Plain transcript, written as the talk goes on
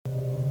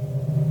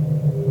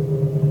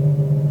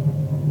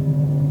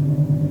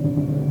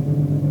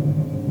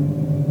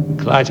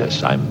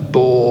Clytus, I'm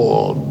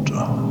bored.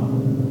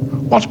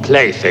 What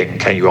plaything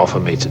can you offer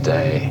me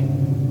today?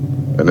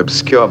 An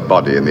obscure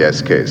body in the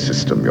SK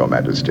system, Your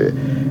Majesty.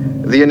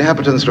 The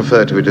inhabitants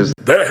refer to it as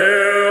the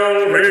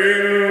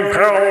Hail-Ming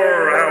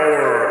Power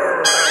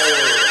Hour.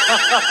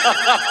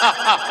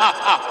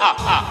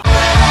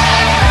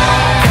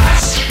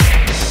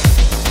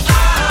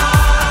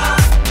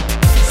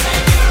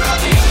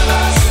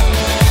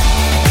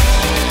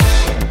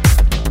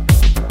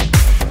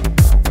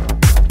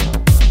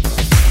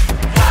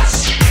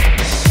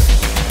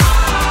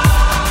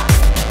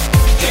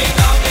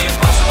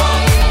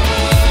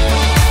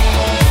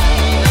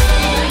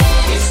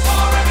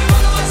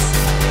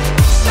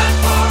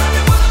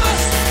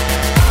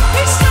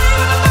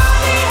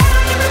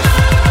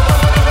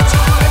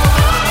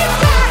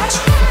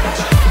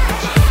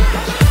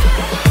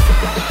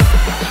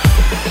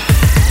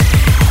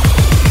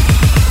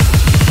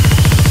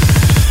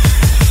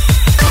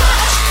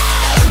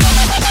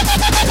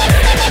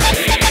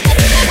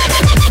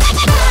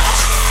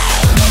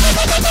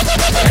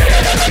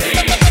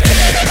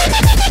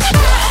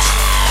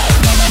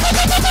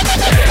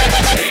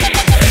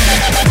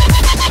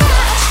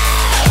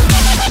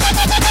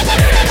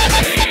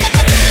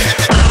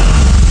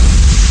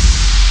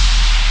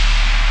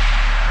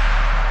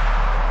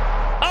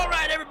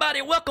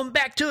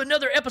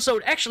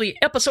 Actually,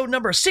 episode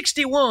number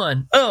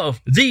 61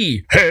 of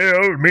the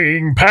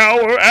Hail-Ming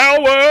Power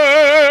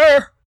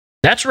Hour.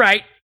 That's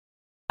right.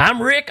 I'm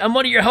Rick. I'm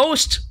one of your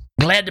hosts.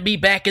 Glad to be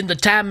back in the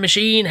time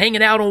machine,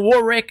 hanging out on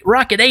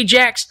Rocket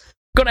Ajax.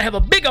 Gonna have a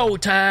big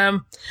old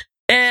time.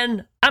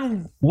 And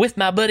I'm with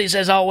my buddies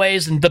as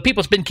always, and the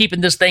people's been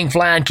keeping this thing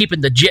flying,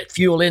 keeping the jet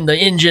fuel in the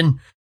engine.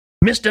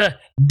 Mr.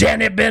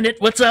 Danny Bennett,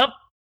 what's up?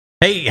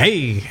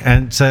 Hey,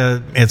 and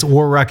it's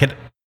War Rocket.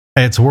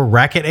 It's War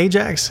Racket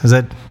Ajax? Is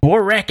that?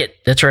 War Racket,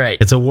 that's right.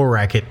 It's a War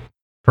Racket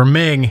for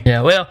Ming.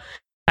 Yeah, well,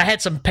 I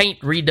had some paint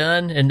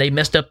redone, and they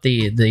messed up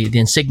the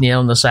insignia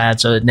on the side,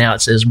 so now it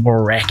says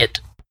War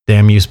Racket.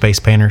 Damn you, space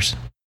painters.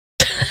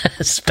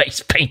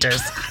 Space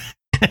painters.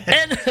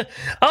 And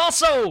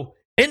also,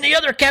 in the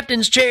other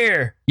captain's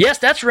chair, yes,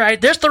 that's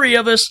right, there's three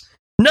of us,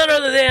 none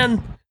other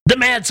than the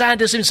mad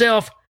scientist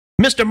himself,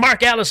 Mr.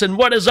 Mark Allison.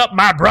 What is up,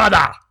 my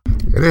brother?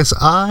 It is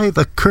I,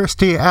 the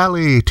Kirstie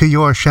Alley, to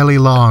your Shelley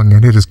Long,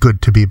 and it is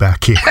good to be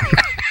back here.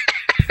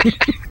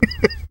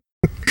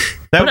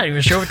 I'm not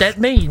even sure what that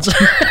means.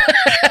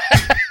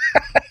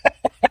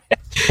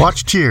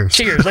 Watch Cheers.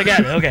 Cheers, I got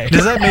it, okay.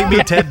 Does that make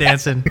me Ted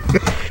Danson?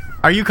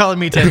 Are you calling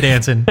me Ted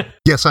Danson?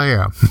 Yes, I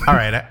am. All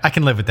right, I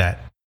can live with that.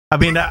 I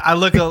mean, I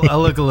look a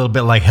little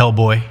bit like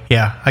Hellboy.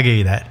 Yeah, I give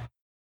you that.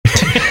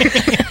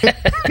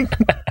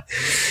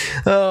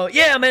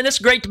 Yeah, man, it's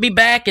great to be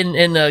back and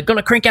going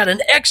to crank out an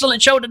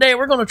excellent show today.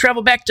 We're going to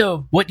travel back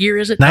to, what year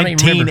is it?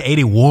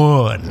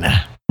 1981.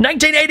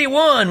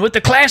 1981 with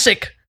the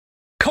classic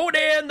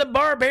Conan the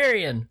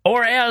Barbarian,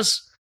 or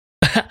as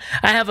I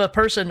have a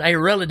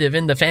relative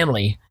in the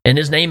family, and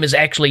his name is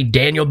actually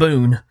Daniel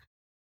Boone.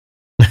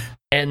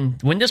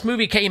 And when this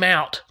movie came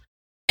out,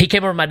 he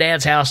came over to my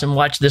dad's house and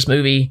watched this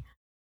movie,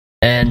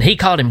 and he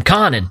called him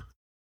Conan.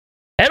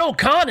 That old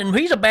Conan,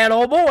 he's a bad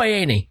old boy,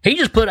 ain't he? He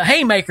just put a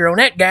haymaker on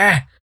that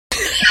guy.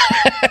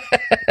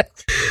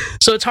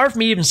 So it's hard for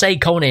me to even say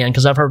Conan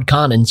because I've heard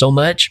Conan so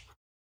much.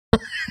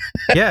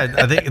 Yeah,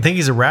 I think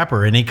he's a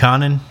rapper, isn't he,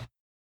 Conan?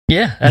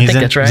 Yeah, I think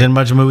that's right. He's in a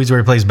bunch of movies where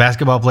he plays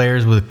basketball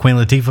players with Queen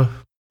Latifah.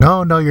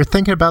 No, you're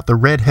thinking about the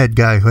redhead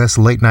guy who has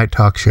a late night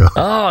talk show.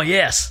 Oh,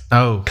 yes.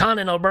 Oh.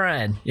 Conan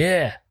O'Brien,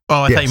 yeah.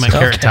 Oh, I thought you meant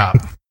Carrot Top.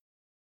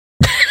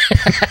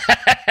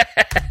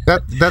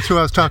 That's who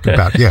I was talking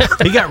about, yeah.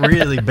 He got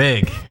really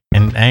big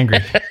and angry.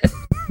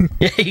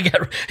 Yeah,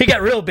 he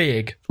got real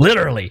big,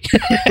 literally.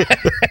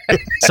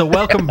 So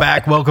welcome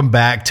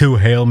back to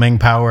Hail-Ming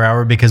Power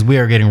Hour, because we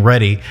are getting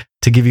ready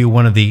to give you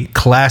one of the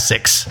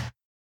classics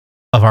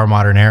of our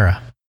modern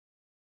era.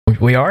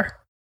 We are?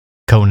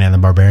 Conan the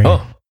Barbarian.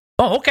 Oh,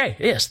 okay.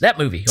 Yes, that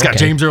movie. It's got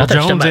James Earl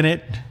Jones in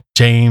it.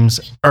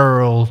 James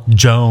Earl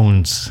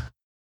Jones.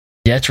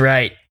 That's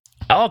right.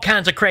 All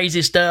kinds of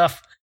crazy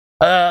stuff.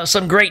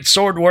 Some great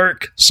sword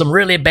work, some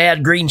really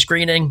bad green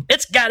screening.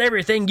 It's got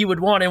everything you would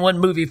want in one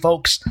movie,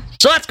 folks.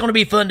 So that's going to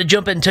be fun to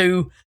jump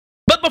into.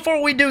 But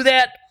before we do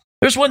that,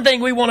 there's one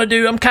thing we want to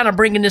do. I'm kind of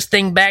bringing this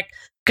thing back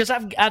because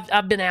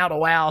I've been out a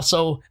while,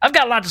 so I've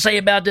got a lot to say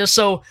about this.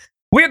 So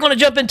we're going to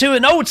jump into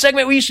an old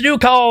segment we used to do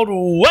called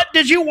What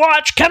Did You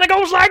Watch? Kind of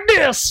goes like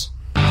this.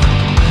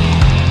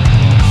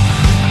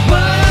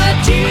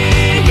 What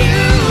did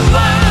you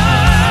watch?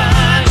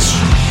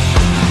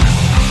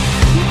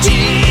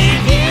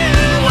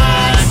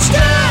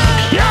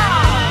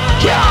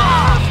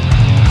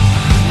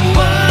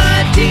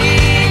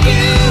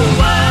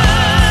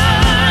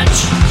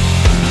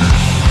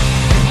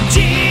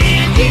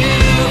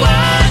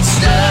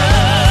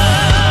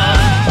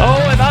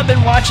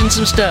 Watching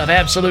some stuff,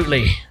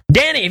 absolutely.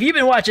 Danny, have you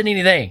been watching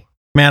anything?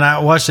 Man, I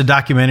watched a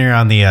documentary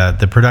on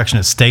the production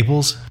at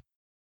Staples,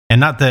 and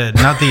not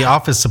the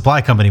office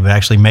supply company, but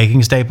actually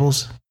making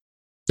Staples.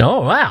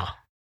 Oh wow,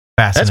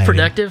 fascinating! That's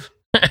productive.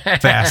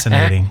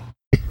 Fascinating.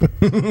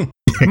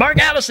 Mark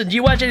Allison, do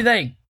you watch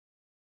anything?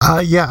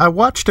 Yeah, I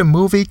watched a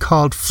movie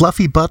called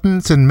Fluffy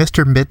Buttons and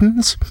Mr.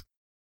 Middens.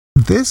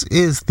 This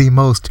is the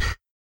most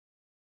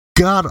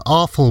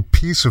god-awful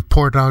piece of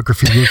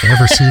pornography you've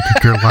ever seen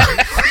in your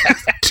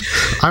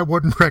life. I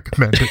wouldn't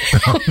recommend it, no.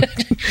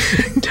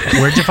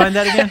 Where'd you find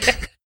that again?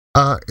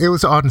 It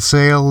was on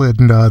sale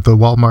in the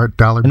Walmart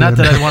dollar bin. Not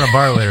that I'd want to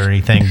borrow it or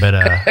anything, but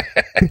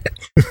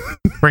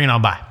bring it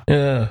on by.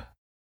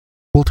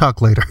 We'll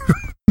talk later.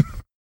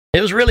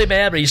 It was really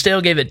bad, but you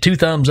still gave it 2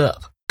 thumbs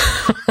up.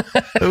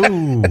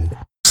 Ooh.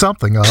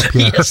 Something up,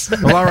 yeah. Yes.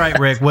 Well, all right,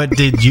 Rick, what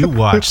did you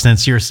watch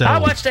since you're so... I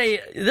watched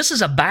this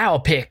is a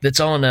biopic that's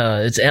on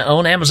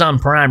Amazon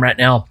Prime right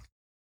now.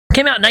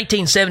 Came out in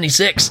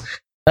 1976.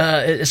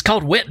 It's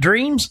called Wet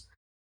Dreams.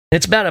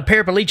 It's about a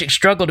paraplegic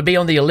struggle to be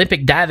on the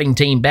Olympic diving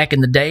team back in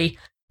the day.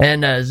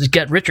 And it's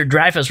got Richard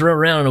Dreyfuss running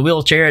around in a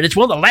wheelchair. And it's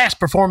one of the last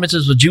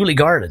performances with Julie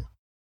Garland.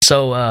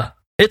 So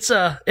it's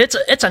a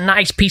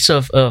nice piece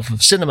of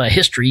cinema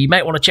history. You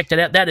might want to check that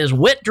out. That is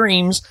Wet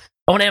Dreams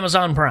on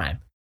Amazon Prime.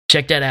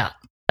 Check that out.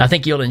 I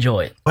think you'll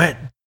enjoy it. Wet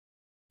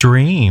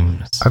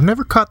Dreams. I've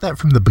never caught that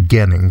from the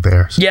beginning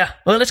there. Yeah,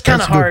 well, it's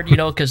kind of hard,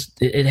 because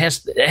it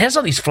has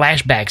all these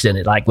flashbacks in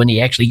it, like when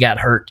he actually got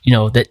hurt,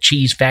 that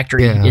cheese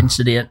factory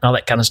incident, all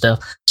that kind of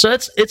stuff. So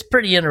it's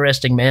pretty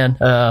interesting, man.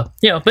 But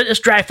it's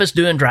Dreyfuss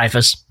doing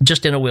Dreyfuss,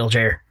 just in a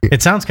wheelchair.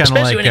 It sounds kind of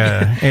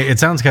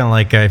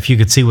like If You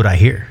Could See What I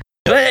Hear.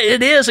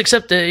 It is,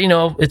 except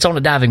it's on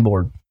a diving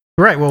board.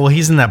 Right. Well,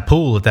 he's in that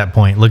pool at that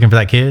point, looking for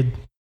that kid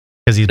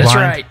because he's blind. That's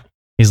right.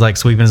 He's like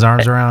sweeping his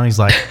arms around. He's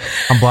like,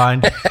 I'm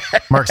blind.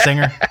 Mark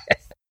Singer.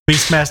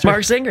 Beastmaster.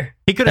 Mark Singer.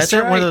 He could have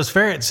sent one of those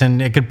ferrets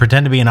and it could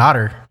pretend to be an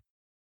otter.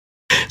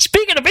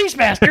 Speaking of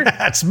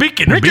Beastmaster.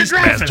 Speaking of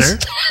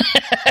Beastmaster.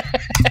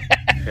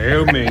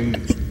 Hail Ming.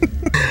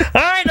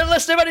 All right,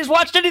 unless anybody's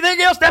watched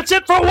anything else, that's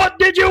it for What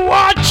Did You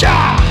Watch?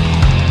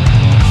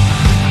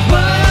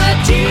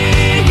 What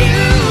did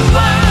you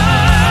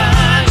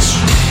watch?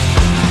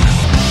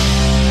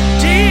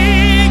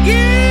 Did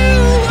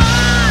you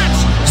watch?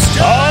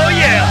 Oh,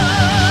 yeah.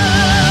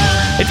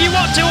 If you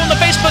want to, on the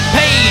Facebook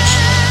page,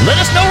 let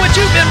us know what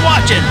you've been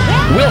watching.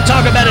 We'll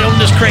talk about it on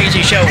this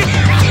crazy show.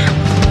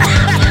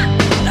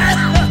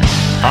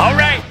 All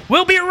right,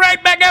 we'll be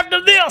right back after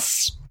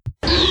this.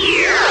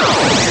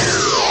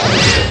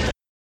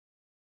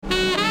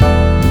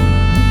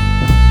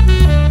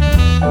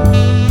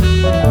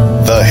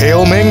 The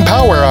Hail Ming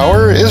Power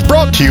Hour is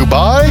brought to you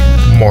by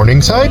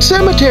Morningside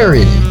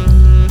Cemetery.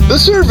 The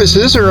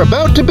services are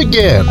about to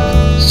begin,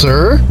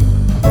 sir.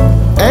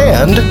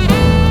 And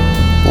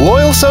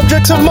loyal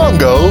subjects of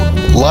Mongo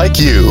like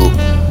you.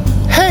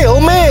 Hail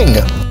Ming!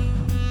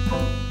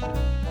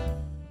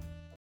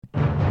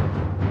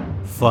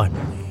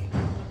 Finally,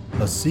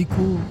 a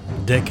sequel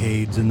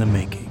decades in the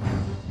making.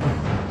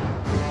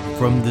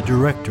 From the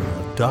director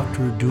of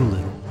Dr.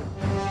 Dolittle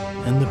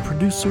and the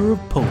producer of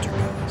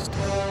Poltergeist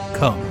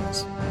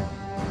comes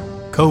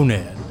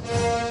Conan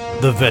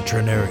the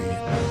Veterinarian.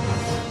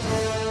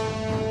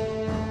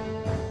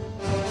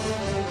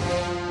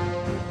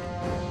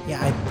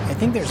 Yeah, I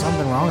think there's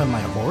something wrong with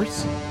my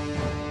horse.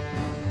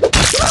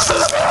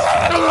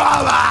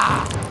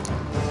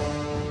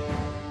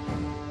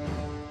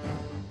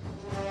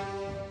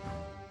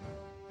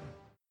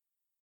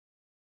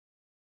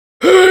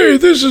 Hey,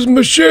 this is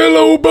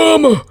Michelle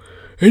Obama,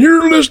 and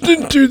you're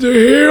listening to the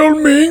Hail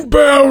Ming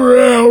Power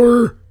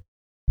Hour.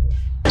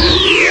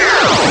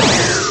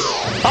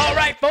 All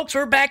right, folks,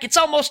 we're back. It's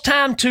almost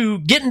time to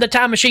get in the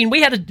time machine.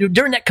 We had to,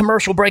 during that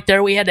commercial break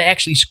there, we had to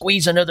actually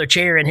squeeze another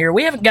chair in here.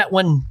 We haven't got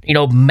one,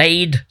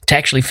 made to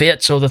actually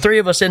fit. So the three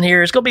of us in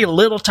here is going to be a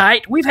little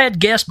tight. We've had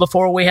guests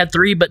before. We had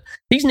 3, but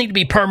these need to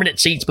be permanent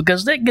seats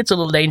because that gets a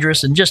little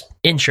dangerous and just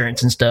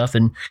insurance and stuff.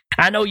 And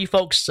I know you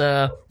folks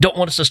don't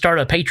want us to start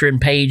a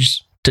Patreon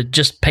page to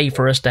just pay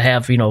for us to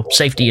have,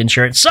 safety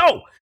insurance.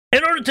 So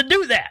in order to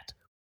do that,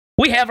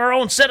 we have our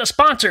own set of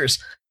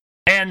sponsors.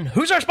 And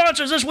who's our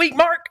sponsors this week,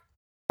 Mark?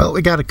 Well,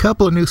 we got a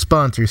couple of new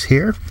sponsors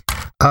here.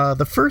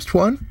 The first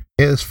one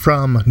is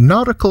from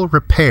Nautical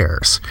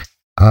Repairs.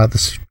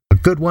 This is a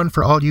good one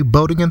for all you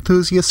boating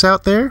enthusiasts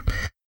out there.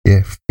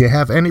 If you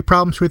have any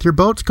problems with your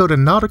boats, go to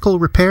Nautical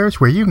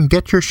Repairs where you can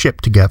get your ship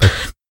together.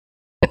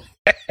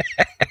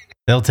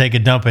 They'll take a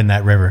dump in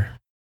that river.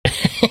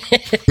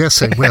 Yes,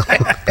 they will.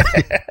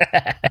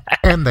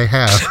 And they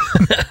have.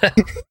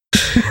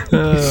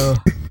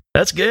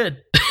 That's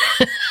good.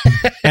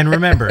 And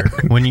remember,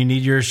 when you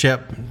need your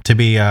ship to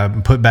be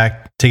put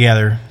back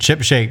together,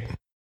 ship shape,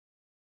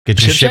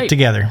 get your ship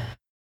together.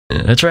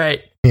 That's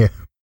right. Yeah.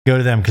 Go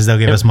to them because they'll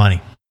give us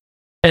money.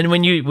 And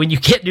when you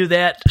can't do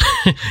that,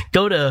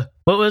 go to,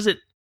 what was it?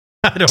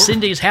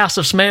 Cindy's House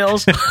of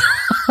Smells.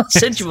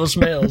 Sensual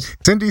Smells.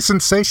 Cindy's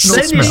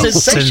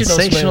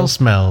Sensational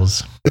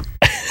Smells.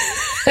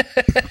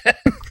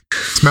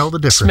 Smell the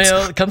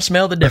difference. Come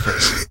smell the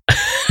difference.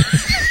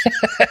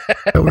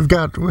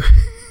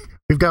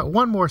 We've got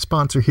one more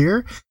sponsor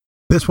here.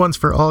 This one's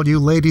for all you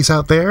ladies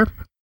out there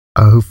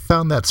who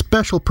found that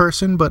special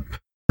person, but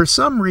For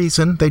some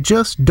reason, they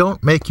just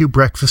don't make you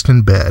breakfast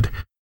in bed.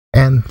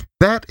 And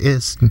that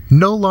is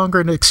no longer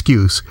an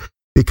excuse,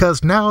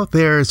 because now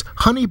there's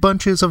Honey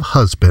Bunches of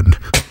Husband,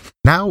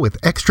 now with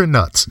extra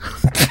nuts.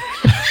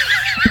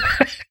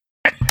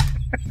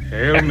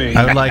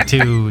 I would like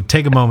to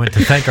take a moment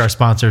to thank our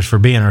sponsors for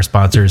being our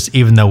sponsors,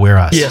 even though we're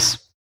us. Yes.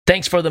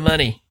 Thanks for the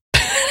money.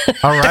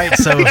 All right,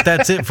 so if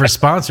that's it for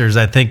sponsors,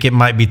 I think it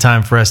might be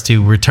time for us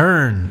to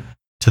return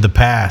to the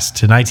past,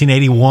 to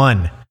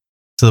 1981,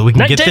 so that we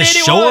can get this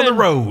show on the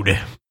road.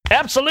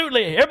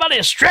 Absolutely.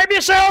 Everybody strap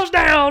yourselves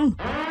down.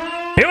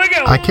 Here we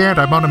go. I can't.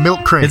 I'm on a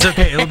milk crate. It's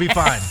okay. It'll be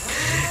fine.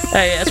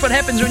 Hey, that's what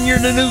happens when you're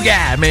the new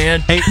guy,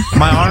 man. Hey,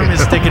 my arm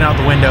is sticking out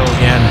the window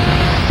again.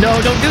 No,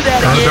 don't do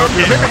that again.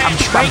 Remember that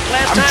shrink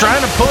last time? I'm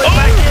trying to pull it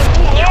back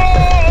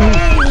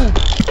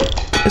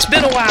in. It's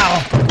been a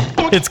while.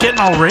 It's getting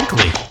all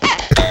wrinkly.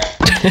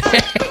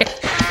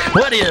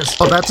 What is?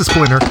 Oh, that's a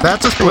splinter.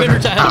 That's a splinter.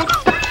 Winter time.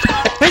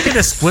 Making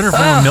a splinter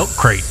from a milk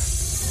crate.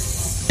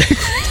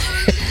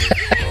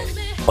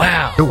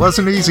 Wow. It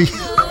wasn't easy.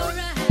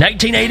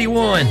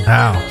 1981.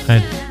 Wow.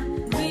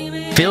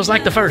 It Feels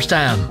like the first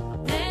time.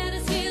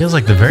 feels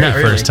like the very Not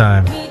really. first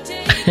time.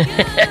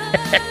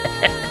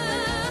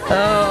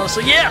 Oh, so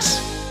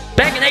yes.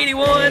 Back in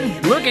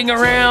 81, looking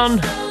around,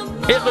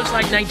 it looks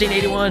like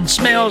 1981.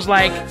 Smells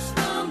like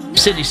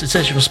city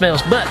sensational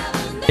smells, but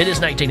it is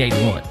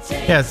 1981.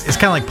 Yeah, it's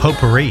kind of like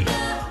potpourri. You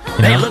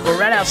Hey, know? look, we're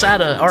right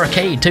outside an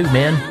arcade too,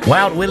 man.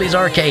 Wild Willie's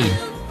Arcade.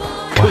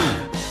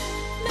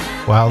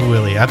 Wild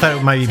Willie. I thought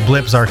it might be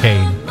Blip's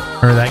Arcade.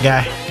 Remember that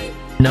guy?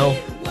 No.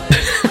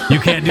 You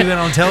can't do that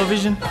on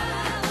television?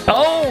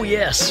 Oh,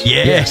 yes.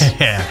 Yeah. Yes.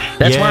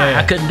 That's why Yeah.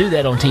 I couldn't do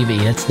that on TV.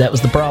 That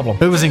was the problem.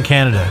 It was in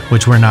Canada,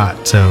 which we're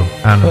not, so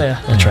I don't know.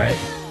 Well, that's right.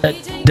 That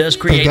does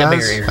create Hey a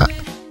guys, barrier.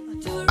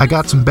 I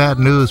got some bad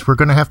news. We're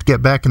going to have to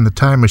get back in the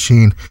time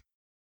machine.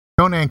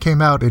 Conan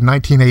came out in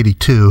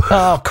 1982.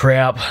 Oh,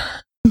 crap.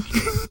 Yeah.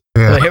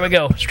 Well, here we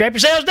go. Strap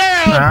yourselves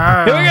down.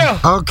 Ah. Here we go.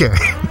 Okay.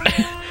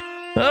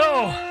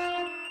 Oh.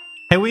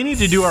 Hey, we need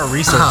to do our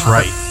research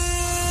right.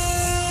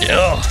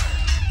 Oh.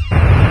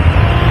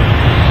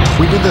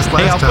 We did this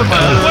Hey, I'll last put my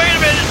time. Wait a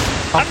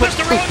minute. I pressed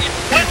the wrong.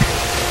 What?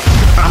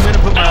 I'm going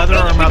to put my other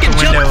arm We out can the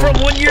jump window.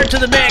 from one year to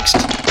the next.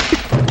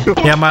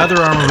 Yeah, my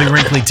other arm will be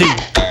wrinkly too.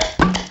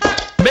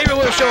 Maybe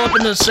we'll show up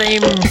in the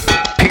same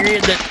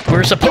period that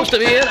we're supposed to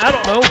be in. I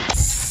don't know.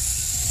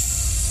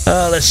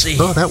 Let's see.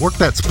 Oh, that worked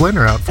that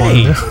splinter out for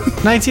Hey, me.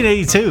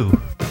 1982.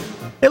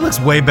 It looks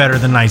way better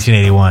than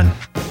 1981.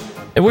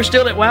 And we're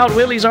still at Wild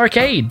Willie's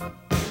Arcade.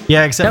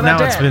 Yeah, except How about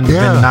now it's that?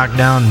 been knocked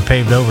down and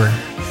paved over.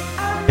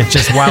 It's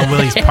just Wild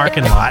Willie's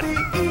parking lot.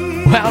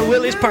 Wild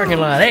Willie's parking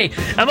lot. Hey,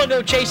 I'm gonna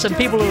go chase some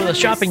people with a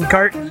shopping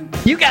cart.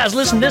 You guys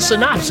listen to this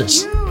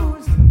synopsis.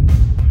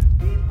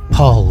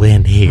 Paul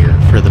Lynn here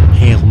for the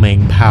Hail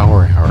Ming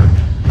Power Hour.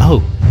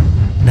 Oh,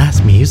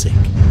 nice music.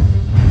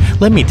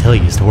 Let me tell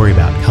you a story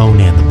about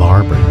Conan the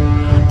Barber.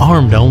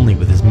 Armed only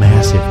with his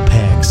massive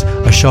pecs,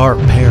 a sharp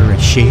pair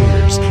of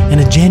shears, and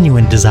a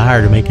genuine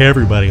desire to make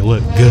everybody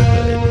look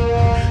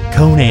good,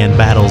 Conan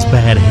battles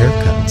bad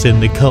haircuts in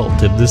the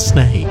cult of the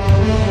snake.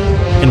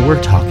 And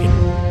we're talking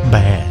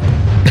bad.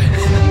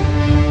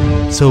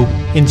 So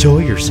enjoy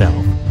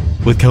yourself.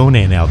 With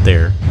Conan out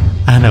there,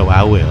 I know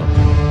I will.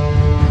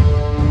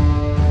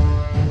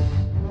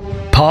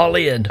 Paul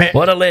Lynn,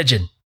 what a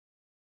legend.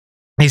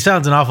 He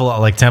sounds an awful lot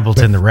like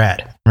Templeton the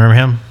Rat. Remember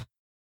him?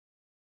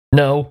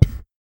 No.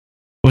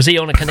 Was he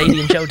on a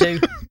Canadian show too?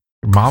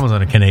 Your mom was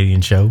on a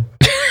Canadian show.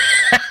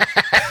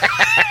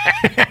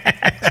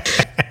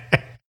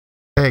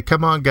 Hey,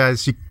 come on,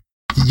 guys.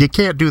 You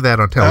can't do that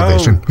on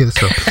television. Yeah,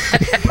 so.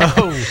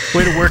 Oh,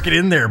 way to work it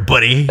in there,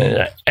 buddy.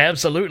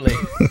 Absolutely.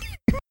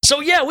 So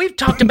yeah, we've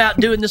talked about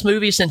doing this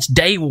movie since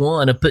day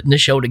one of putting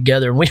this show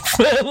together, and we're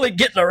finally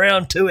getting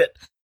around to it.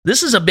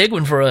 This is a big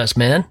one for us,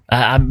 man.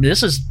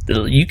 This is,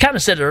 you kind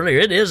of said it earlier,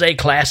 it is a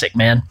classic,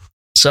 man.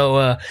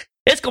 So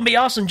it's going to be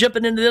awesome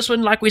jumping into this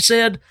one. Like we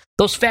said,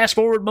 those fast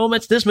forward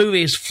moments, this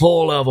movie is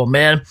full of them,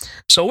 man.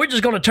 So we're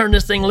just going to turn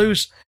this thing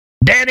loose.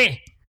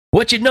 Danny,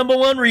 what's your number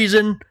one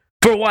reason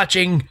for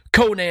watching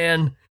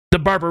Conan the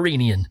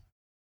Barbarian?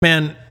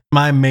 Man,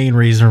 my main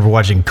reason for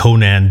watching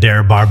Conan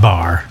der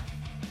Barbar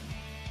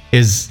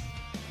is,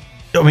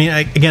 I mean,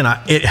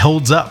 it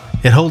holds up.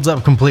 It holds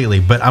up completely,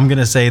 but I'm going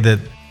to say that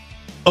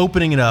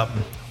opening it up,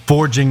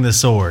 forging the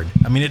sword,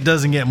 I mean, it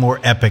doesn't get more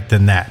epic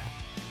than that.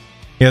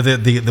 You know,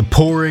 the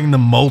pouring the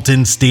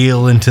molten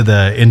steel into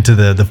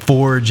the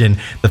forge, and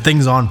the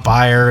thing's on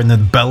fire, and the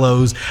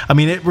bellows. I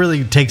mean, it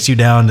really takes you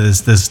down to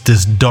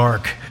this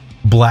dark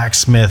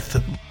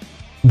blacksmith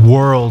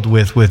world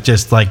with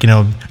just like, you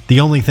know, the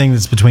only thing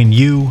that's between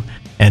you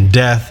and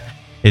death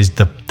is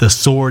the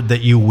sword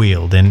that you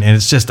wield. And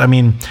it's just, I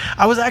mean,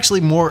 I was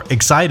actually more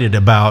excited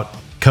about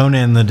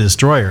Conan the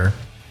Destroyer.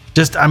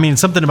 Just, I mean,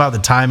 something about the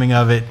timing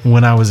of it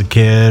when I was a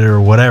kid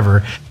or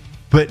whatever.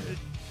 But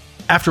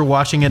after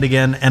watching it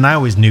again, and I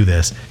always knew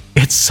this,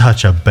 it's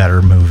such a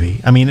better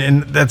movie. I mean,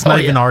 and that's not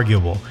even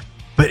arguable,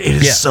 but it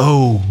is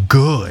so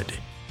good.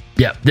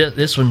 Yeah,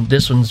 this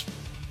one's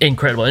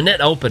incredible. And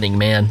that opening,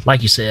 man,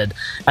 like you said,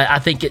 I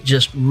think it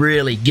just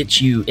really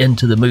gets you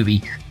into the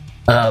movie.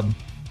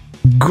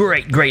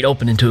 Great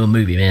opening to a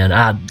movie, man.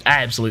 I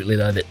absolutely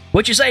love it.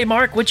 What you say,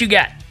 Mark? What you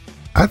got?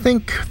 I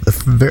think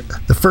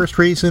the first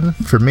reason,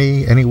 for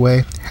me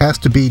anyway, has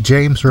to be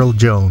James Earl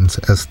Jones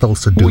as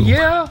Thulsa Doom. Well,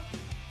 yeah.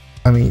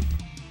 I mean,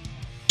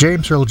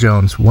 James Earl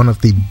Jones, one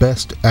of the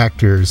best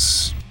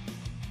actors,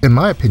 in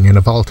my opinion,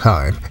 of all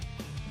time.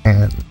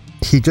 And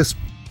he just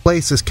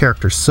plays his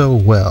character so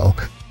well.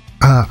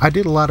 I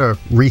did a lot of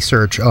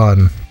research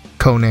on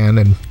Conan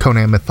and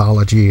Conan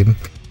mythology, and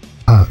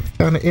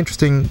found it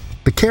interesting.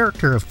 The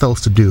character of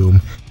Thulsa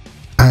Doom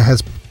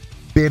has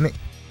been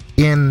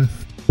in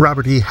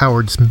Robert E.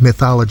 Howard's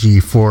mythology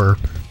for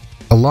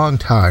a long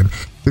time.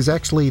 It was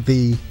actually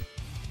the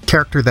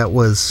character that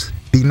was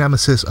the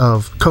nemesis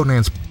of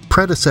Conan's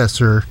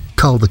predecessor,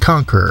 Kull the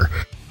Conqueror.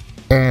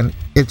 And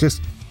he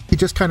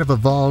just kind of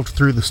evolved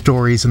through the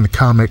stories and the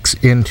comics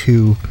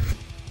into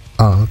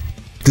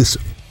this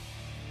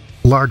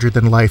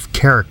larger-than-life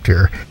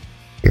character.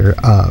 Here,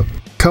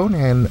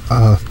 Conan,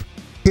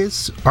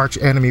 his arch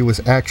enemy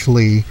was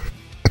actually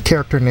a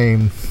character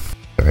named...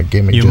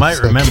 You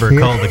might remember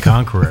Kull the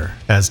Conqueror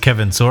as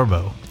Kevin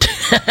Sorbo.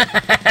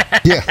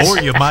 Yes.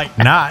 Or you might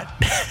not.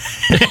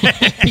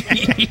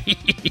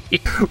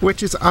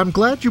 Which is, I'm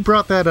glad you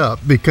brought that up,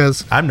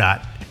 because... I'm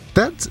not.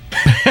 That's...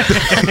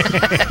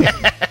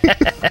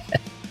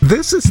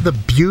 This is the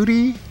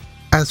beauty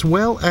as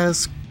well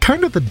as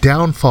kind of the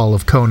downfall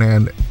of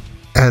Conan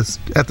as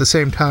at the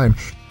same time.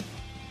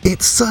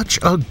 It's such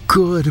a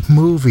good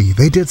movie.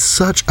 They did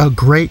such a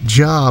great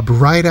job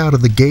right out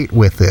of the gate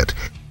with it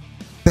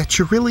that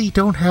you really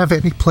don't have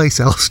any place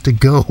else to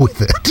go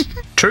with it.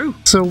 True.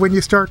 So when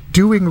you start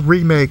doing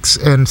remakes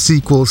and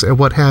sequels and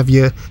what have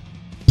you,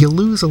 you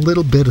lose a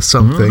little bit of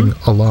something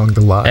along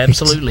the line.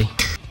 Absolutely.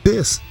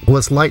 This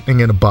was lightning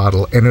in a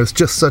bottle, and it was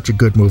just such a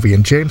good movie,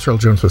 and James Earl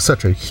Jones was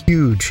such a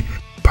huge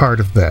part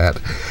of that.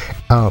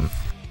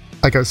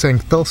 Like I was saying,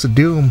 Thulsa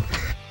Doom,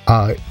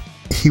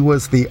 he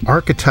was the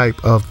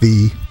archetype of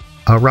the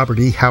Robert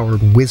E.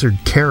 Howard wizard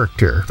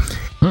character.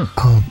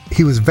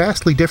 He was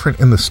vastly different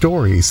in the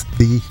stories.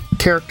 The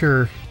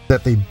character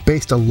that they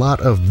based a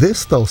lot of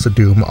this Thulsa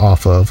Doom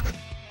off of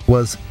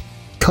was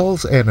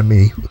Kull's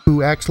enemy,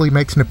 who actually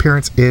makes an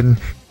appearance in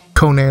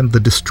Conan the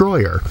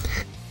Destroyer.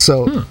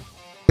 So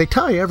they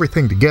tie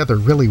everything together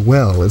really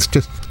well. It's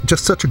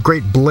just such a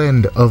great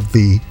blend of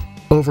the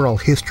overall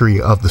history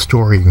of the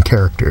story and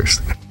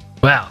characters.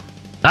 Wow.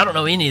 I don't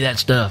know any of that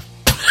stuff.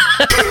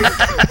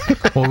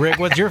 Well, Rick,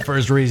 what's your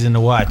first reason to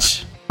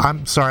watch?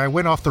 I'm sorry, I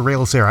went off the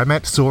rails there. I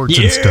meant swords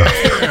and stuff.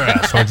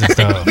 Yeah, swords and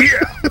stuff.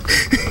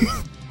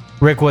 Yeah.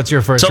 Rick, what's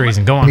your first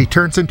reason? Go on. When he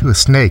turns into a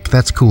snake,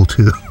 that's cool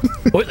too.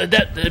 Well,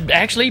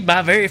 actually,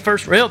 my very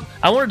first... Well,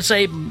 I wanted to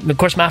say, of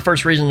course, my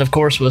first reason, of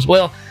course, was,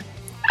 well,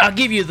 I'll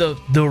give you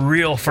the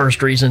real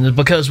first reason, is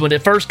because when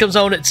it first comes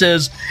on, it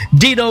says,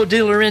 Dino De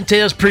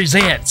Laurentiis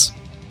presents.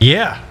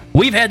 Yeah.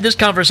 We've had this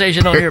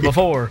conversation on here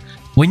before.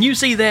 When you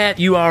see that,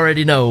 you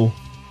already know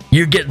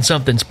you're getting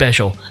something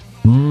special.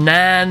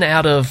 9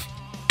 out of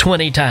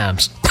 20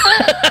 times.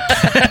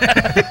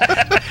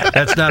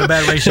 That's not a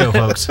bad ratio,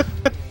 folks.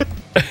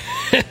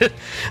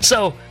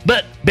 So,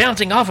 but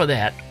bouncing off of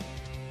that,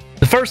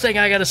 the first thing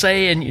I gotta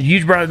say, and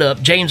you brought it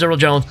up, James Earl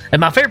Jones, and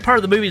my favorite part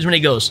of the movie is when he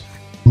goes,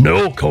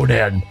 "No,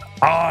 Conan,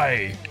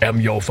 I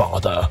am your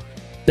father."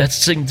 That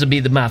seems to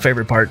be my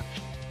favorite part.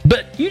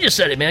 But you just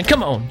said it, man.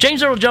 Come on.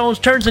 James Earl Jones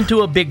turns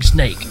into a big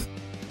snake.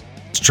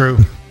 It's true.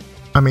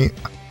 I mean,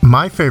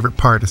 my favorite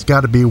part has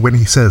got to be when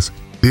he says,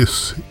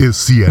 "This is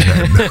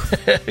CNN."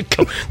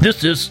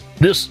 This is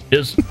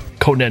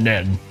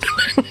Conan.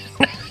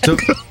 So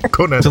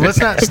let's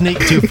not sneak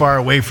too far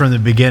away from the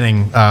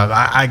beginning.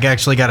 I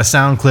actually got a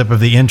sound clip of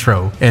the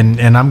intro, and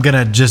I'm going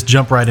to just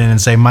jump right in and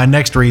say my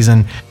next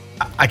reason.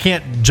 I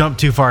can't jump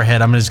too far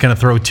ahead. I'm just going to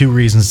throw 2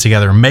 reasons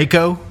together.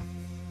 Mako,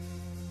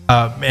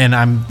 and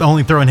I'm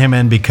only throwing him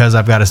in because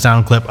I've got a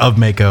sound clip of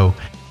Mako,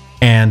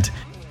 and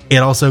it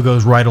also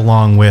goes right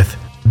along with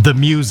the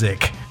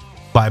music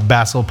by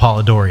Basil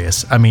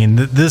Polidorius. I mean,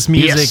 this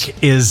music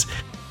is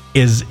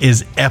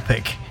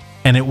epic,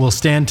 and it will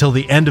stand till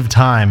the end of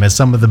time as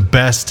some of the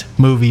best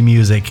movie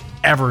music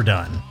ever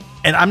done.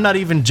 And I'm not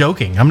even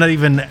joking. I'm not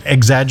even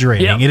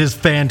exaggerating. Yep. It is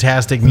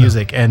fantastic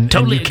music, and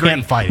you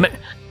can't fight it.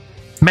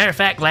 Matter of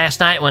fact, last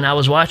night when I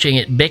was watching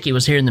it, Becky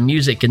was hearing the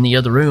music in the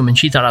other room, and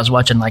she thought I was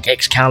watching like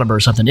Excalibur or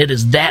something. It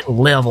is that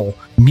level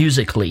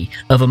musically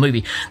of a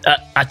movie.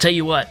 I tell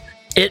you what,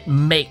 it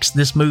makes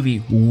this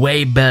movie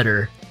way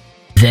better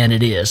than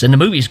it is. And the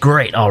movie's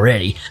great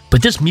already,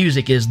 but this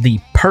music is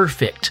the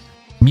perfect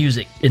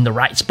music in the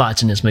right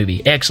spots in this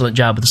movie. Excellent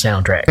job with the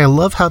soundtrack. I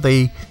love how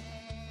they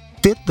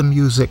fit the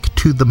music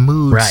to the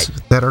moods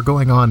that are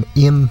going on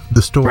in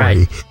the story.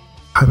 Right.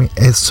 I mean,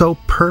 it's so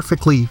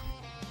perfectly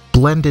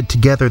blended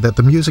together that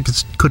the music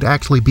could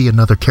actually be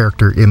another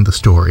character in the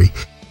story.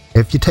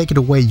 If you take it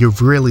away,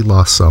 you've really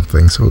lost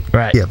something. So,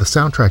 yeah, the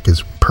soundtrack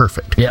is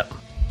perfect. Yep.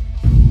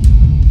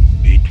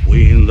 It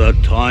Between the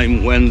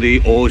time when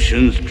the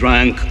oceans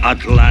drank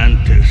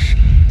Atlantis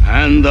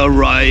and the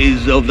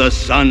rise of the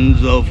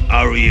sons of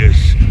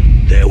Arius,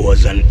 there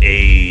was an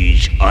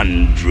age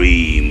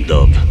undreamed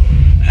of.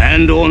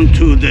 And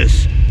unto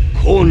this,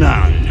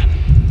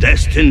 Conan,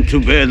 destined to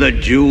bear the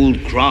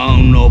jeweled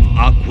crown of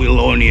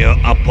Aquilonia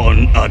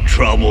upon a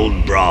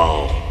troubled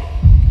brow.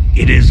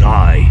 It is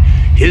I,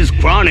 his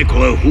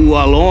chronicler, who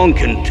alone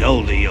can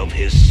tell thee of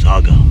his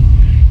saga.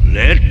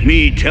 Let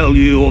me tell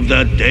you of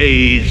the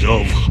days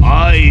of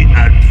high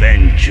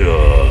adventure.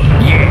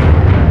 Yeah.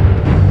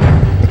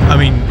 I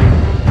mean,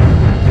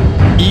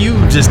 you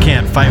just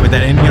can't fight with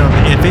that. And, you know,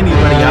 if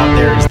anybody out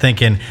there is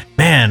thinking,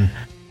 man,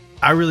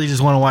 I really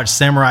just want to watch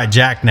Samurai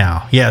Jack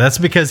now. Yeah, that's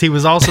because he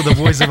was also the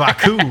voice of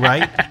Aku,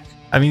 right?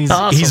 I mean,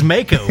 he's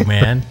Mako,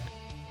 man.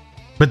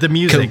 But the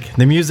music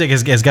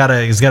has got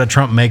to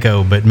trump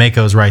Mako, but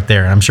Mako's right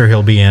there. And I'm sure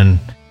he'll be in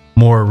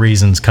more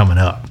reasons coming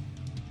up.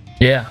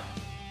 Yeah.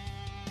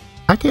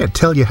 I can't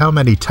tell you how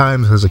many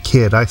times as a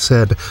kid I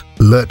said,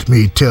 "Let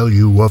me tell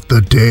you of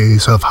the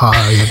days of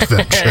high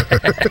adventure."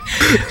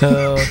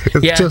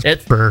 It's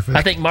just perfect.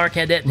 I think Mark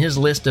had that in his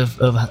list of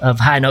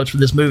high notes for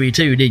this movie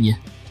too, didn't you?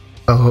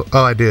 Oh,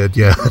 I did,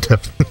 yeah.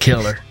 Definitely.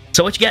 Killer.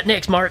 So what you got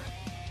next, Mark?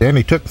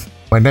 Danny took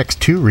my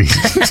next two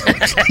reasons.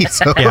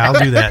 So. Yeah,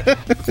 I'll do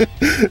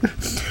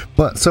that.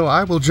 But so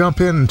I will jump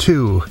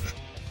into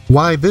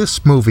why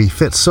this movie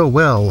fits so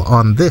well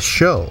on this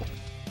show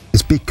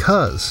is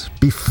because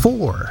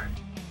before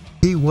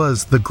he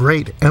was the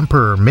great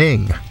Emperor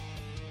Ming,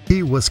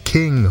 he was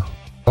King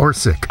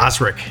Orsic.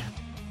 Osric.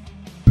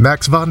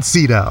 Max von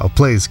Sydow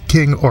plays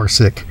King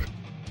Orsic.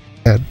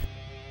 And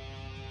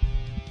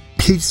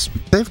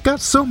they've got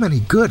so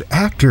many good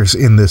actors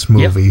in this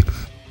movie.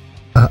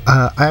 Yep.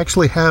 I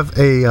actually have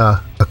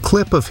a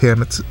clip of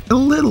him. It's a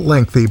little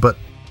lengthy, but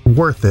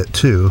worth it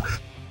too.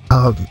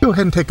 Go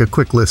ahead and take a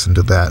quick listen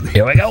to that.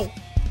 Here we go.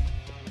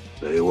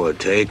 They were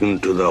taken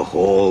to the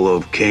hall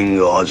of King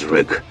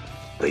Osric,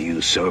 the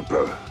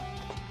usurper.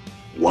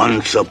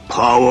 Once a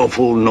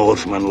powerful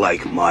Northman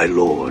like my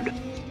lord,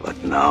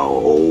 but now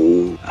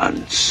old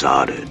and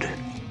sodded.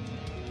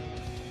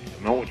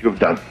 You know what you've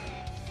done?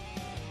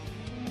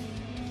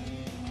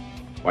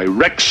 Why,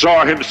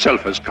 Rexar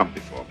himself has come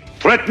before me,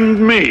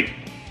 threatened me,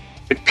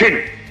 the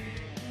king.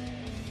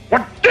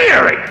 What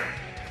daring!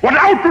 What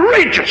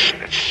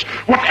outrageousness!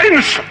 What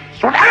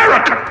insolence! What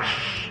arrogance!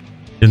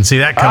 Didn't see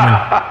that coming.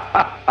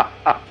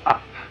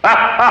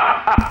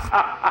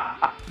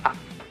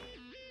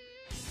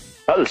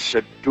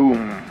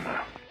 Al-Sadoom.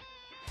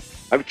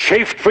 I've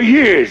chafed for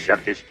years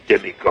at this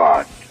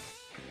demigod.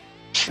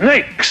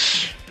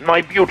 Snakes in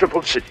my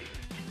beautiful city.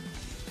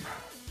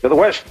 To the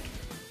west,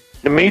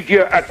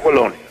 Nemedia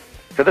Aquilonia.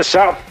 To the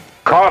south,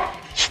 Koth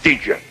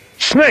Stygia.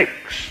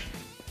 Snakes.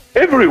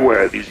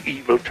 Everywhere these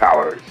evil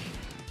towers.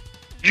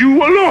 You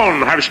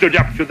alone have stood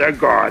up to their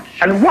gods.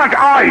 And what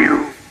are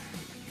you?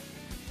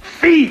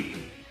 Thieves.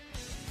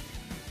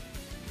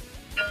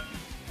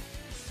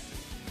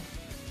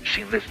 You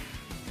see this?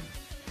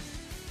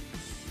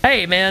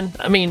 Hey, man,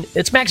 I mean,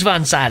 it's Max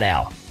von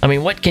Sydow. I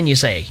mean, what can you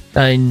say?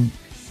 I mean,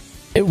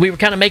 we were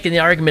kind of making the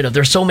argument of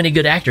there's so many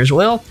good actors.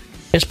 Well,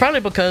 it's probably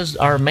because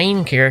our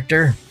main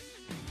character,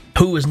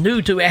 who was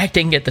new to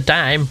acting at the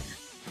time,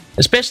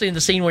 especially in the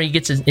scene where he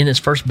gets in his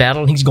first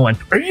battle and he's going,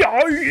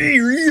 yeah.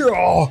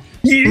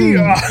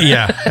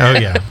 Yeah, oh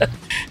yeah.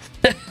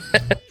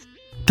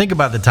 Think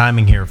about the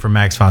timing here for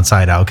Max von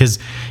Sydow, because,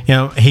 you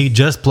know, he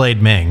just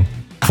played Ming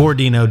for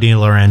Dino De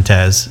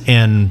Laurentiis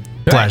in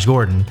Flash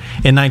Gordon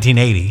in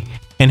 1980,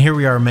 and here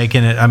we are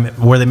making it.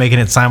 Were they making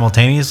it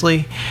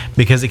simultaneously?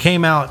 Because it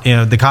came out, you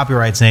know, the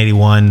copyright's in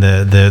 81,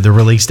 the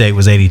release date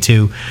was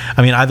 82.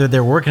 I mean, either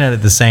they're working at it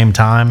at the same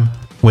time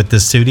with the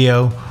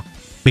studio,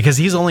 because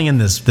he's only in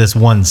this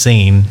one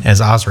scene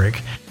as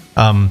Osric,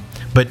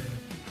 but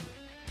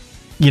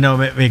you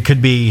know, it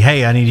could be,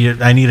 hey, I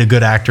need a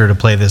good actor to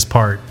play this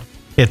part.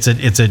 It's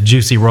a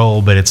juicy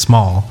role, but it's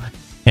small.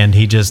 And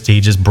he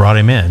just brought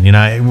him in. You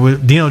know,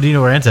 Dino De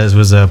Laurentiis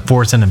was a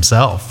force in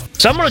himself.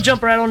 So I'm going to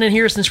jump right on in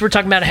here since we're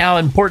talking about how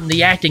important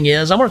the acting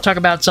is. I'm going to talk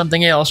about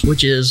something else,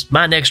 which is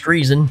my next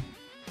reason.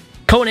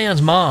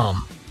 Conan's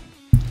mom.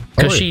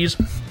 Because she's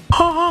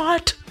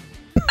hot.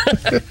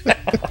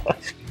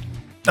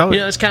 You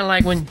know, it's kind of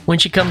like when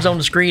she comes on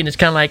the screen, it's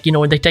kind of like, you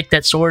know, when they take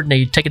that sword and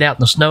they take it out in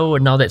the snow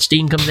and all that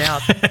steam comes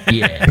out.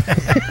 Yeah.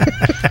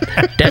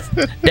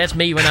 That's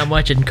me when I'm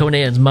watching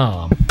Conan's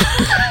mom.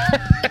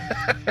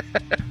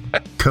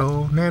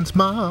 Conan's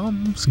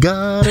mom's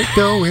got it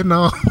going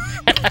on.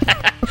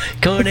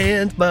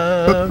 Conan's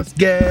mom's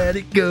got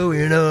it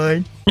going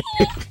on.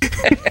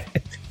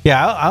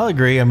 Yeah, I'll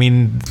agree. I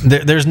mean,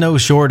 there's no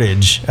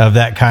shortage of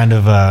that kind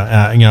of,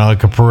 you know,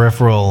 like a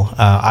peripheral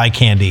eye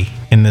candy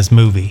in this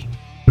movie.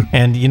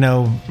 And, you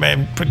know,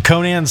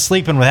 Conan's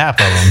sleeping with half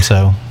of them,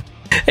 so.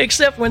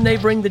 Except when they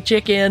bring the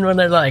chick in, when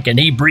they're like, and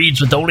he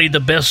breeds with only the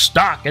best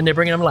stock. And they're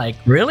bringing them like,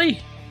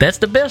 really? That's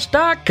the best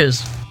stock?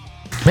 Because,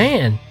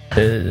 man,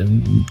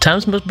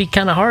 times must be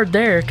kind of hard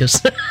there.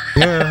 Cause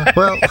yeah,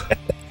 well,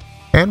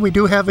 And we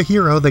do have a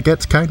hero that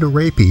gets kind of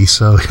rapey,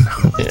 so,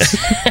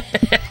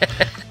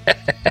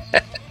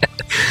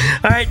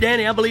 All right,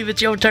 Danny, I believe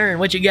it's your turn.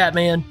 What you got,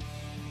 man?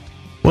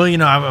 Well,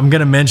 I'm going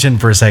to mention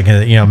for a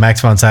second that,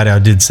 Max von Sydow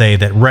did say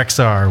that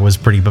Rexar was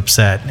pretty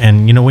upset.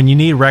 And, when you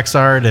need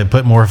Rexar to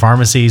put more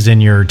pharmacies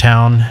in your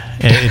town,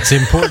 it's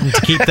important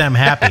to keep them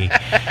happy.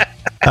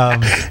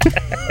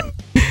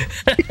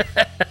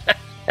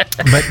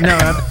 But no,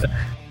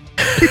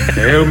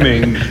 Hail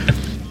Ming.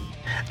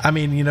 I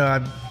mean,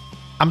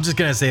 I'm just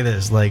going to say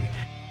this. Like,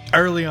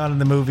 early on in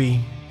the movie,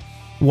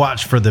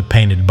 watch for the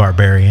painted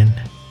barbarian.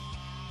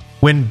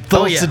 When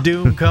Thulsa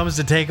Doom comes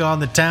to take on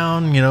the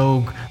town,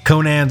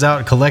 Conan's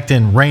out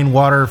collecting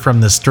rainwater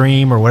from the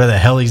stream or whatever the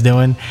hell he's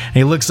doing. And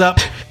he looks up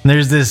and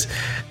there's this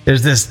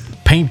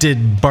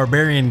painted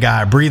barbarian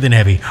guy breathing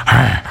heavy.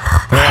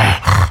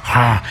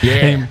 Yeah.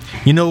 And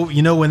you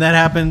know when that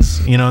happens,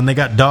 and they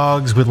got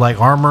dogs with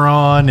like armor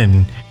on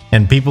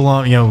and people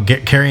on,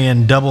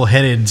 carrying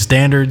double-headed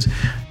standards.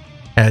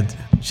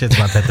 Shit's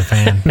about to hit the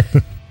fan.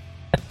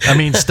 I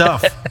mean,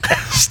 stuff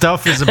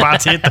is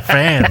about to hit the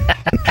fan.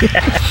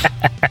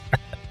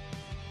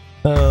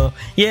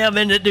 Yeah,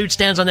 man, that dude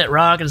stands on that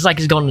rock and it's like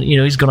he's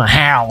gonna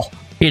howl.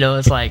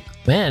 It's like,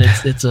 man,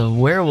 it's a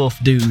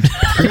werewolf dude.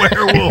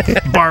 Werewolf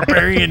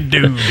barbarian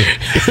dude.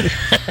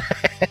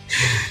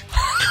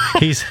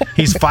 He's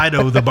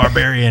Fido the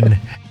barbarian.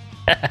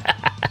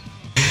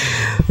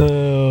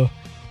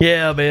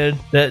 Yeah, man,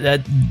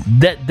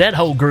 that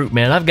whole group,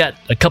 man. I've got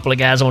a couple of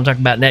guys I want to talk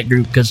about in that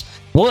group because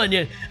one,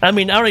 I don't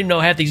even know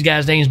half these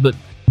guys' names, but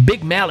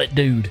Big Mallet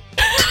dude.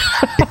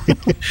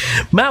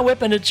 My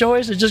weapon of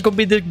choice is just gonna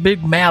be this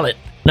big mallet,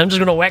 and I'm just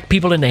gonna whack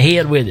people in the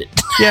head with it.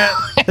 Yeah,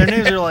 their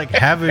names are like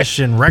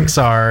Havish and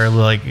Rexar,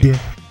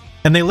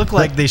 and they look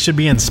like they should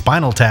be in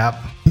Spinal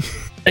Tap.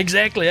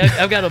 Exactly,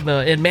 I've got them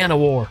in Man of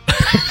War.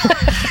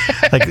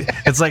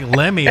 It's like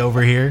Lemmy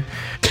over here.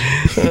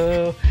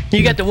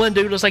 You got the one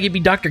dude looks like he'd be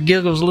Dr.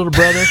 Giggle's little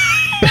brother.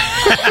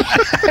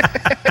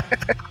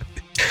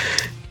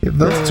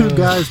 Those two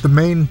guys, the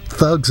main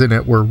thugs in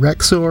it, were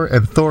Rexor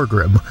and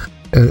Thorgrim.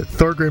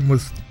 Thorgrim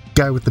was the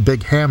guy with the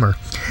big hammer,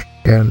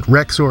 and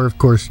Rexor, of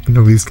course,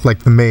 he's like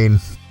the main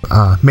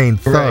thug.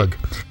 Right.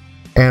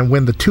 And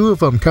when the two of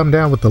them come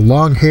down with the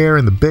long hair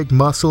and the big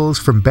muscles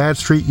from Bad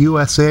Street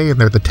USA, and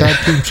they're the tag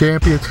team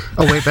champions.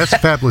 Oh wait, that's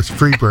Fabulous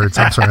Freebirds.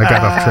 I'm sorry, I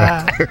got off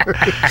track.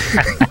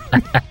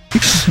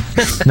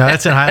 No,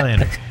 that's in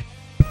Highlander.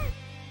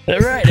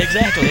 Right,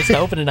 exactly. It's the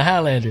opening of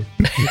Highlander.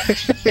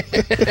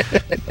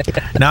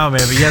 No,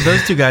 man, but yeah,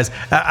 those two guys,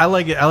 I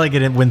like it. I like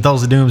it when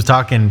Thulsa Doom's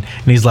talking,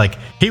 and he's like,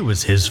 he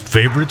was his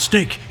favorite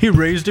snake. He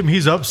raised him.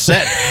 He's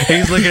upset. And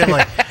he's looking at him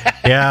like,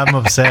 yeah, I'm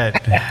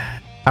upset.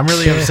 I'm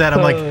really upset.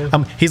 I'm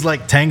like, he's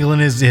like tangling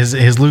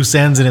his loose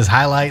ends and his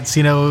highlights,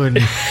 and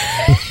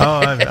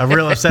I'm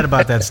real upset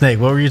about that snake.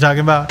 What were you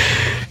talking about?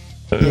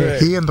 Yeah,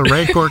 he and the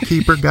Rancor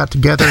Keeper got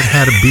together and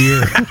had a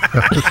beer.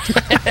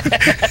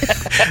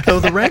 Oh,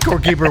 the Rancor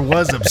Keeper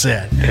was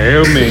upset.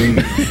 Hail Ming.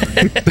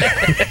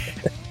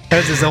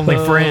 That's his only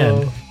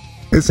friend.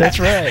 That's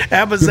right.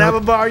 Abba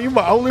Zababar, you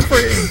my only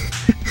friend.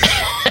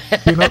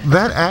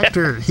 That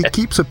actor, he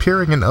keeps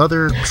appearing in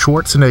other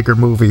Schwarzenegger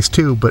movies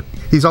too, but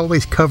he's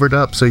always covered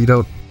up so you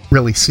don't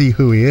really see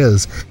who he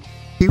is.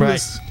 He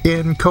was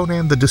in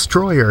Conan the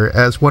Destroyer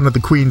as one of the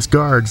Queen's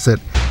guards that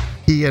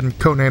he and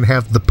Conan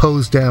have the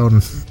pose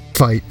down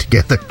fight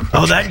together.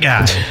 Oh, that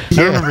guy.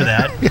 I remember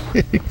that.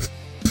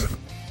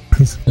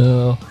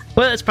 Well,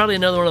 that's probably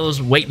another one of those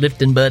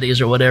weightlifting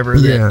buddies or whatever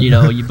that,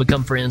 you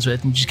become friends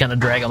with and just kind of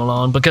drag them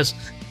along because,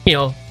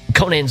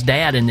 Conan's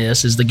dad in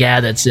this is the guy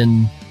that's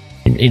in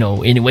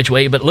Any Which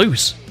Way But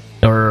Loose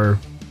or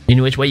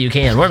Any Which Way You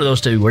Can. One of those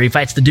two where he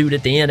fights the dude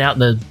at the end out in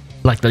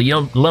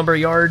the lumber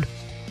yard.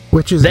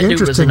 Which is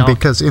interesting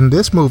because in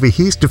this movie,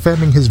 he's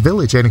defending his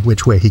village any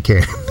which way he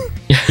can.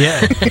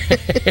 Yeah.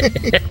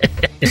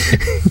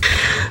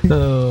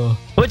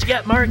 What you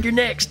got, Mark? You're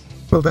next.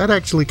 Well, that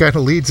actually kind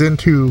of leads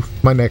into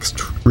my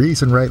next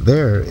reason right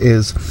there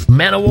is...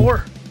 Man of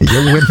War?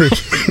 When they...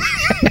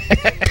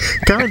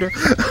 kind of.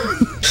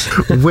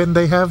 When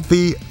they have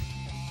the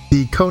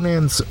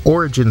Conan's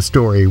origin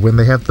story, when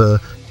they have the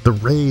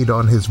raid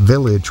on his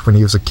village when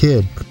he was a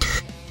kid.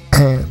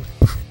 And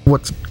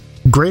what's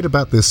great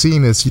about this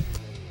scene is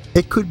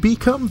it could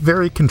become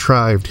very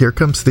contrived. Here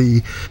comes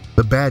the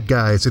bad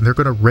guys, and they're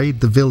going to raid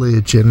the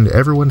village, and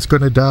everyone's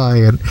going to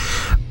die.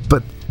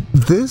 But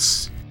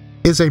this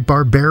is a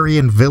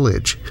barbarian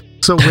village,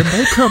 so when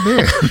they come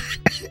in,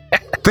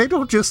 they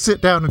don't just sit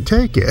down and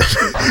take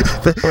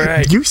it.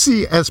 Right. You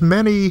see as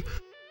many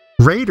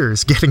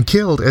raiders getting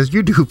killed as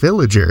you do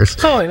villagers.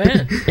 Oh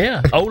man,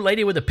 yeah. Old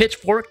lady with a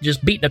pitchfork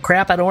just beating the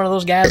crap out of one of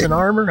those guys in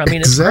armor. I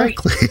mean,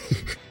 exactly. It's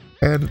great.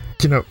 And,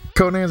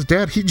 Conan's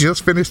dad, he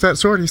just finished that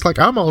sword. He's like,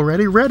 I'm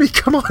already ready.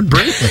 Come on,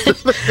 bring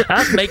it.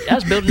 I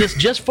was building this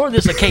just for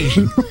this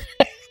occasion.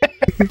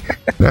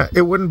 Now,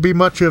 it wouldn't be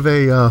much of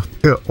a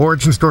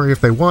origin story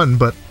if they won,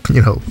 but,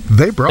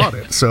 they brought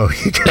it. So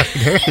you got to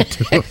hand it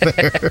to them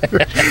there.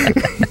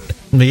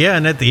 But yeah,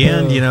 and at the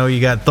end, you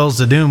got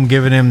Thulsa Doom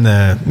giving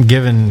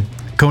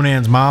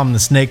Conan's mom the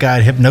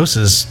snake-eyed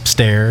hypnosis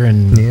stare,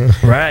 and Yeah.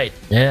 Right.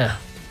 Yeah.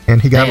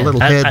 And he got Man, a little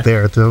head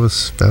there. That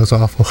was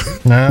awful.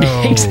 no,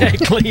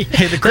 Exactly.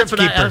 Hey, the That's Crypt what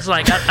I Keeper. was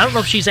like. I don't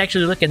know if she's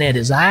actually looking at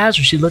his eyes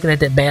or she's looking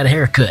at that bad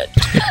haircut.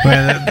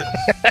 Man,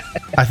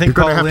 I think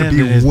You're going to Paul have to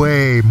Lynde be is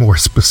way more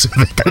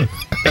specific.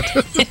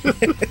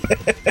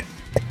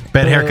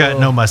 bad haircut,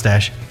 no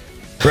mustache.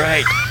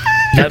 Right.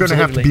 You're going to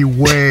have to Absolutely. be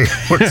way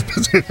more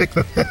specific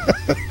than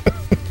that.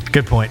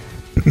 Good point.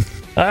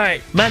 All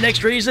right, my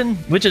next reason,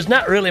 which is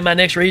not really my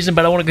next reason,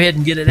 but I want to go ahead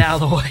and get it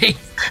out of the way.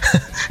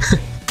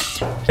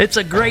 It's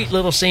a great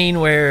little scene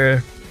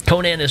where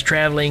Conan is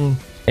traveling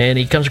and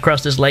he comes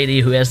across this lady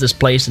who has this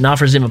place and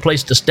offers him a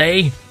place to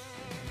stay.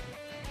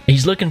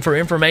 He's looking for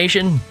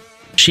information.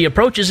 She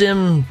approaches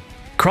him,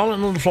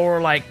 crawling on the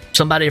floor like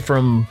somebody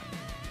from,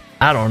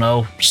 I don't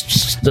know,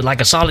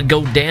 like a solid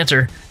gold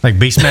dancer. Like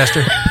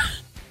Beastmaster.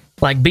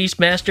 Like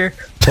Beastmaster,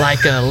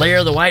 like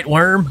Lair the White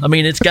Worm. I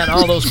mean, it's got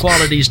all those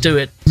qualities to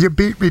it. You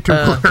beat me to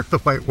Blair the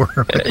White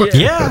Worm.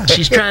 Yeah.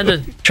 She's trying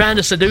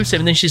to seduce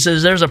him, and then she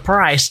says, "There's a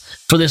price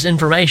for this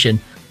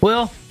information."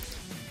 Well,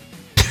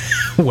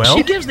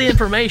 she gives the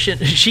information.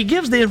 She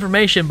gives the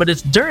information, but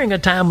it's during a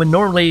time when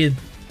normally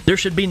there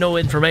should be no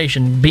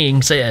information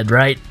being said,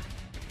 right?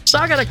 So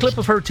I got a clip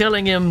of her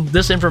telling him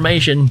this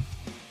information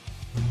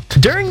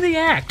during the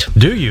act.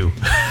 Do you?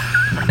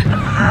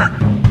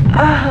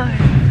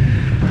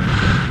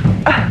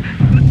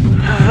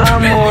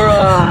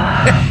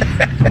 Zamora.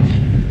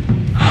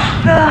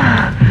 The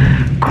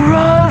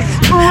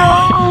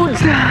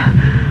crossroads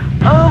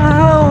of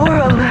the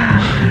world.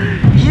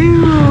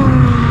 You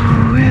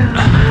will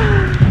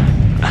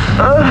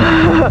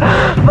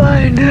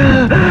find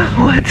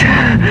what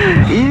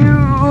you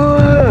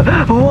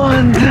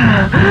want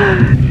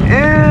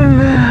in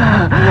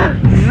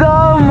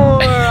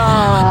Zamora.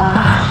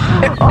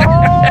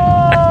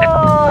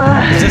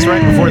 Is this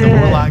right before the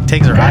warlock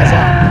takes her eyes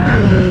out?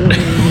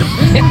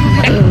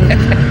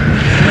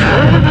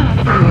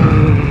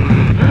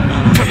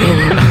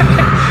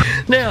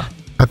 Now,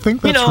 I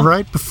think that's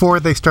right before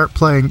they start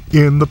playing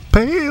In the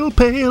Pale,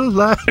 Pale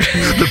Light.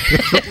 The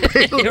pale,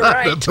 pale You're light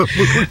right. of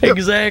the moon.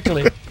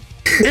 Exactly.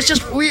 It's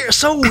just weird.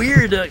 So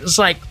weird. It's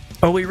like,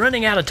 are we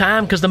running out of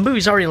time? Because the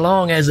movie's already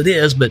long as it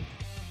is, but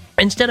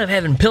instead of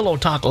having pillow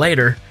talk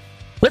later,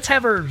 let's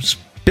have her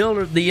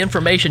spill the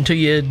information to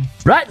you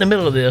right in the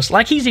middle of this.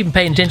 Like he's even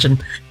paying attention.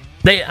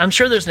 I'm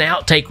sure there's an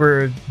outtake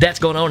where that's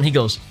going on, and he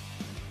goes,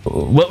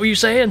 "What were you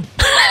saying?"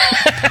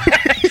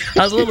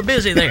 I was a little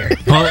busy there.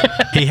 Well,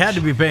 he had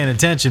to be paying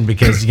attention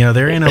because,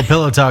 there ain't no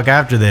pillow talk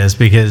after this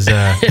because...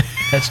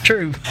 That's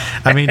true.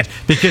 I mean,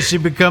 because she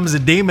becomes a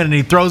demon and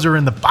he throws her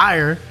in the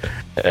fire.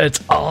 It's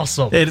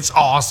awesome. It's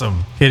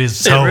awesome. It is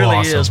so It really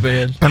awesome. is,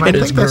 man. And I It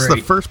think is that's the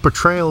great. first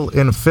portrayal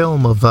in a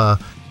film of,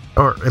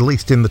 or at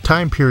least in the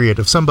time period,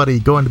 of somebody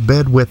going to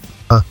bed with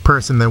a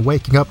person, then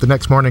waking up the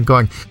next morning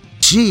going,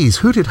 geez,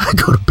 who did I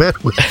go to bed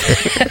with?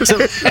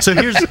 So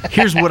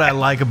here's what I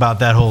like about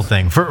that whole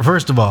thing.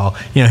 First of all,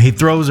 he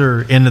throws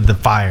her into the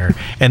fire,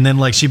 and then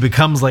like she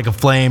becomes like a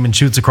flame and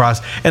shoots across,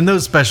 and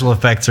those special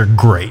effects are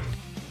great.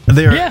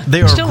 They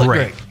are still look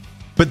great. great.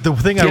 But the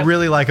thing I Yep.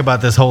 really like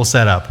about this whole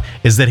setup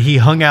is that he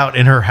hung out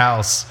in her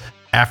house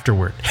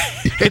afterward.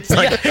 It's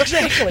like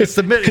exactly. It's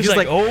the middle. He's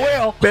like, "Oh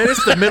well, man,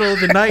 it's the middle of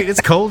the night. It's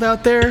cold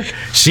out there.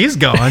 She's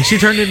gone. She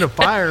turned into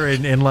fire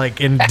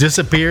and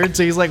disappeared.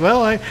 So he's like,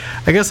 well, I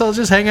guess I'll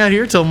just hang out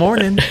here till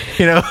morning.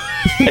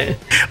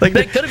 Like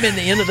that could have been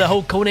the end of the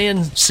whole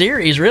Conan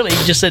series. Really,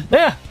 he just said,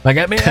 "Yeah, I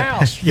got me a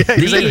house." Yeah, The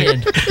exactly.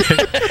 end.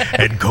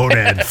 And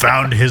Conan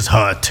found his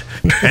hut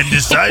and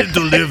decided to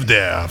live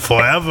there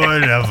forever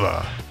and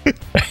ever.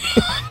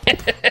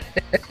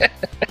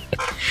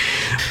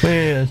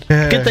 Man,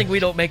 good thing we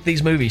don't make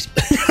these movies.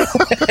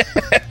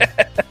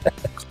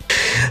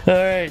 All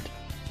right,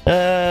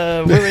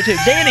 where are we to?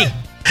 Danny.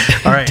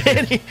 All right.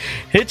 Danny,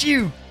 it's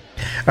you.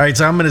 All right,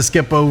 so I'm going to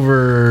skip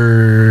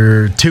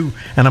over 2,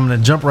 and I'm going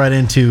to jump right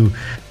into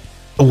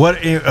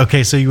what.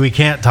 Okay, so we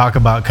can't talk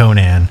about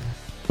Conan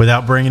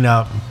without bringing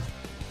up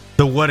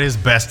the "What is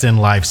best in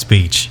life"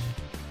 speech.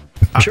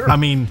 Sure. I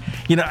mean,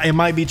 it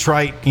might be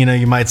trite.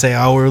 You might say,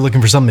 "Oh, we're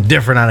looking for something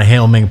different out of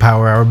Hail Ming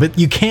Power Hour," but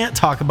you can't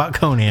talk about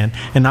Conan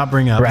and not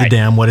bring up the Right.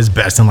 damn "What is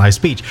best in life"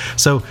 speech.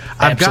 So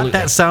I've Absolutely. got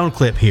that sound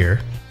clip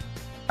here.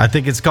 I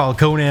think it's called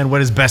Conan: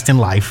 What is Best in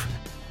Life,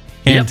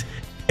 and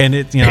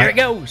it. Here it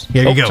goes.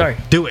 Here you go. Sorry.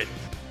 Do it.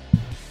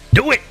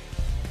 Do it.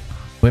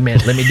 Wait a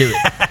minute. Let me do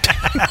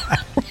it.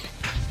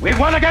 We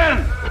won again!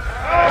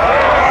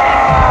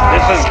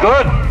 This is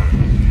good.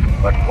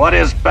 But what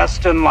is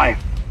best in life?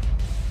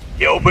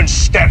 The open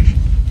steppe,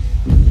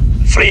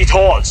 fleet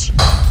horse,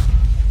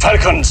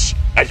 falcons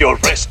at your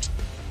breast,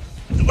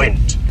 the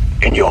wind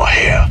in your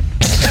hair.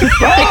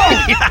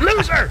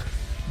 Loser!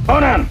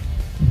 Conan,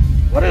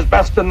 what is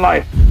best in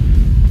life?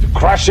 To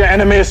crush your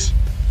enemies,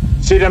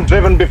 see them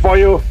driven before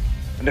you,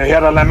 and to hear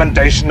the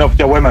lamentation of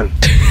your women.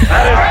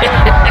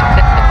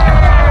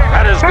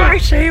 That is good. I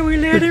say we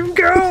let him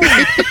go.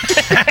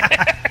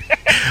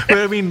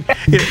 But mean,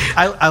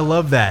 I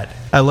love that.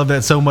 I love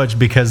that so much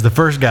because the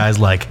first guy's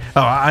like,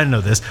 oh, I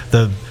know this.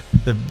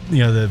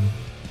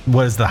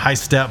 What is the high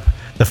step?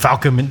 The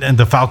falcon and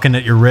the falcon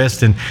at your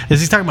wrist, and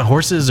is he talking about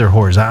horses or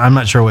whores? I'm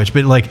not sure which,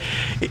 but like,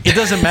 it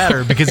doesn't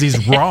matter because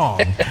he's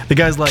wrong. The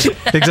guy's like,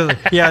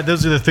 yeah,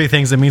 those are the three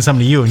things that mean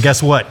something to you, and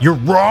guess what? You're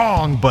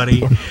wrong,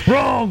 buddy.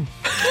 Wrong.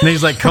 And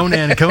he's like,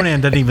 Conan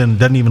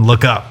doesn't even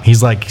look up.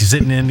 He's like, he's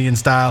sitting Indian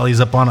style. He's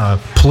up on a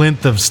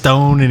plinth of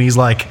stone, and he's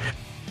like,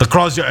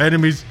 across your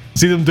enemies,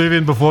 see them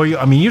driven before you.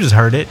 I mean, you just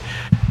heard it.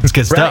 It's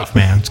good stuff,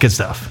 man. It's good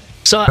stuff.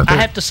 So I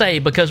have to say,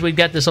 because we've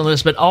got this on the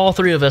list, but all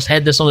three of us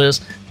had this on the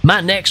list.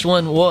 My next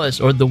one was,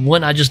 or the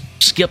one I just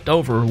skipped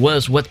over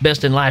was What's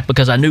Best in Life,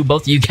 because I knew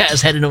both of you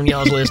guys had it on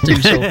y'all's list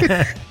too. So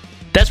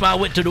that's why I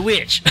went to The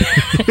Witch.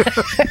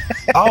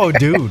 Oh,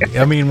 dude.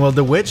 I mean, well,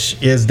 The Witch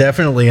is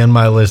definitely on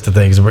my list of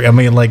things. I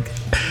mean, like,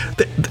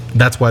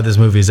 that's why this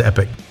movie is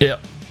epic. Yeah.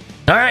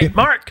 All right,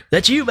 Mark,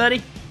 that's you,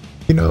 buddy.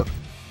 You know,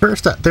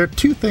 first, there are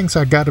two things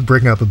I got to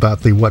bring up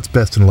about the What's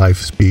Best in Life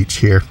speech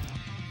here.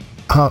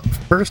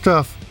 First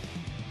off,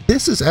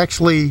 this is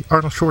actually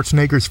Arnold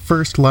Schwarzenegger's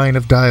first line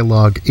of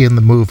dialogue in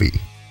the movie.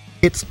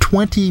 It's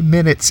 20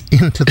 minutes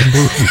into the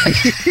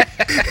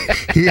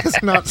movie. He has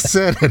not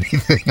said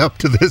anything up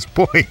to this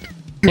point.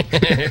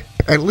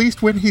 At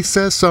least when he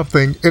says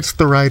something, it's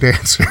the right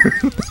answer.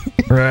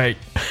 Right.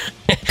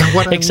 And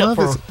what Except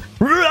I love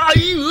for,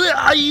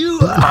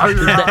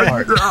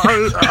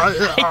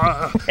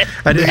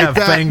 I did have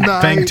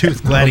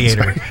Fang-Tooth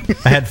Gladiator.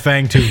 I had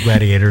Fang-Tooth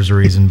Gladiator as a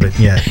reason, but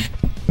yeah.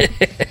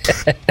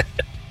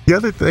 The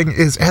other thing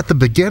is, at the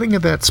beginning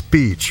of that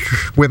speech,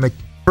 when they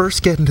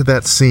first get into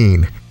that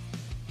scene,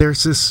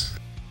 there's this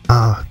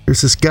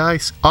guy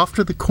off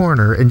to the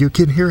corner, and you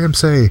can hear him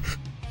say,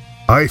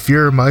 "I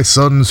fear my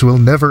sons will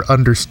never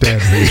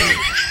understand me."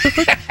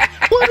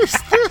 What is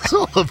this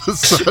all of a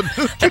sudden?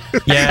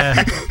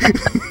 Yeah.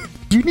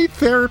 Do you need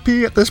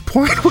therapy at this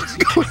point? What's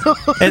going on?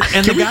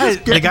 And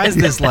the guy's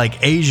this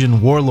like Asian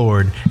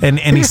warlord, and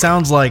he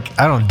sounds like,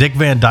 I don't know, Dick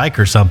Van Dyke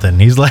or something.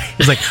 He's like,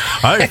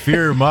 I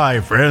fear my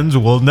friends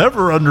will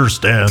never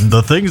understand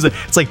the things that.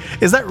 It's like,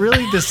 is that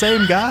really the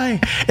same guy?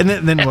 And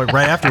then like,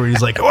 right afterward,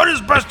 he's like, what is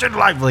best in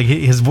life? Like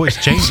his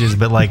voice changes,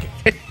 but like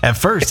at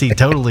first he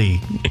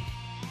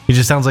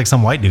just sounds like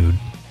some white dude.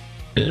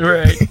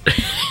 Right.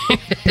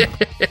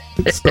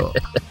 So,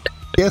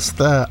 yes,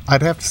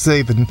 I'd have to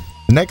say the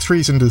next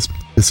reason to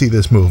see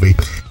this movie,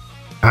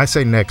 I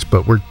say next,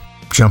 but we're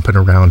jumping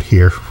around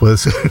here,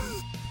 was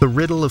The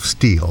Riddle of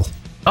Steel.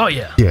 Oh,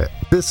 yeah. Yeah,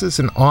 this is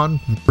an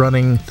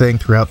on-running thing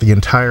throughout the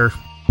entire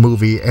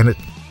movie, and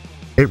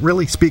it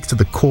really speaks to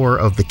the core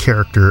of the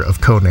character of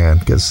Conan,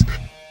 because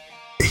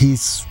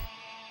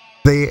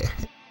they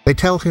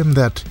tell him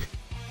that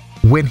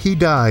when he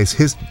dies,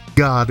 his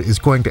god is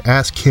going to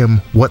ask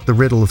him what the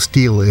Riddle of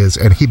Steel is,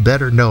 and he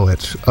better know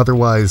it,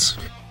 otherwise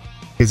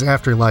his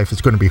afterlife is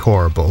going to be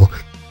horrible.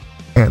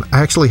 And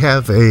I actually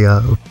have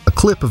a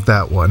clip of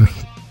that one.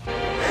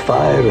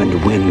 Fire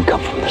and wind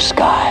come from the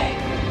sky,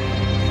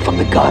 from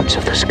the gods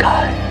of the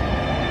sky.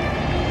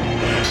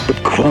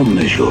 But Crum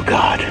is your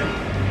god.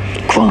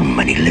 Crum,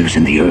 and he lives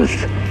in the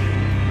earth.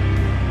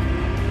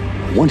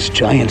 Once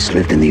giants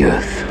lived in the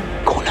earth,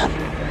 Conan.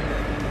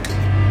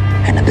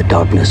 And in the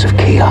darkness of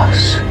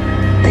chaos,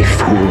 they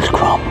fooled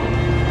Crum.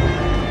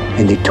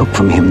 And they took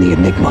from him the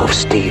enigma of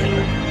steel.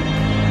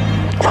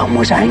 Crum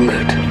was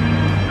angered,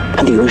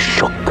 and the earth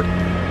shook.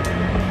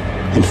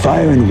 And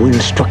fire and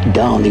wind struck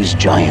down these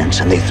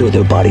giants, and they threw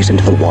their bodies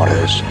into the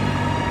waters.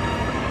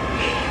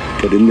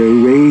 But in their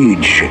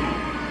rage,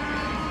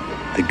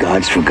 the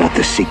gods forgot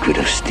the secret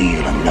of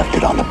steel and left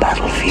it on the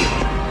battlefield.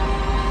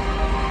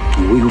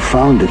 And we who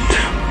found it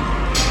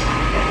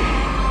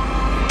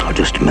are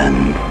just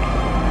men.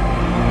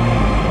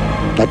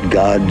 Not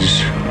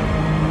gods,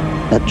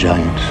 not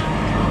giants,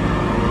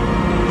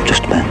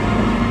 just men.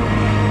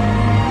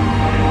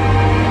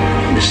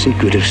 The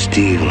secret of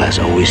steel has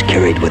always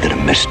carried with it a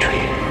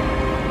mystery.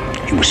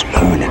 You must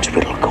learn its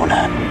riddle,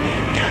 Conan.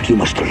 You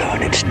must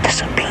learn its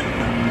discipline.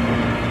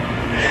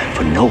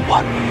 For no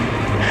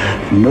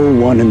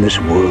one in this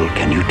world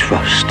can you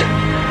trust.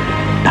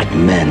 Not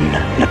men,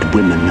 not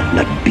women,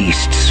 not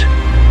beasts.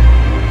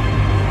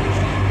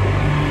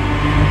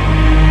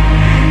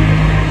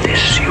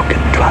 This you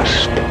can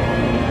trust.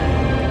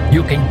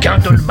 You can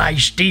count on my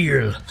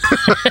steel.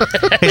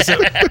 Hey,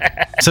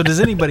 so does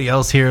anybody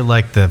else hear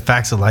like the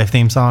Facts of Life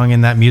theme song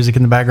and that music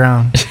in the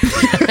background?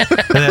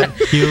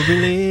 You'll be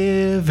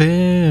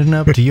living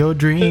up to your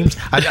dreams.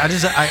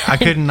 I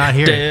could not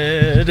hear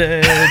it.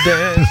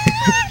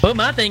 Well,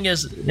 my thing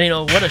is,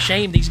 what a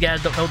shame these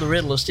guys don't know the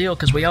Riddle of Steel,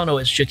 because we all know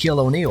it's Shaquille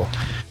O'Neal.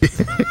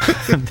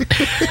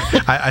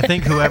 I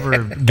think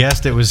whoever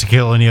guessed it was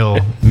Shaquille O'Neal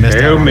missed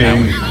out on that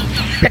one.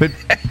 But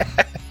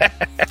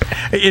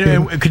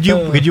could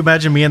you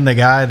imagine being the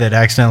guy that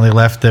accidentally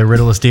left the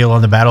Riddle of Steel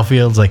on the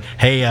battlefield? It's like,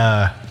 hey,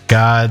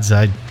 gods,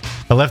 I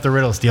left the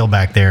Riddle of Steel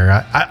back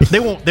there. They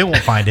won't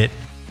find it.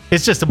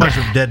 It's just a bunch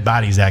of dead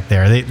bodies back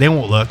there. They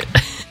won't look.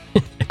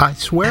 I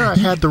swear I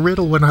had the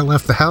riddle when I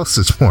left the house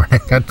this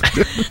morning.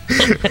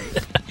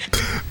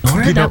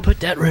 Where did I put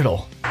that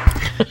riddle?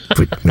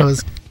 But no,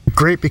 it's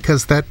great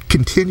because that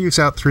continues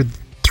out through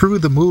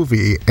the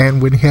movie,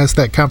 and when he has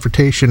that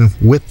confrontation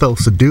with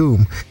Thulsa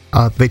Doom,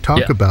 they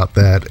talk about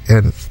that.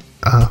 And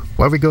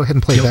why don't we go ahead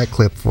and play that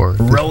clip for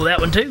roll that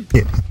one too?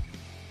 Yeah.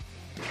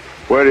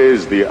 Where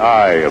is the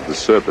eye of the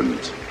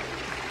serpent?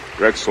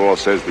 Rexor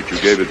says that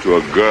you gave it to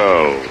a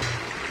girl,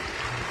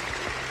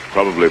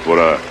 probably for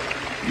a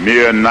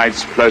mere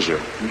night's pleasure.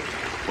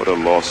 What a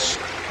loss.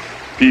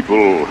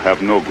 People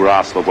have no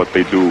grasp of what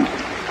they do.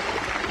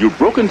 You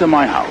broke into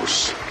my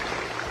house,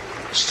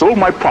 stole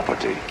my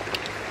property,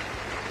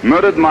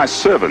 murdered my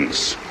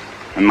servants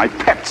and my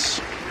pets,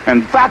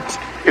 and that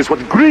is what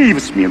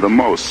grieves me the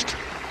most.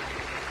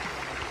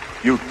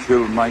 You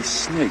killed my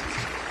snake.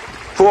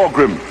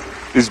 Thorgrim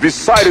is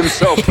beside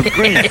himself with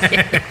grief.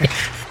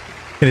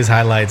 In his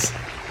highlights.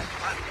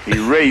 He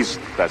raised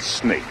that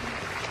snake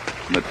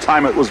from the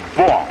time it was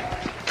born.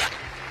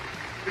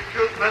 You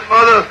killed my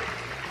mother.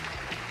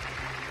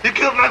 You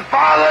killed my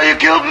father. You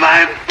killed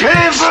my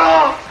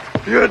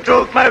people. You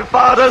took my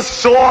father's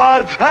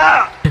sword.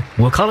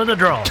 We'll call it a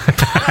draw. It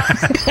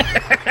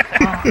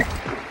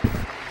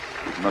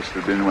must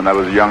have been when I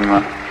was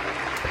younger.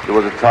 There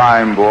was a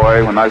time,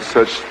 boy, when I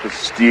searched for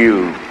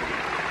steel.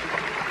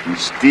 And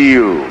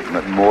steel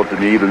meant more to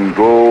me than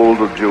gold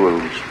or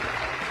jewels.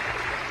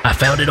 I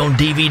found it on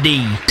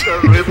DVD. The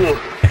riddle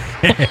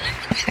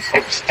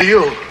of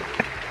steel.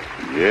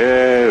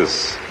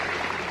 Yes.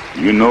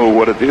 You know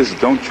what it is,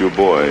 don't you,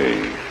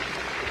 boy?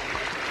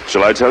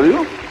 Shall I tell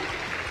you?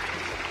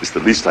 It's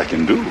the least I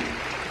can do.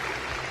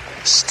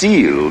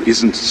 Steel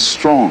isn't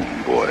strong,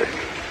 boy.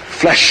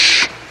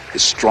 Flesh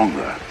is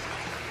stronger.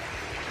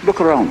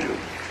 Look around you.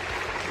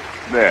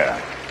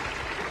 There,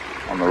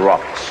 on the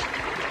rocks.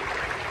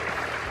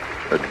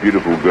 That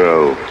beautiful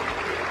girl.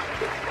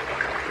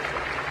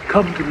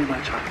 Come to me, my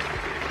child.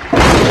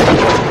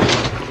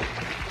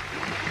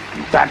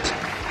 That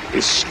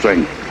is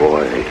strength,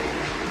 boy.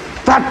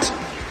 That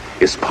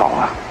is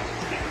power.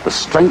 The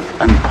strength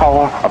and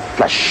power of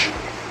flesh.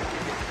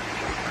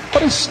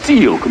 What is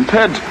steel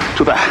compared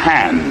to the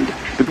hand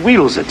that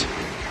wields it?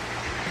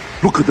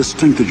 Look at the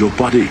strength of your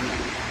body,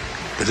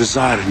 the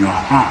desire in your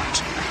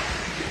heart.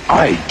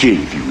 I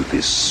gave you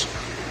this.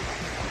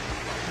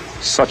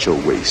 Such a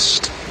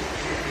waste.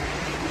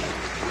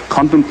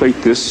 Contemplate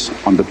this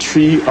on the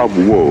tree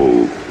of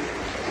woe.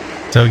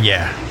 So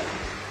yeah,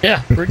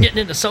 we're getting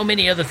into so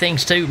many other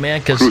things too,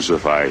 man. Because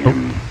crucify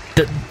him.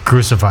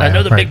 Crucify him.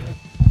 Another big,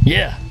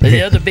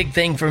 the other big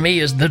thing for me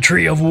is the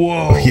tree of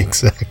woe.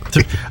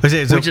 Exactly.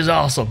 Which is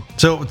awesome.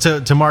 So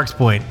to Mark's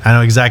point, I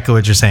know exactly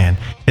what you're saying.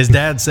 His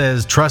dad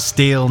says, trust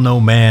steel, no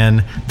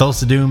man.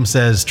 Thulsa Doom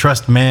says,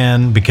 trust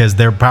man because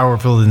they're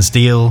powerful than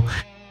steel.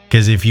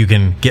 Because if you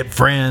can get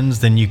friends,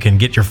 then you can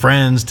get your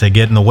friends to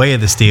get in the way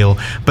of the steel.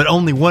 But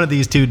only one of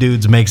these two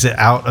dudes makes it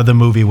out of the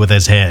movie with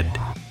his head.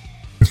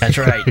 That's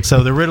right.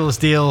 So the riddle of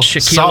steel,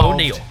 Shaquille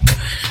O'Neal.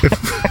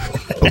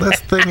 Well,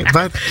 that's the thing.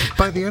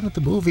 By the end of the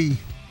movie,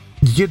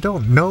 you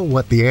don't know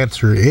what the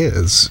answer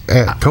is.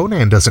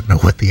 Conan doesn't know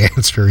what the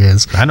answer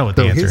is. I know what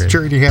the answer is. So his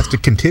journey has to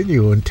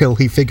continue until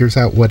he figures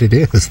out what it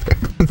is.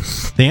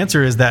 The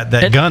answer is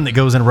that gun that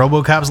goes in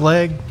RoboCop's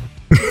leg.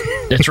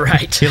 That's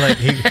right.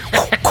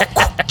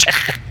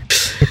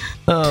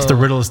 It's the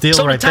riddle of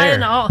steel right there.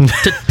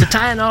 To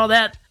tie in all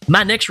that,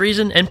 my next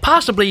reason, and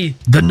possibly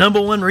the number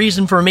one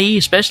reason for me,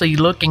 especially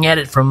looking at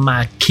it from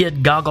my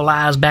kid goggle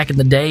eyes back in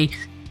the day,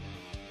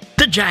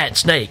 the giant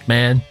snake,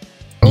 man.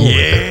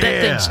 Yeah.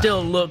 That thing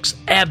still looks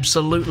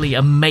absolutely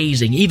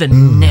amazing.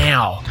 Even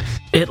now,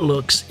 it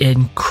looks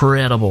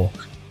incredible.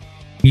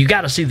 You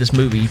got to see this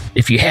movie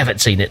if you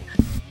haven't seen it.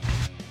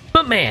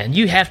 But man,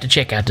 you have to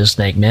check out this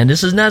snake, man.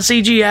 This is not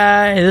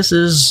CGI. This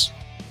is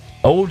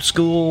old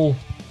school,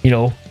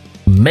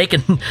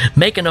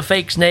 making a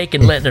fake snake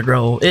and letting it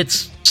roll.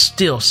 It's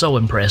still so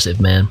impressive,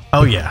 man.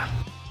 Oh yeah.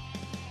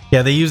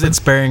 Yeah, they use it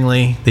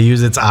sparingly. They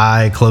use its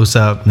eye close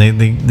up.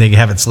 They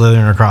have it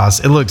slithering across.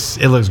 It looks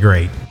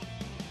great.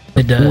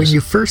 It does. When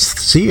you first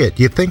see it,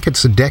 you think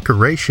it's a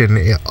decoration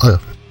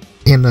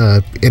in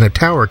a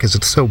tower because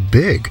it's so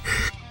big.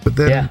 But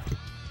then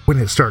when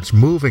it starts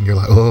moving, you're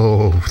like,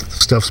 oh,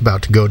 stuff's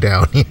about to go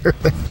down here.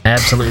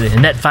 Absolutely.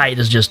 And that fight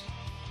is just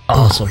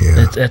awesome.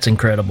 That's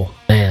incredible,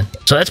 man.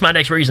 So that's my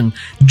next reason.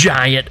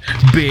 Giant,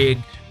 big,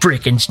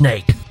 freaking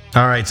snake.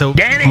 All right, so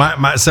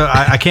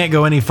I can't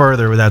go any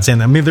further without saying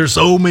that. I mean, there's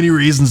so many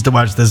reasons to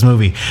watch this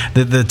movie.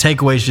 The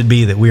takeaway should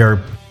be that we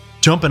are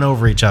jumping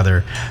over each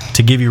other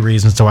to give you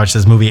reasons to watch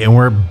this movie, and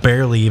we're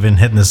barely even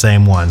hitting the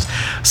same ones.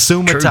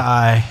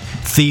 Sumatai,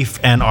 Thief,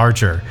 and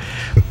Archer.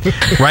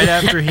 Right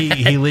after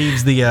he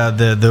leaves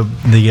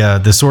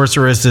the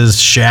sorceress's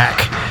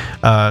shack,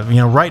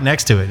 right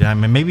next to it. I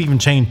mean, maybe even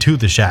chained to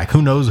the shack.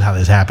 Who knows how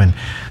this happened?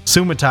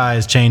 Sumatai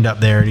is chained up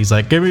there, and he's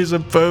like, "Give me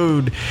some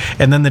food."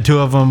 And then the two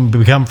of them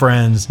become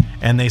friends,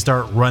 and they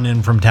start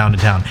running from town to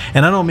town.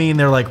 And I don't mean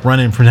they're like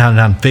running from town to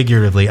town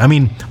figuratively. I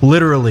mean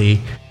literally.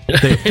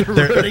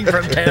 They're running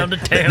from town to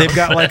town. They've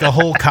got like a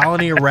whole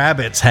colony of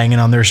rabbits hanging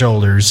on their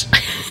shoulders,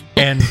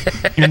 and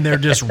they're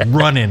just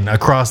running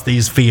across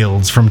these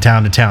fields from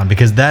town to town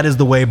because that is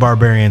the way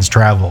barbarians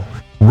travel.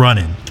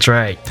 Running. That's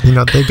right. You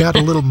know, they got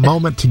a little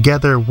moment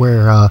together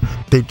where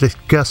they're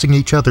discussing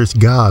each other's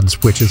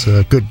gods, which is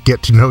a good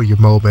get-to-know-you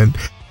moment.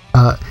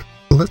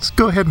 Let's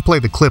go ahead and play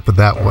the clip of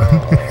that one.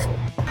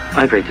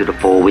 I pray to the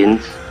four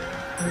winds.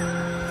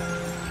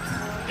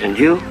 And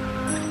you?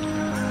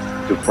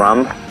 To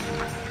Crom?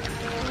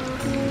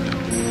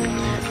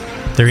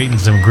 They're eating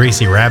some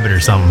greasy rabbit or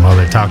something while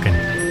they're talking.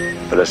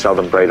 But I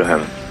seldom pray to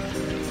him.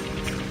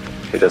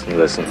 He doesn't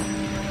listen.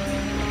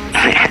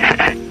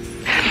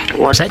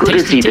 What good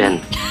has he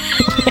been?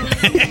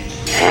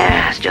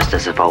 It's just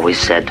as I've always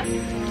said.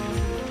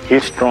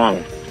 He's strong.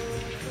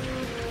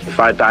 If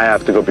I die, I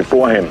have to go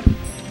before him.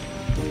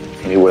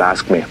 And he will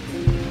ask me,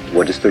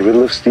 what is the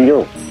riddle of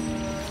steel?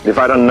 If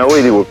I don't know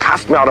it, he will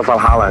cast me out of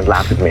Valhalla and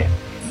laugh at me.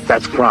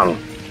 That's Crom.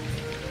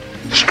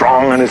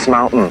 Strong on his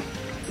mountain.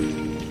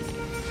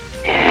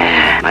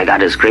 Yeah, my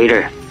God is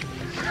greater.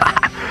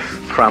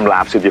 Crom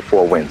laughs at your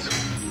four winds.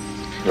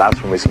 Laughs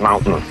from his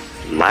mountain.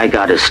 My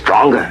God is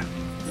stronger.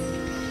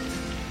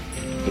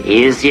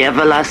 He is the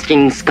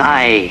everlasting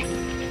sky.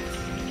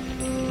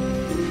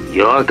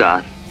 Your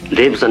God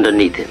lives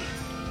underneath him.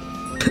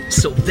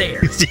 So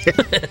there.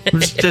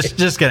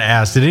 just gonna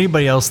ask, did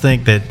anybody else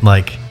think that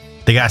like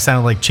the guy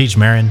sounded like Cheech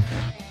Marin?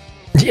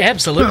 Yeah,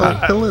 absolutely.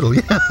 A little,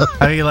 yeah.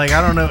 I mean, like,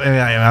 I don't know.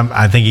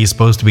 I think he's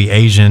supposed to be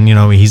Asian. You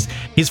know, he's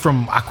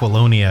from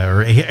Aquilonia,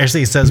 or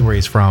he says where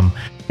he's from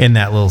in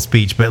that little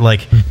speech. But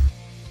like,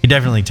 he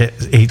definitely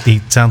he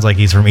sounds like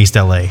he's from East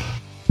LA.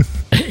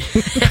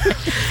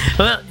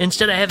 Well,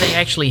 instead of having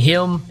actually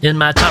him in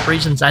my top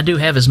reasons, I do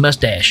have his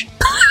mustache.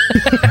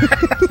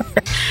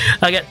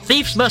 I got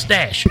Thief's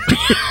mustache.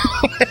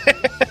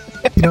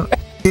 You know,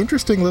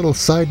 interesting little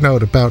side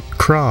note about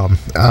Crom,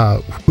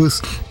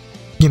 who's,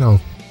 you know,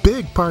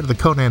 big part of the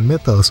Conan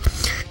mythos.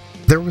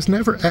 There was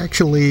never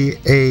actually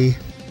a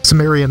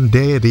Sumerian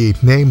deity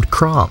named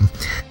Crom.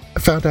 I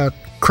found out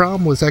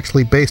Crom was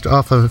actually based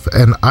off of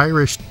an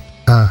Irish,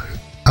 a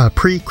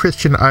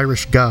pre-Christian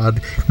Irish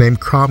god named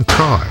Crom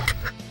Craig.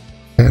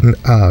 And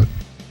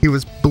he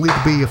was believed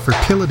to be a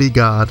fertility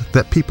god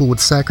that people would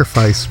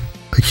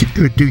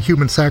do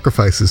human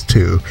sacrifices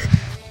to.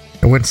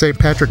 And when St.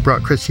 Patrick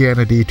brought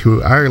Christianity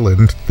to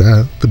Ireland,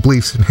 the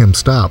beliefs in him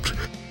stopped.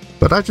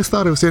 But I just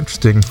thought it was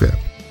interesting,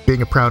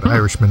 being a proud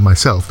Irishman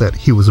myself, that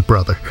he was a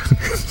brother.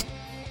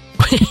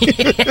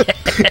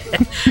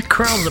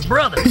 Crom's a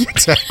brother.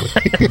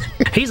 Exactly.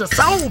 He's a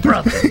soul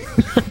brother.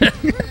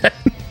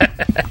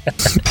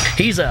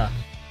 He's a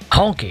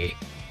honky.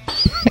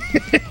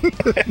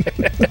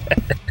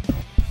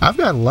 I've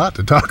got a lot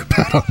to talk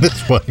about on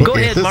this one. Go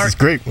ahead, this Mark. Is a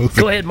great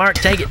movie. Go ahead, Mark.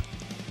 Take it.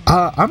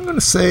 I'm going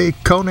to say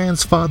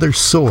Conan's father's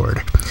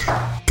sword,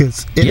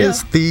 because it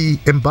is the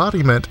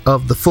embodiment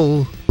of the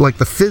full, like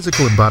the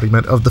physical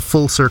embodiment of the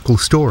full circle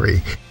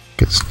story.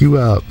 Because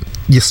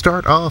you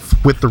start off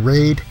with the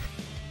raid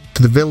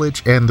to the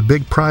village, and the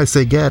big prize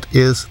they get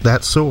is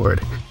that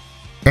sword,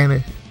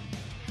 and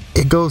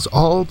it goes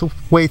all the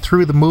way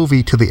through the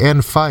movie to the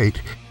end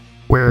fight,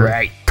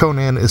 where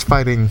Conan is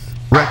fighting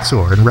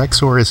Rexor, and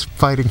Rexor is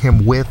fighting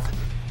him with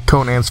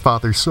Conan's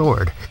father's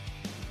sword.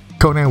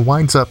 Conan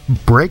winds up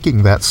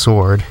breaking that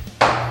sword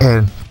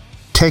and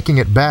taking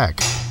it back,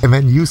 and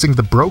then using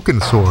the broken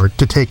sword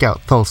to take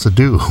out Thulsa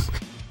Doom.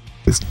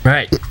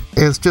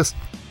 It's just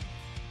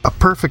a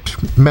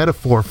perfect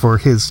metaphor for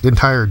his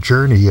entire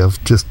journey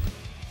of just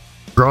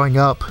growing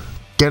up,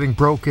 getting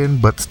broken,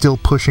 but still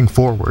pushing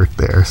forward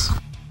there.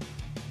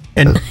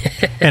 And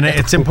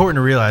it's important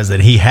to realize that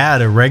he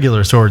had a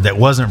regular sword that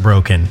wasn't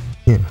broken.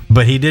 Yeah.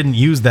 But he didn't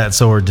use that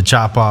sword to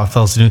chop off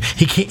Thulsa Doom.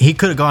 He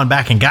could have gone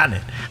back and gotten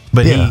it,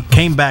 but he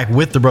came back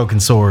with the broken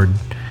sword,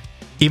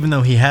 even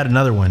though he had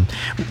another one.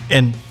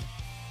 And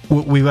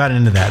we got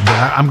into that.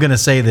 But I'm going to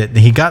say that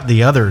he got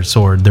the other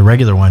sword, the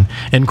regular one,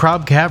 in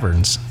Crom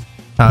Caverns.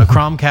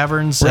 Crom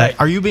Caverns.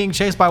 Are you being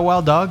chased by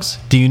wild dogs?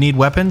 Do you need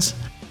weapons?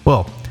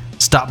 Well,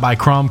 stop by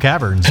Crom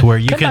Caverns, where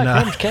you can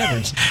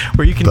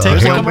where you can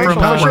take one from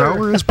Power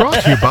Hour is brought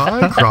to you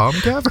by Crom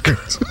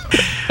Caverns.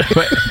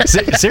 But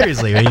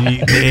seriously, I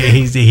mean,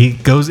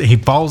 he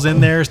falls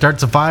in there,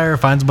 starts a fire,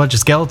 finds a bunch of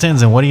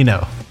skeletons, and what do you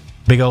know?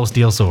 Big old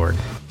steel sword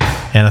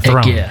and a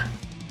throne. Heck yeah,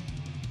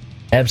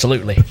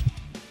 absolutely.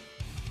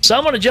 So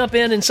I'm going to jump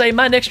in and say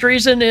my next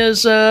reason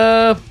is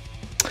the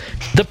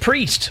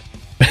priest.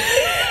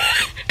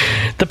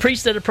 The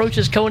priest that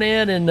approaches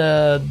Conan, and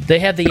they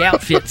have the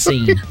outfit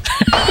scene.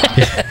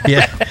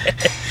 Yeah.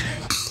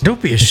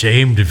 Don't be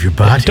ashamed of your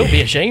body. Don't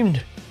be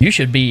ashamed. You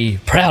should be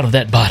proud of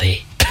that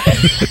body.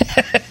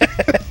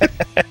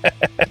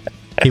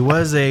 He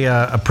was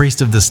a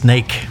priest of the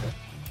snake.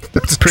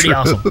 It's pretty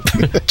awesome.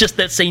 Just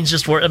that scene's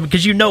just for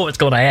because you know what's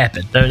going to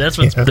happen. That's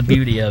what's the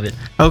beauty of it.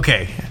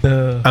 Okay.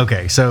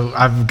 Okay. So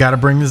I've got to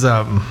bring this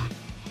up.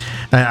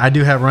 I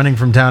do have running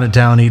from town to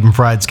town eating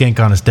fried skink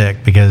on a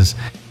stick because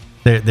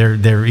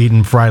They're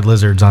eating fried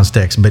lizards on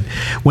sticks. But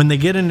when they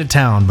get into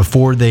town,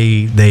 before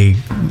they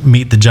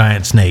meet the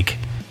giant snake,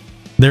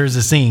 there's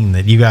a scene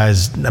that you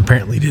guys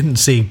apparently didn't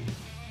see,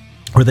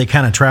 where they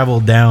kind of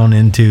traveled down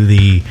into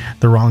the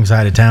wrong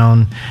side of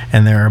town,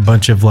 and there are a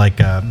bunch of like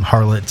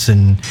harlots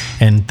and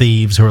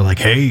thieves who are like,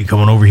 "Hey, come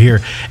on over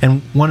here."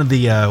 And one of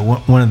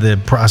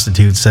the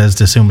prostitutes says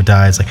to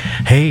Sumatai, "It's like,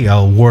 hey,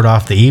 I'll ward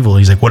off the evil."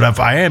 He's like, "What if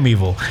I am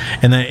evil?"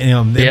 And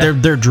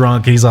then they're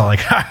drunk, and he's all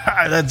like, "Ha,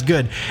 ha, that's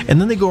good." And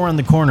then they go around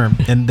the corner,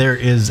 and there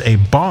is a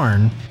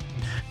barn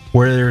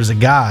where there's a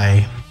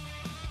guy,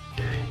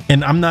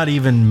 and I'm not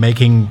even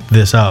making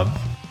this up,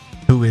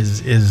 who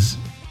is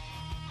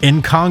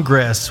in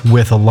Congress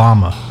with a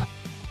llama,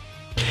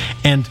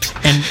 and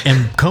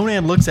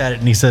Conan looks at it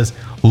and he says,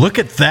 "Look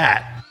at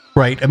that!"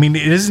 Right? I mean,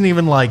 it isn't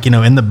even like,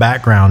 in the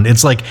background.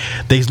 It's like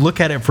they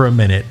look at it for a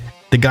minute.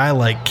 The guy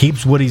like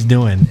keeps what he's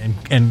doing,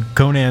 and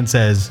Conan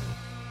says,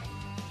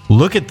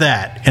 "Look at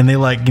that!" And they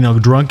like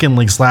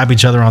drunkenly slap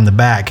each other on the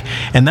back.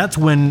 And that's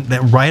when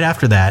right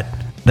after that,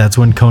 that's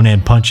when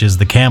Conan punches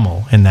the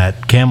camel in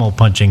that camel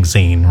punching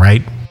scene,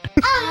 right?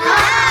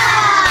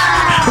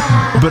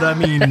 But I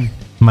mean,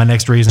 my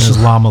next reason is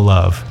llama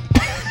love.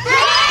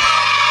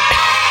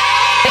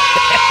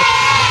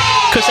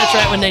 Because that's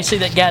right, when they see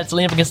that guy that's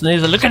limp against the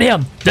knees, look at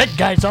him. That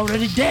guy's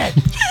already dead.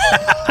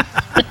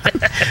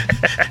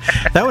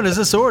 That one has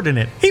a sword in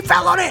it. He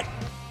fell on it.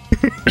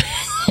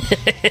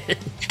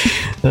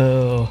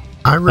 Oh,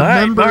 I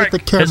remember Mark, the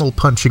camel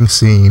punching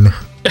scene.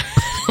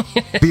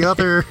 The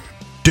other,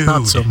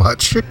 not so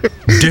much.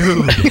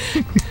 Dude.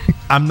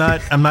 I'm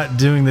not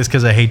doing this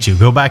because I hate you.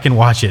 Go back and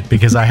watch it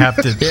because I have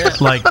to.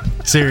 Like,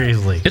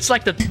 seriously. It's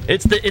like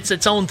it's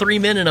its own 3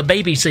 men and a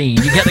baby scene.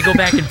 You got to go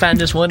back and find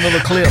this one little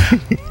clip.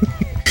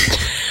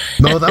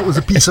 No, that was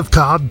a piece of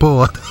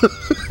cardboard.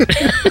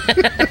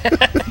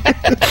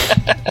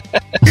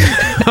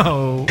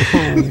 Oh.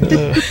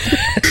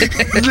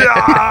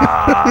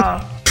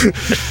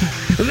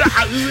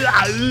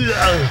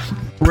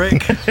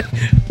 Rick.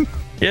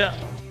 Yeah.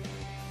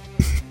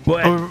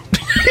 What?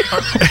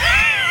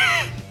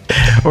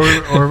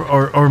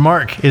 Or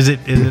Mark. Is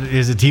it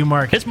to you,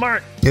 Mark? It's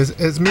Mark.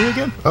 Is me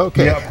again?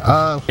 Okay. Yep.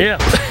 Yeah.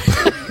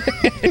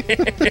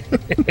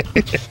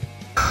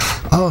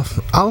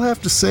 I'll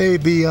have to say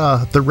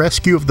the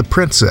rescue of the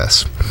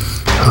princess.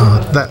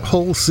 That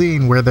whole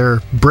scene where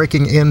they're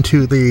breaking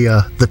into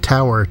the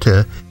tower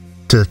to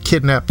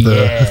kidnap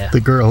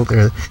the girl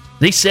there.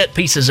 These set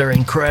pieces are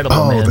incredible,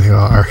 man. Oh, they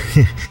are.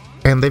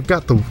 And they've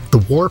got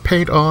the war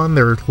paint on.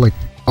 They're like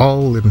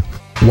all in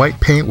white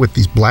paint with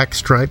these black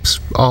stripes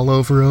all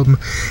over them,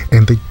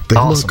 and they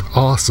look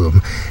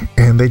awesome.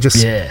 And they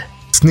just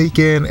sneak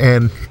in,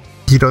 and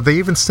they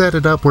even set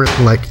it up where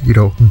like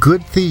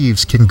good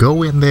thieves can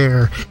go in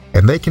there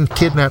and they can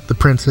kidnap the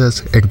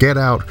princess and get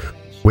out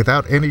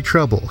without any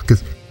trouble.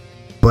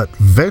 But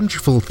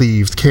vengeful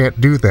thieves can't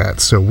do that,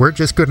 so we're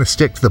just going to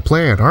stick to the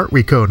plan, aren't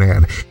we,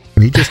 Conan?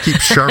 And he just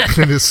keeps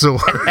sharpening his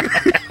sword.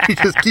 He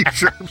just keeps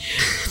sharpening.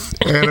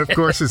 And of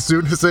course, as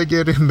soon as they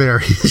get in there,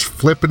 he's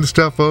flipping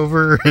stuff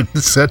over and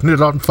setting it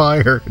on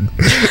fire. And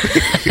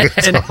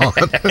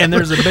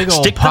there's a big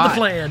old Stick pot. to the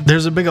plan.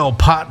 There's a big old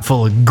pot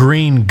full of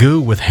green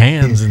goo with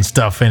hands and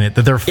stuff in it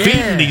that they're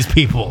feeding these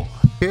people.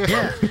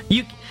 Yeah.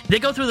 They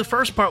go through the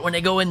first part when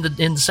they go in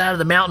the side of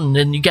the mountain,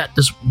 and you got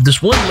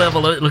this one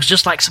level. It looks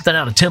just like something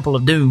out of Temple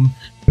of Doom.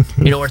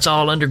 Where it's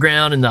all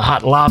underground and the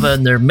hot lava,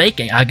 and they're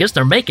making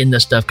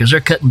this stuff because they're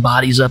cutting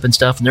bodies up and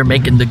stuff, and they're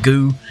making the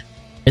goo,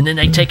 and then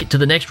they take it to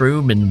the next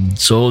room, and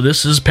so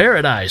this is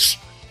paradise.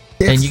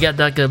 Yes. And you got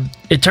like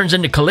it turns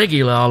into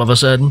Caligula all of a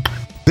sudden.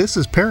 This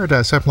is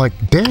paradise. I'm like,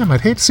 damn, I'd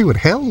hate to see what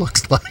hell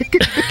looks like.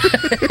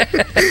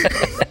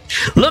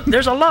 Look,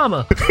 there's a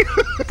llama.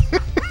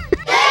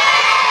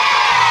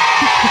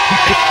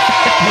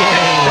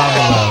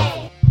 Llama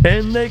love.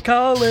 And they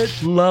call it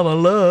llama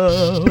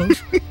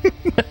love.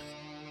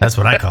 That's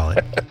what I call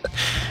it.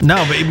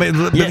 No, but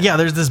yeah,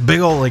 there's this big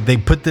old, like, they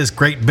put this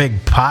great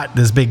big pot,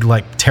 this big,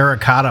 like,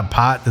 terracotta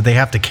pot that they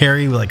have to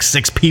carry with, like,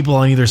 6 people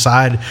on either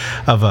side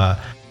of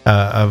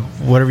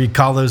whatever you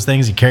call those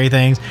things. You carry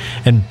things,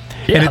 and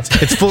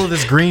it's full of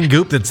this green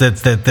goop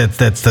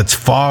that's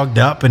fogged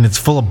up, and it's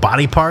full of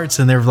body parts,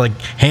 and they're like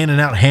handing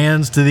out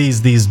hands to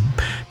these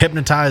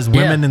hypnotized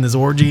women in this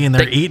orgy, and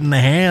they're eating the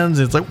hands.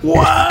 It's like,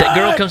 what? That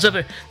girl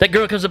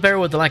comes up there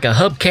with like a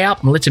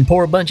hubcap and lets him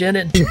pour a bunch in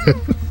it.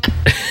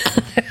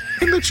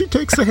 And then she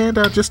takes the hand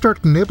out, just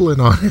starts nibbling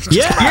on it.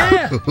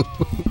 Yeah.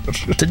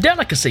 It's a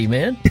delicacy,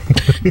 man.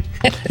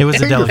 It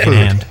was a delicate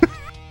hand.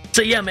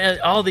 So yeah, man,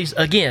 all these,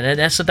 again, and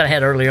that's something I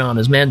had earlier on,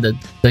 is, man, the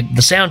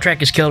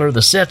soundtrack is killer,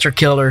 the sets are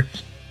killer.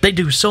 They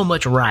do so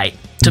much right.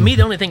 To me,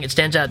 the only thing that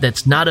stands out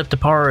that's not up to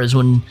par is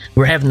when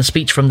we're having the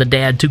speech from the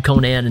dad to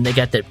Conan, and they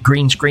got that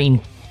green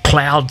screen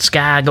cloud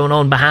sky going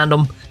on behind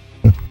them.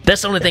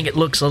 That's the only thing that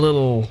looks a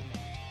little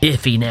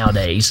iffy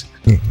nowadays.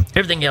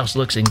 Everything else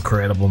looks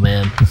incredible,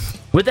 man.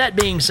 With that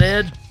being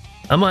said,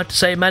 I'm going to have to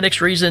say my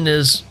next reason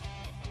is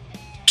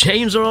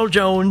James Earl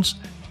Jones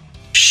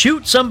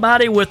shoot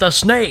somebody with a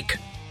snake.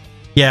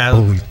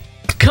 Yeah.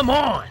 Come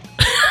on.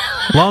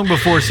 Long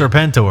before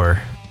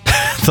Serpentor,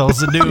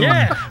 Thulsa Doom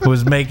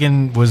was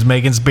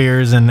making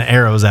spears and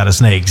arrows out of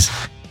snakes.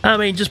 I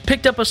mean, just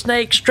picked up a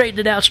snake, straightened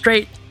it out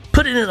straight,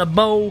 put it in a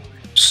bowl,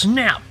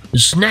 snap,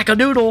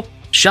 snack-a-doodle,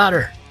 shot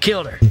her,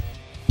 killed her.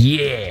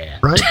 Yeah.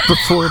 Right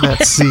before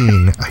that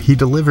scene, he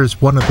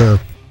delivers one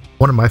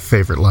of my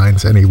favorite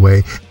lines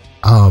anyway,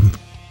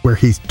 where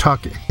he's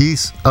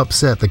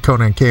upset that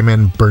Conan came in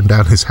and burned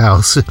down his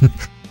house.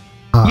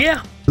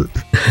 Yeah.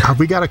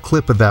 We got a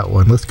clip of that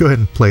one. Let's go ahead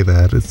and play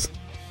that. It's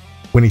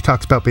when he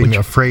talks about being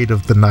afraid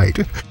of the night.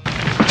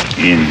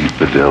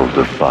 Infidel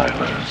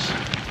defilers.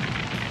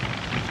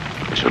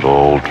 They shall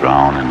all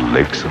drown in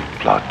lakes of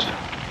blood.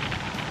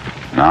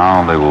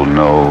 Now they will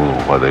know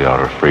why they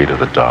are afraid of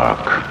the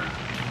dark.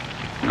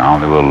 Now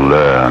they will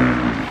learn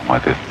why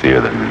they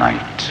fear the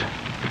night.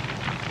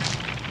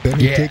 Then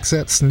he takes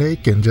that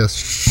snake and just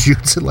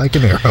shoots it like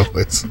an arrow.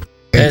 It's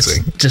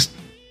amazing. It's just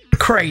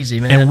crazy,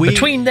 man. And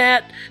between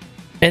that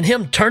and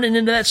him turning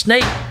into that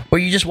snake, where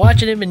you're just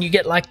watching him and you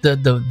get like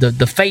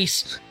the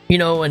face, you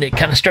know, and it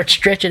kind of starts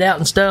stretching out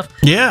and stuff.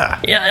 Yeah.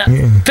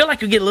 I feel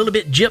like you get a little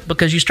bit gypped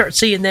because you start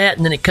seeing that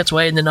and then it cuts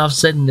away and then all of a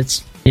sudden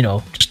it's, you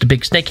know, just a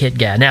big snakehead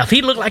guy. Now, if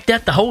he looked like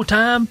that the whole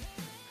time,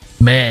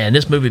 man,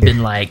 this movie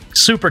been like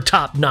super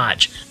top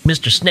notch.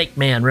 Mr. Snake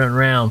Man running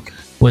around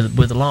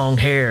with long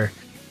hair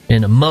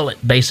and a mullet,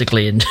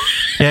 basically. And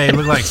yeah, he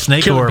looked like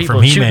Snake-Or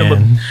from He-Man.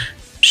 He-Man.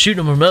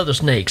 Shooting them from other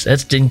snakes.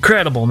 That's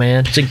incredible,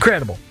 man. It's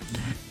incredible.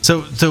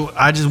 So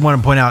I just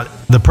want to point out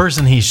the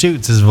person he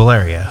shoots is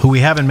Valeria, who we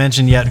haven't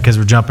mentioned yet because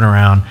we're jumping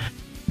around.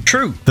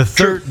 True. The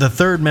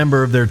third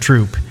member of their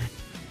troop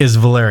is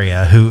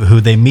Valeria, who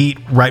they meet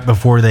right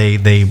before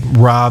they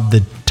rob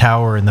the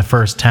tower in the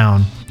first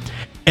town.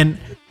 And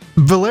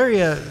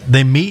Valeria,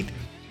 they meet,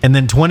 and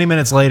then 20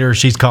 minutes later,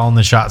 she's calling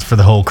the shots for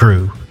the whole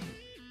crew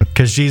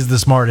because she's the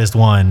smartest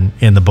one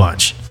in the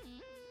bunch.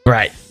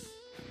 Right.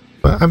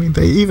 Well, I mean,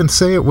 they even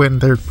say it when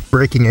they're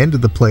breaking into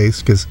the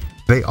place because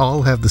they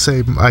all have the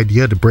same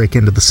idea to break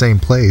into the same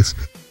place.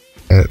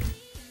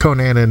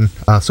 Conan and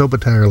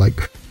Subotai are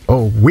like,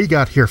 "Oh, we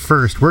got here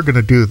first. We're going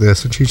to do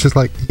this." And she's just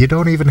like, "You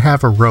don't even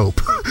have a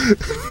rope."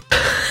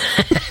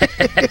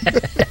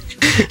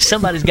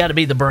 Somebody's got to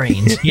be the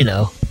brains, you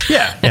know.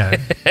 Yeah.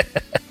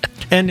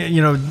 And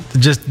you know,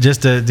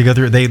 just to go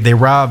through it, they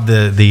rob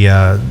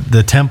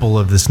the temple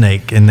of the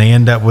snake, and they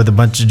end up with a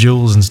bunch of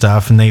jewels and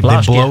stuff, and they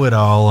blow it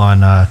all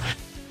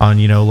on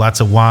you know, lots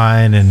of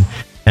wine and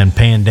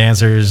paying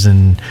dancers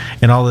and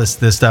all this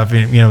stuff,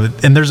 you know.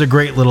 And there's a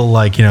great little,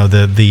 like, you know,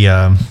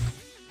 the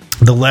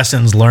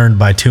lessons learned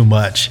by too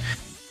much,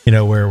 you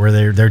know,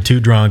 where they're too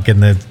drunk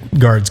and the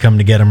guards come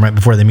to get them right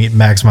before they meet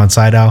Max von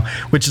Sydow,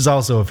 which is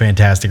also a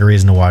fantastic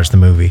reason to watch the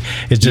movie.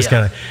 It's just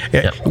kind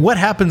of what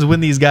happens when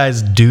these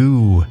guys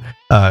do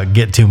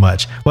get too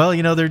much. Well,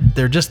 you know,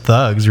 they're just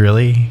thugs,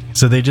 really,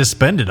 so they just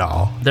spend it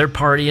all. They're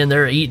partying,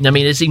 they're eating. I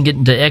mean, it's even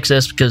getting to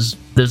excess because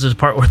there's this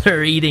part where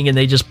they're eating and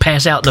they just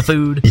pass out in the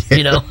food,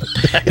 you know.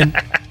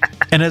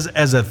 and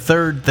as a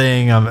third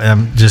thing,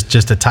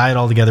 just to tie it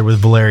all together with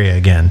Valeria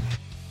again.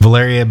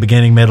 Valeria,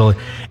 beginning, middle,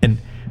 and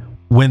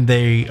when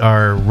they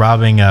are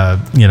robbing,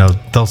 you know,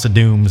 Thulsa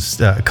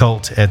Doom's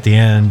cult at the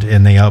end,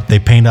 and they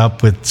paint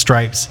up with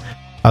stripes.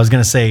 I was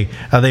gonna say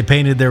they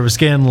painted their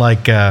skin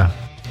like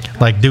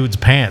dude's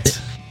pants.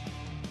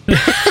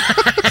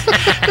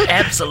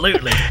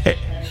 Absolutely.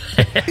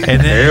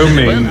 And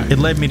then it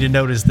led me to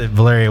notice that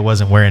Valeria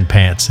wasn't wearing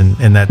pants,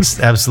 and that's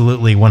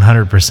absolutely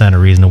 100% a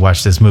reason to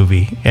watch this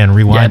movie and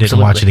rewind it and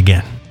watch it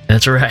again.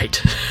 That's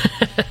right.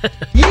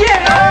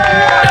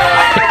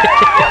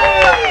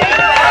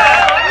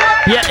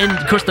 Yeah, and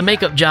of course the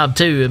makeup job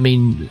too. I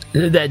mean,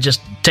 that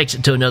just takes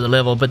it to another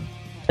level. But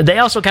they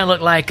also kind of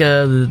look like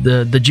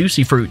the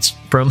Juicy Fruits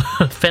from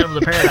Phantom of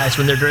the Paradise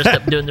when they're dressed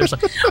up doing their song.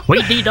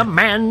 We need a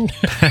man.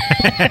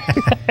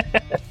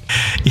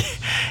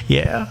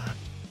 Yeah.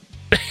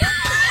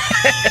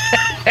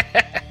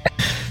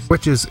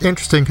 Which is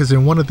interesting because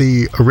in one of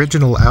the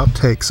original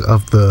outtakes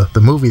of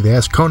the movie, they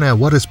asked Conan,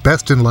 "What is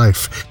best in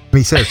life?" And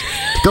he says,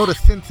 "Go to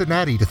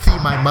Cincinnati to see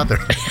my mother."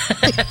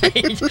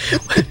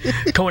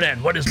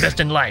 Conan, what is best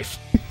in life?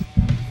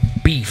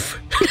 Beef.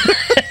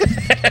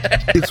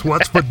 It's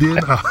what's for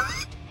dinner.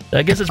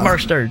 I guess it's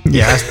March 3rd.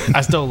 Yeah,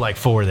 I stole like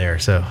 4 there,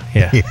 so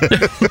yeah.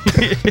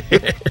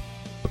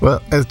 Well,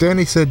 as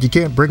Danny said, you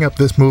can't bring up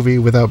this movie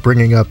without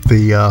bringing up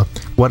the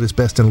what is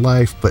best in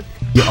life, but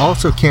you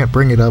also can't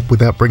bring it up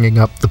without bringing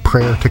up the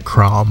prayer to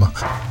Crom.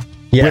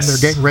 Yes. When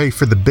they're getting ready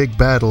for the big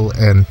battle,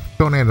 and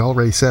Conan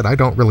already said, "I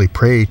don't really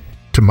pray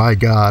to my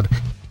God."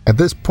 At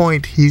this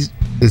point,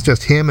 it's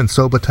just him and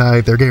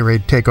Subotai. They're getting ready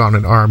to take on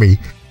an army.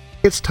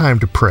 It's time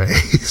to pray.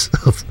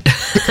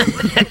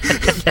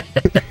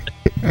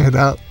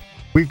 And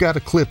we've got a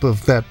clip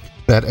of that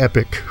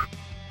epic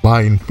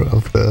line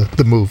of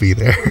the movie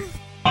there.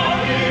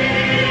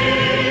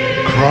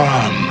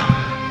 Crom,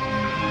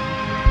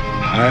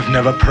 I've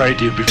never prayed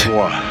you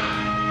before.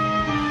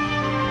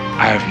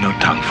 I have no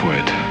tongue for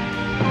it.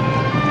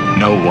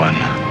 No one,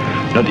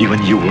 not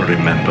even you, will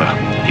remember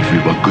if we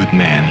were good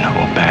men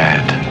or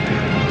bad.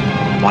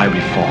 why we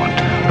fought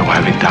or why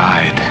we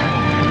died.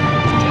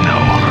 No.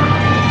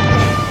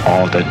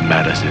 All that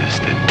matters is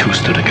that two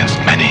stood against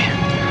many.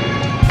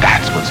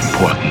 That's what's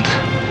important.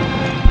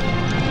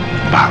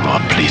 Balor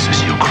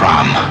pleases you,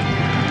 Crom.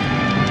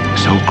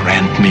 So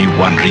grant me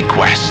one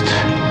request.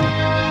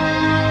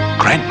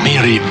 Grant me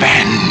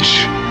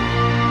revenge.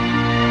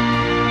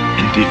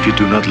 And if you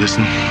do not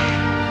listen,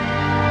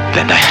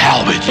 then to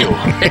hell with you.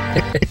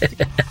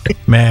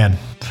 Man,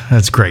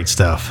 that's great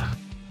stuff.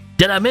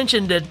 Did I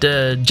mention that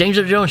James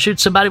Earl Jones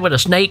shoots somebody with a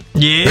snake?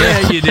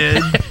 Yeah, you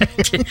did.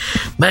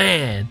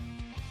 Man.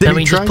 I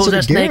mean, just pulls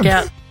that snake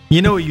out.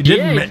 You know what you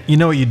didn't you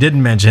know what you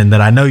didn't mention that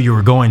I know you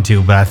were going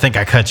to, but I think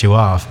I cut you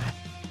off.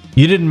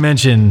 You didn't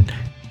mention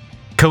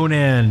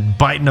Conan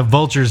biting a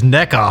vulture's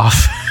neck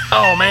off.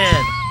 Oh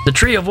man, the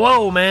Tree of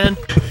Woe, man.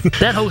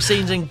 That whole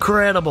scene's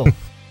incredible.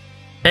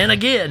 And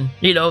again,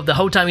 you know, the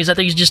whole time he's out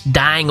there, he's just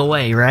dying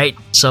away, right?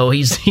 So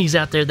he's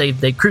out there.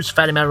 They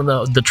crucified him out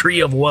on the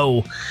Tree of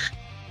Woe.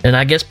 And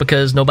I guess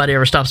because nobody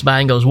ever stops by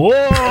and goes, whoa,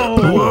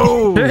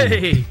 whoa,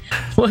 hey,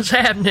 what's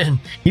happening?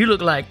 You look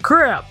like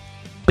crap.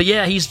 But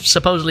yeah, he's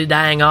supposedly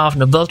dying off,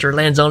 and the vulture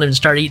lands on him and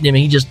starts eating him,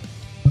 and he just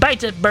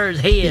bites that bird's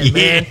head,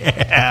 man.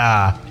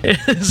 Yeah.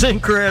 It's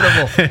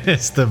incredible.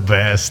 It's the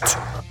best.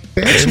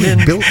 They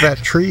actually built that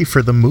tree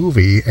for the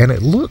movie, and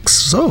it looks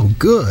so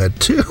good,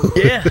 too.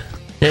 Yeah.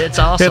 It's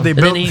awesome. Yeah, they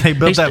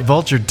built that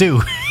vulture, too.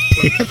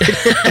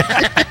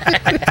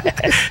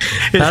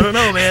 I don't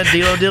know, man.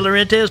 Dilo De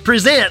Laurentiis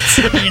presents.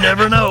 You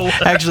never know.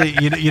 Actually,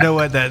 you know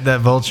what?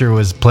 That vulture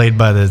was played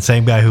by the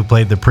same guy who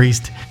played the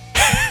priest.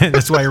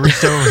 That's why he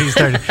reached over.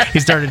 He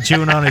started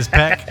chewing on his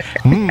peck.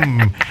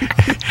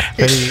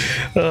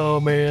 Oh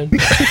man.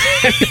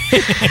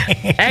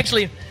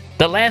 Actually,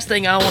 the last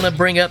thing I want to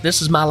bring up.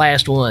 This is my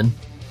last one,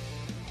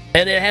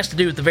 and it has to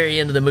do with the very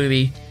end of the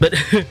movie. But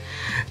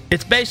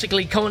it's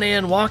basically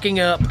Conan walking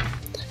up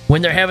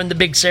when they're having the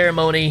big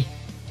ceremony,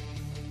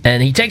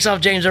 and he takes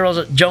off James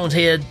Earl Jones'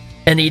 head,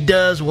 and he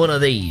does one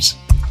of these.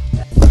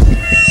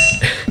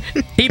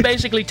 He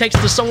basically takes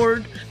the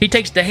sword, he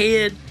takes the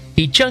head,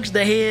 he chunks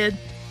the head,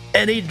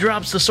 and he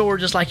drops the sword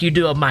just like you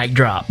do a mic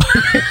drop.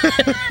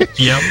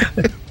 Yep.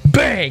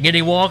 Bang! And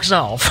he walks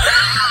off.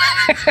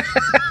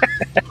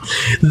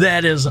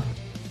 That is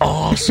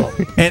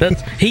awesome.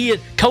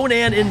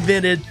 Conan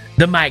invented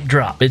the mic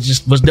drop. It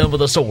just was done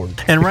with a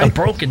sword. And a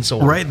broken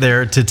sword. Right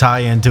there, to tie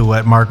into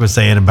what Mark was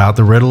saying about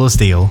the Riddle of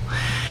Steel,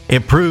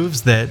 it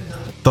proves that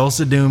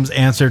Thulsa Doom's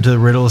answer to the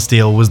Riddle of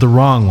Steel was the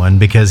wrong one,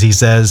 because he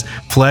says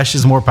flesh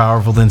is more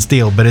powerful than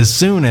steel. But as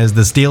soon as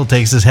the steel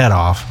takes his head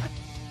off,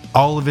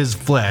 all of his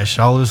flesh,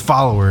 all of his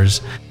followers,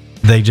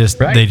 they just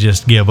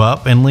give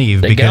up and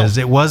leave, because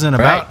it wasn't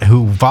about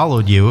who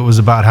followed you. It was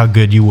about how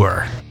good you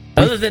were.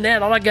 Other than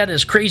that, all I got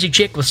is crazy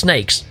chick with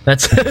snakes.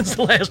 That's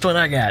the last one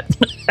I got.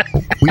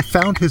 We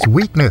found his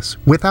weakness.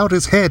 Without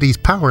his head, he's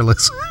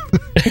powerless.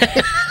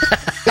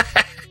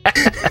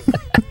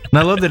 And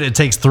I love that it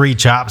takes 3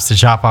 chops to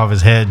chop off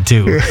his head,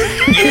 too.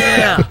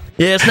 Yeah.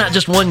 Yeah, it's not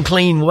just one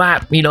clean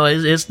wipe. You know,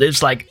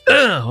 it's like,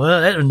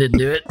 well, that one didn't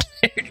do it.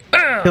 He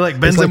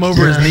bends him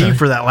over his knee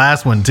for that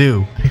last one,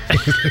 too.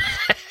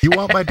 You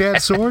want my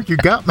dad's sword? You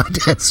got my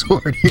dad's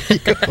sword. Here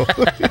you go.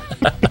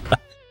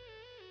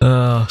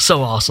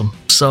 So awesome.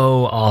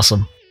 So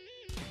awesome.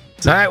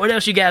 All right, what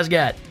else you guys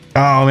got?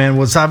 Oh man,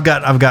 well, so I've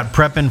got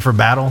prepping for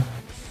battle.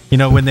 You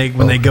know, when they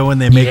go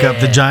and they make up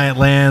the giant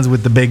lands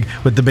with the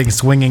big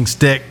swinging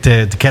stick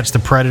to catch the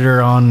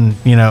predator on,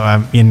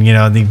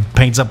 he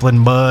paints up in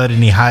mud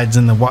and he hides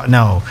in the water.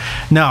 No,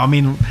 I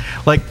mean,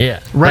 right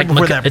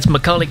before that, it's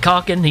Macaulay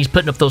Culkin. He's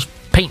putting up those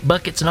paint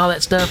buckets and all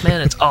that stuff,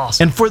 man. It's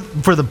awesome. And for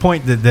the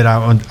point that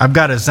I've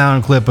got a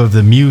sound clip of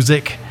the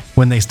music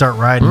when they start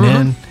riding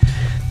in,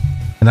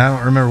 and I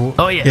don't remember.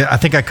 Oh yeah, I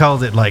think I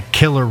called it like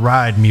killer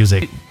ride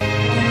music.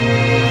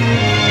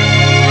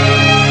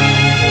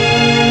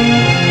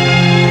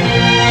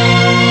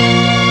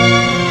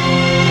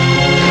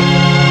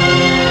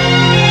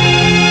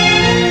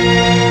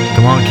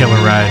 Come on, killer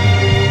ride.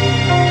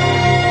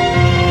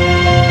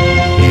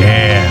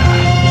 Yeah.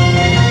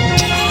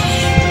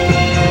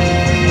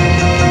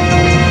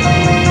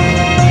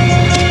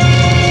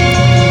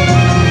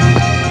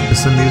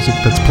 It's the music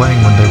that's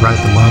playing when they ride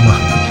the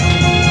llama.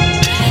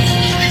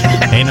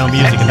 Ain't no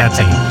music in that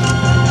scene.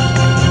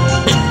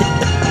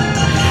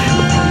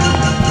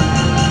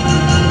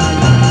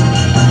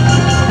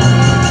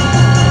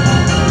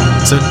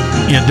 So,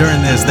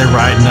 during this, they're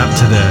riding up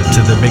to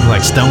the big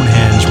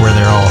Stonehenge where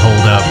they're all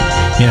holed up,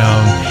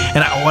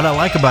 And what I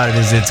like about it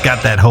is it's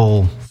got that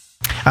whole,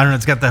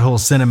 it's got that whole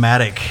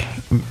cinematic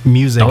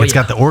music. It's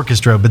got the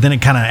orchestra, but then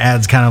it kind of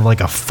adds kind of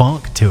like a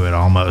funk to it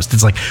almost.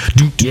 It's like,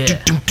 it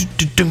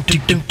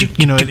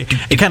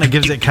kind of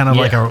gives it kind of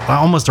like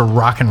almost a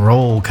rock and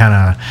roll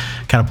kind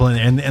of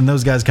playing. And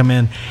those guys come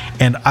in,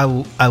 and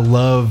I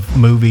love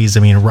movies. I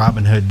mean,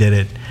 Robin Hood did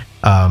it.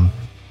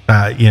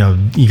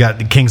 You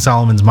got King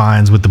Solomon's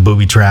Mines with the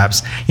booby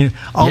traps.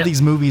 All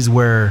these movies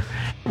where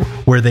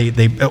where they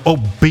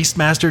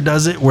Beastmaster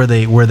does it where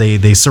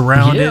they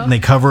surround it and they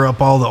cover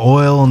up all the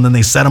oil and then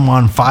they set them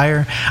on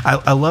fire.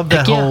 I love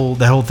that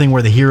whole thing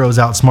where the heroes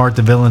outsmart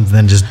the villains and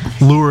then just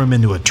lure them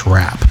into a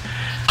trap.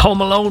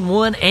 Home Alone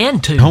 1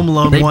 and 2. Home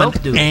Alone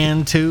 1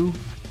 and 2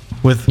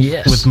 with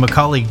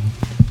Macaulay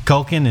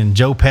Culkin and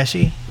Joe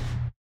Pesci.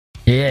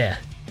 Yeah.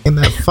 In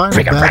that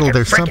final battle,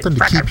 there's something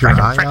to keep your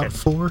eye out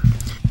for,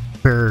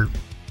 where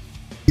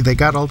they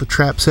got all the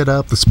traps set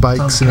up, the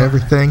spikes and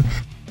everything.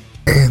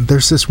 And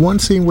there's this one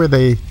scene where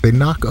they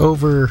knock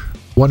over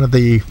one of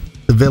the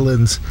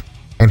villains,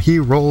 and he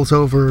rolls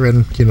over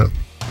and,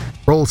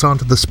 rolls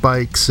onto the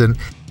spikes, and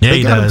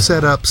they got him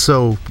set up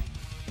so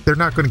they're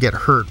not going to get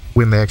hurt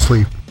when they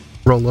actually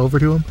roll over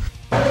to him.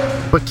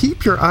 But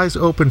keep your eyes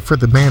open for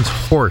the man's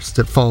horse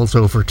that falls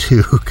over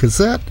too, because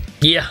that...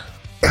 Yeah.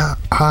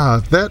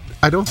 That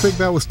I don't think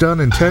that was done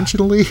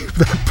intentionally.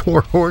 That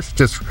poor horse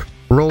just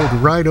rolled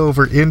right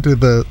over into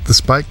the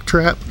spike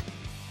trap.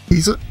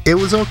 It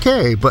was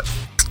okay, but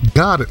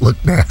God, it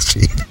looked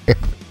nasty.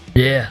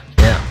 Yeah.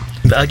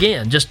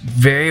 Again, just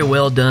very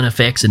well done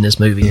effects in this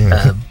movie.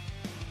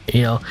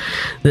 Yeah.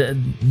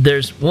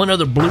 There's one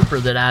other blooper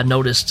that I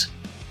noticed.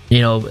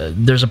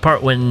 There's a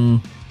part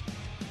when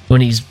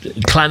he's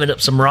climbing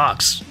up some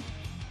rocks.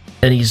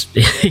 And he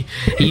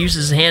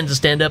uses his hands to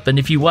stand up, and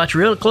if you watch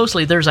real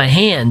closely, there's a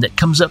hand that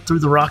comes up through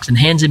the rocks and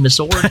hands him a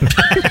sword.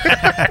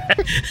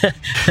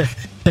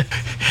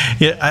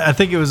 Yeah, I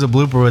think it was a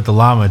blooper with the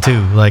llama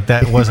too. Like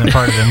that wasn't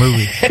part of the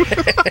movie.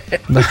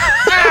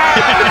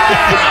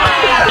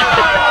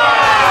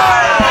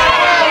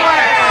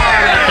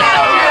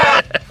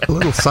 A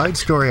little side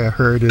story I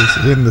heard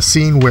is in the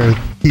scene where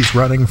he's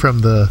running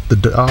from the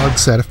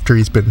dogs after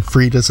he's been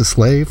freed as a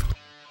slave.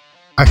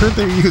 I heard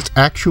they used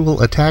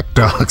actual attack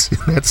dogs in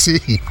that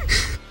scene.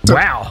 So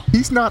wow.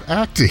 He's not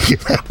acting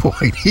at that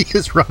point. He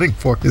is running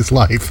for his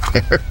life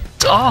there.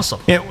 It's awesome.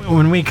 Yeah,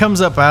 when he comes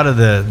up out of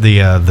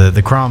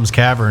the Crom's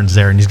caverns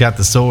there and he's got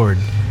the sword,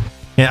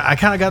 yeah, I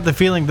kind of got the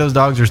feeling those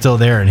dogs are still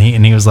there, and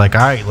he was like,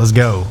 all right, let's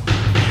go.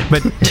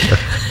 But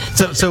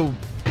so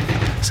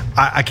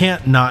I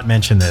can't not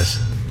mention this.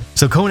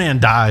 So Conan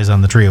dies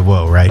on the Tree of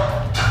Woe, right?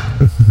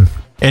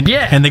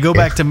 And they go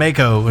back to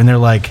Mako, and they're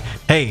like,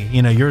 hey,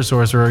 you're a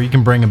sorcerer, you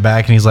can bring him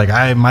back. And he's like,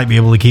 I might be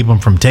able to keep him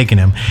from taking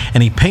him.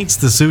 And he paints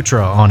the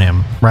sutra on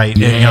him, right?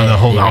 Yeah, the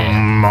whole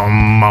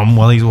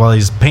while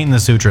he's painting the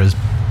sutras.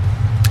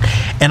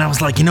 And I was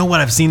like, you know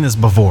what? I've seen this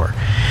before.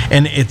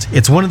 And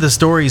it's one of the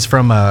stories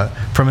from a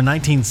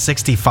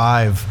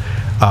 1965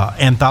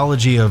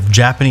 anthology of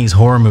Japanese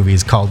horror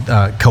movies called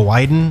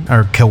Kawaiden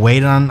or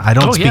Kawaidan. I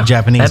don't speak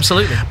Japanese.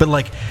 Absolutely. But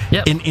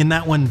in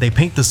that one, they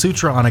paint the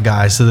sutra on a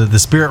guy so that the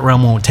spirit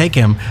realm won't take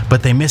him,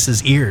 but they miss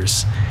his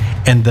ears.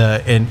 And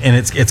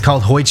it's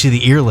called Hoichi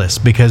the Earless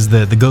because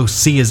the ghosts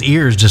see his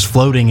ears just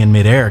floating in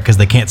midair because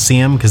they can't see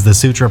him because the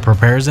sutra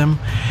prepares him.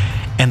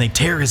 And they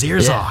tear his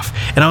ears off,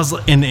 and I was,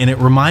 and it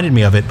reminded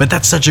me of it. But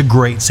that's such a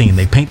great scene.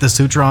 They paint the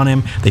sutra on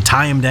him, they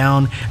tie him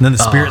down, and then the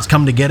spirits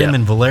come to get him,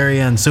 and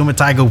Valeria and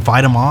Sumatai go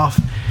fight him off.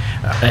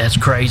 That's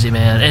crazy,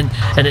 man,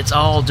 and it's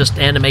all just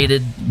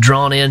animated,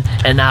 drawn in,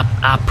 and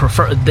I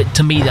prefer that.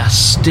 To me, I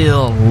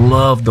still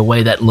love the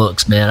way that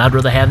looks, man. I'd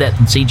rather have that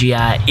than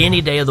CGI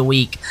any day of the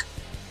week.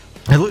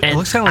 It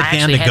looks kind of like the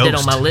end of Ghost. I actually had that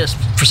on my list.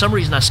 For some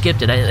reason, I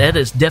skipped it. That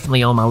is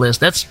definitely on my list.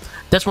 That's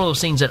one of those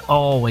scenes that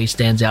always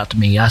stands out to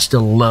me. I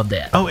still love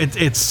that. Oh,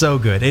 it's so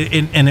good.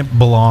 And it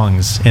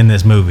belongs in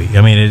this movie.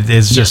 I mean,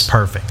 it's just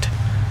perfect.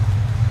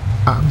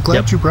 I'm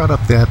glad you brought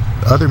up that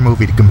other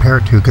movie to compare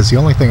it to, because the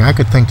only thing I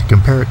could think to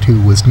compare it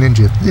to was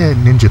Ninja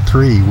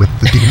 3 with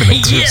the demon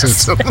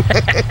exorcism.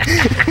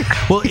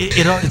 Well,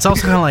 it's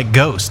also kind of like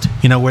Ghost,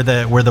 where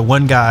the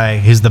one guy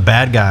is the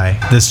bad guy.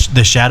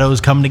 The shadows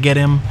come to get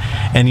him,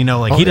 and he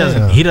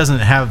doesn't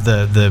have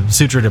the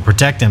sutra to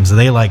protect him, so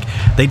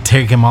they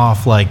take him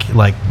off like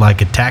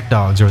attack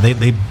dogs, or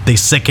they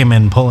sick him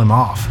and pull him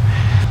off.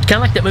 Kind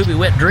of like that movie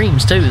Wet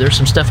Dreams too. There's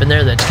some stuff in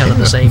there that's kind of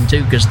the same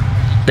too, because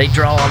they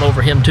draw all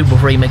over him too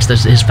before he makes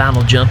his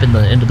final jump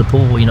into the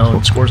pool,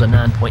 and scores a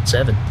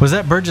 9.7. Was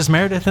that Burgess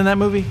Meredith in that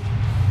movie?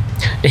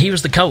 He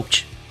was the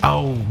coach.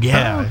 Oh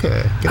yeah. Oh,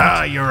 okay.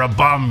 Gotcha. You're a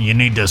bum. You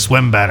need to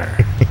swim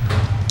better.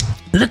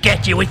 Look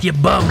at you with your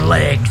bum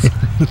legs.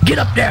 Get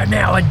up there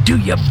now and do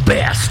your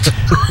best.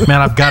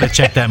 Man, I've got to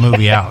check that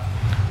movie out.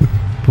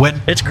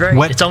 It's great.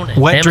 It's on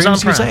Wet Amazon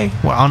Dreams, Prime. you say?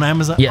 Well, on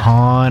Amazon? Yeah.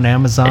 On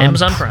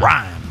Amazon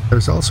Prime.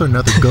 There's also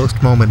another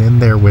ghost moment in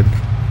there when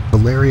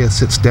Valeria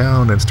sits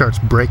down and starts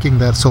breaking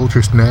that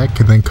soldier's neck,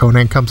 and then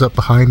Conan comes up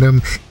behind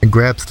him and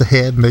grabs the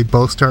head, and they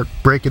both start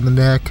breaking the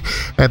neck,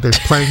 and they're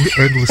playing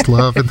Endless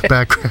Love in the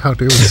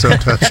background. It was so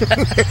touching.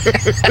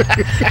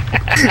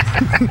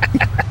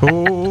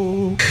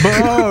 Oh,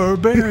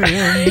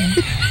 barbarian,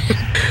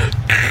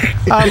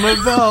 I'm a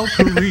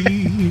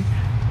Valkyrie,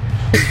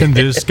 and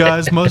this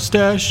guy's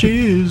mustache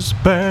is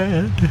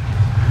bad.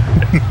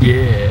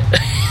 Yeah.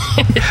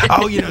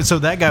 Oh, so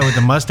that guy with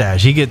the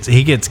mustache, he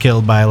gets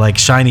killed by like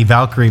shiny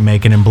Valkyrie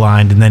making him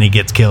blind, and then he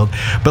gets killed.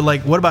 But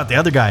like, what about the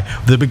other guy,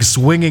 the big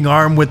swinging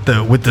arm with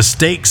the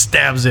stake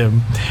stabs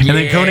him, and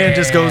then Conan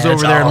just goes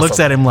over there and looks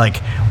at him like,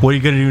 "What are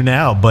you gonna do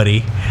now,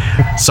 buddy?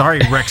 Sorry,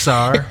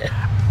 Rexar,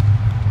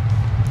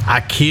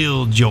 I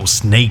killed your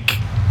snake."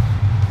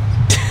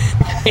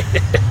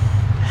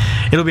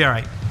 It'll be all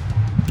right.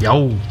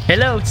 Yo,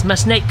 hello, it's my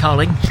snake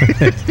calling.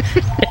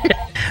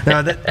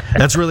 No,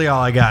 that's really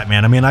all I got,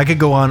 man. I mean, I could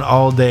go on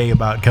all day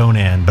about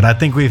Conan, but I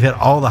think we've hit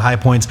all the high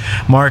points.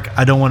 Mark,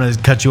 I don't want to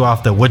cut you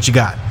off, though. What you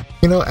got?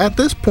 At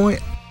this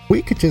point,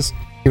 we could just,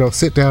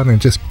 sit down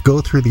and just go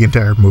through the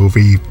entire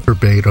movie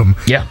verbatim.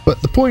 Yeah.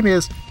 But the point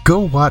is, go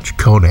watch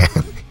Conan.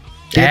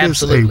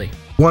 Absolutely. It is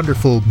a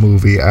wonderful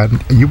movie,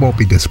 and you won't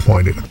be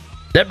disappointed.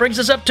 That brings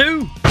us up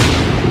to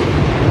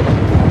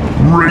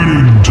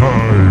rating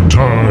time.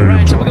 All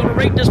right, so we're going to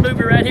rate this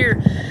movie right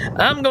here.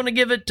 I'm going to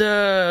give it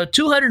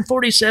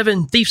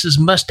 247 Thief's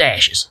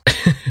mustaches.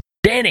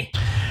 Danny.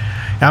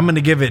 I'm going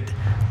to give it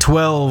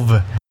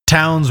 12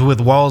 towns with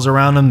walls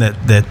around them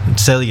that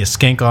sell you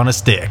skink on a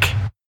stick.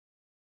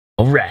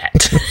 All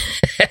right.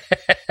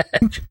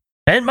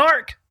 And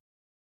Mark.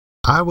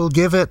 I will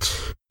give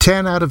it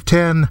 10 out of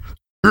 10.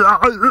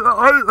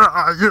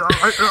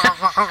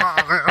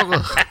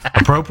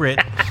 Appropriate.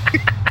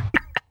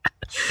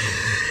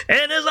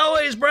 And as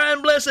always,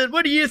 Brian Blessed,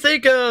 what do you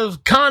think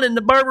of Conan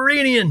the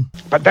Barbarian?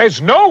 But there's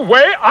no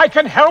way I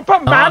can help a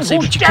man who's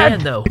but you dead.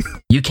 can, though.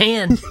 You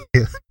can.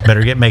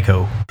 Better get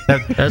Mako.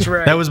 That's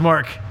right. That was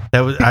Mark. That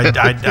was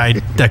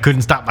I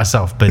couldn't stop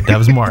myself, but that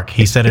was Mark.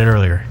 He said it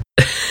earlier.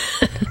 All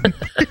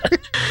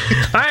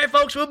right,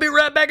 folks, we'll be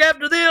right back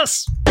after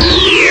this.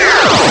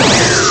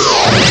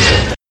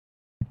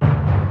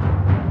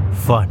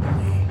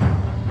 Finally,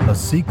 a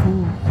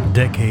sequel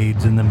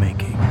decades in the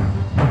making.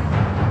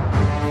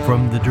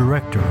 From the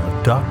director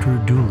of Dr.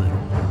 Dolittle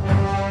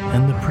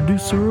and the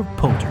producer of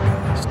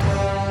Poltergeist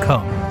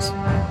comes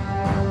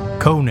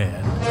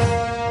Conan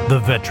the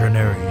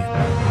Veterinarian.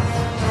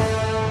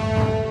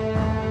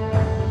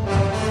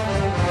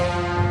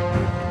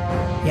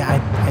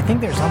 Yeah, I think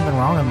there's something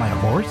wrong with my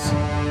horse.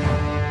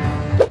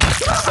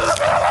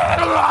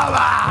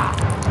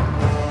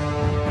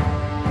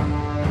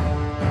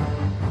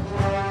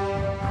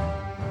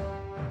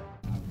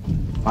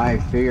 My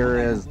fear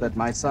is that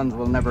my sons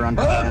will never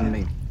understand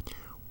me.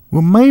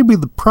 Well, maybe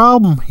the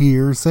problem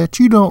here is that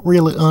you don't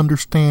really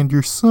understand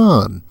your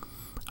son.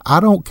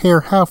 I don't care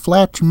how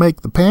flat you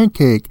make the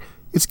pancake,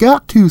 it's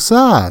got two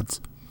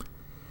sides.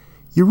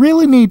 You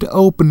really need to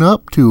open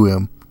up to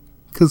him,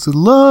 because the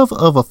love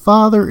of a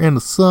father and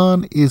a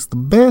son is the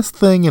best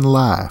thing in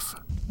life.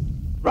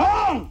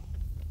 Wrong!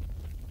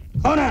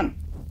 Conan,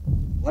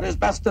 what is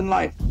best in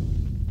life?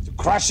 To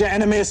crush your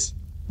enemies,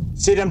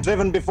 see them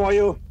driven before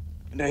you,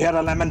 and to hear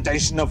the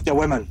lamentation of their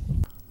women.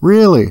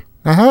 Really?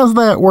 Now how's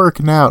that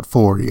working out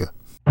for you?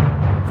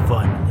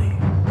 Finally,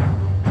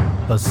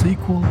 a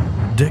sequel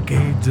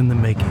decades in the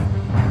making.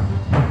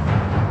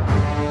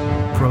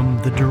 From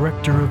the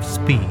director of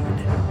Speed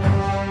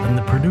and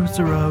the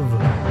producer of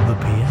The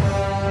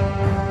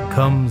Piano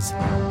comes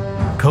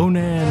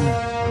Conan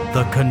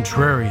the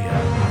Contrarian.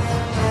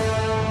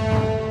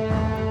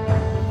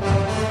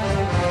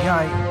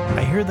 Yeah,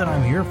 I hear that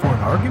I'm here for an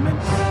argument?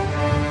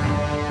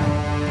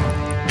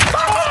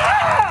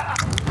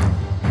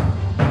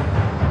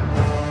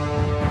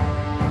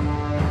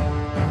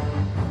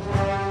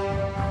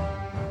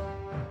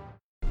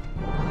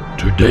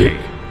 Today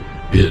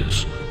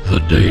is the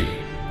day.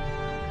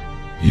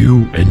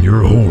 You and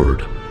your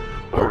horde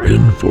are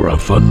in for a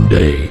fun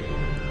day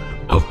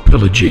of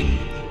pillaging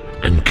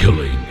and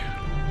killing.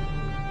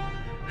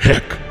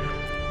 Heck,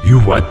 you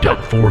wiped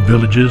out 4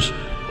 villages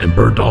and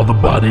burnt all the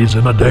bodies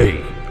in a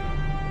day.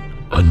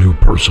 A new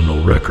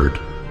personal record.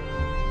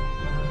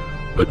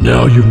 But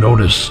now you've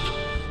noticed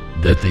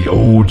that the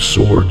old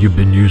sword you've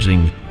been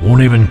using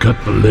won't even cut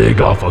the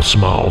leg off a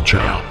small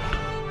child.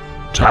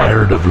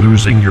 Tired of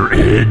losing your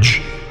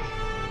edge?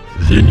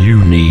 Then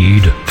you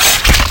need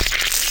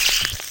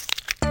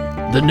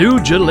the new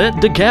Gillette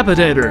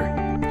Decapitator.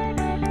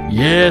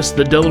 Yes,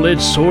 the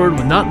double-edged sword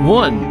with not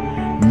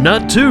 1,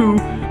 not 2,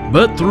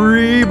 but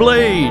 3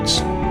 blades.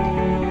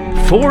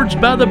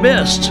 Forged by the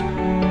best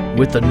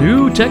with the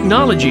new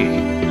technology.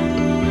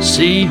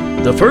 See,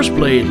 the first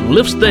blade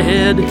lifts the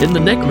head in the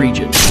neck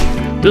region.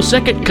 The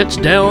second cuts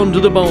down to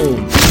the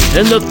bone.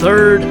 And the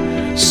third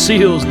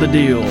seals the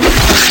deal.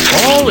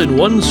 All in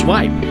one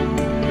swipe.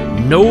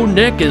 No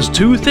neck is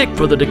too thick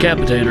for the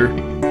Decapitator.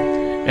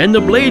 And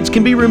the blades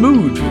can be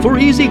removed for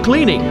easy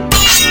cleaning.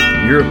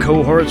 Your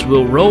cohorts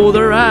will roll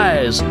their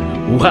eyes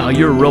while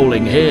you're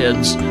rolling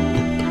heads.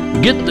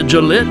 Get the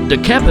Gillette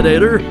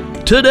Decapitator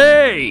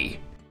today!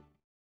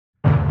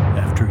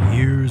 After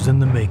years in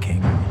the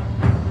making,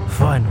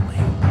 finally,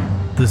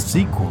 the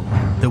sequel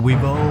that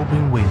we've all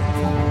been waiting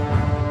for.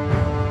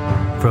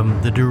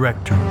 From the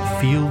director of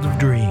Field of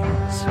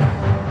Dreams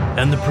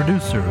and the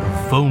producer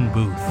of Phone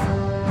Booth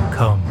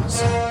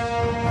comes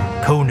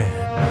Conan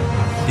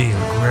the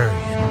Agrarian.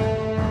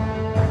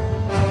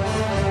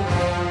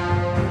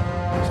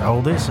 So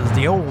this is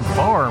the old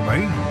farm,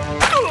 eh?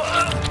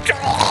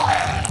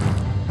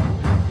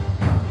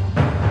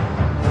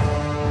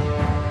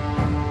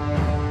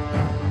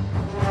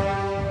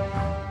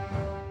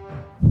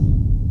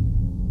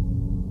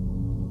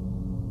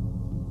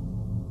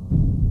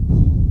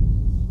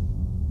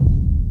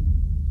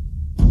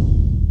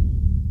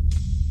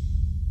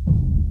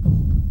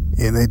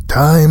 In a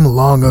time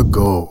long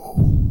ago,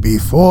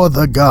 before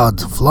the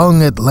gods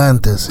flung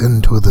Atlantis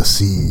into the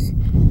sea,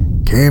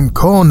 came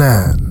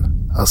Conan,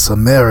 a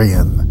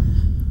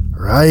Cimmerian,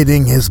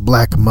 riding his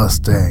black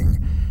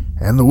Mustang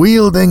and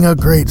wielding a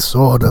great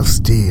sword of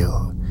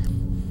steel.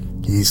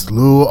 He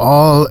slew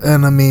all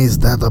enemies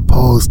that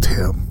opposed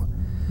him,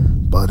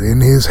 but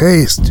in his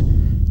haste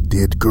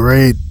did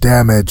great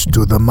damage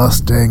to the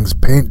Mustang's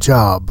paint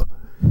job.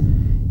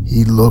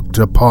 He looked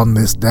upon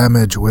this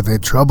damage with a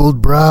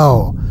troubled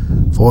brow,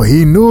 for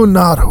he knew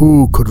not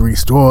who could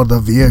restore the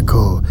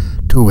vehicle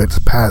to its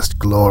past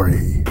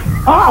glory.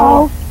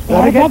 Uh-oh,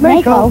 gotta get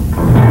Mako.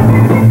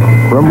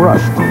 From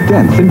rust,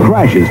 dents, and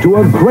crashes to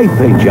a great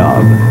paint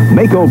job,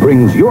 Mako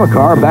brings your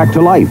car back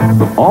to life,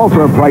 all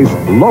for a price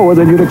lower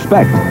than you'd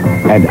expect.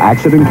 And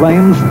accident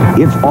claims?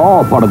 It's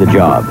all part of the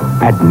job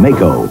at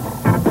Mako.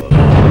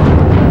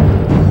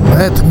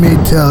 Let me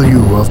tell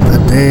you of the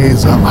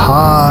days of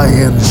high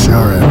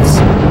insurance.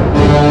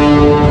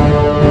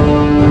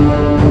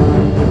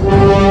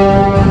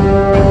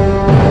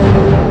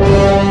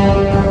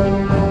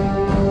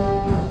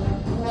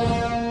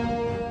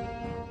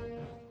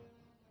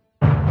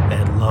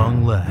 At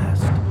long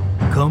last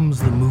comes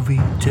the movie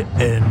to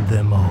end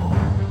them all.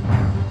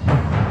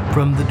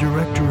 From the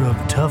director of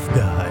Tough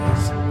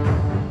Guys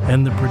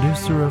and the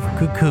producer of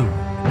Cocoon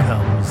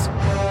comes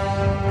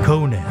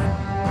Conan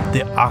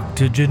the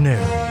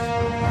Octogenarian.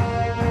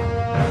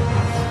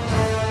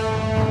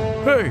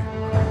 Hey,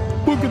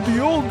 look at the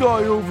old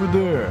guy over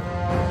there.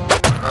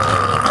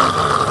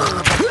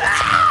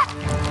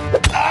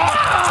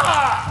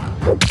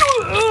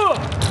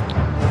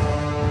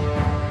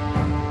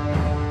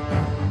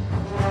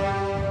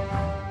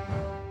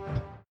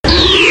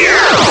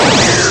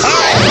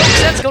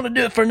 That's going to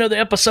do it for another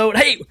episode.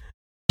 Hey,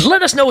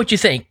 let us know what you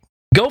think.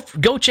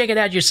 Go check it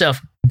out yourself.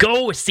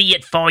 Go see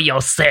it for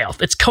yourself.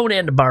 It's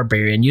Conan the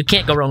Barbarian. You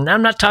can't go wrong. Now,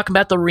 I'm not talking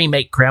about the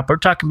remake crap. We're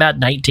talking about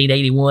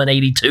 1981,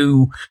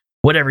 82,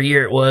 whatever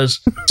year it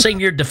was. Same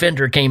year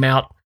Defender came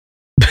out.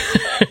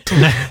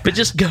 But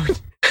just go.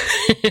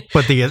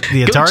 What, the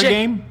Atari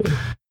game?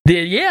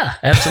 Yeah,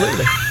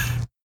 absolutely.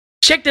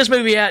 Check this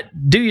movie out.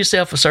 Do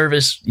yourself a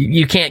service.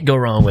 You can't go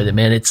wrong with it,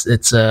 man.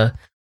 It's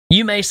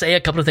you may say a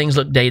couple of things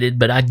look dated,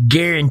 but I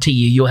guarantee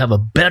you'll have a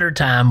better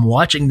time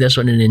watching this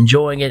one and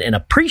enjoying it and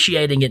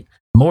appreciating it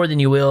more than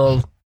you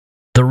will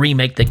the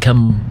remake that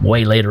come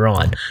way later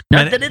on.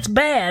 Not that it's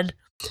bad,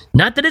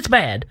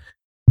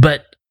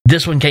 but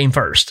this one came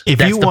first.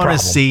 If you want to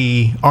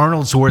see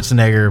Arnold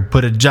Schwarzenegger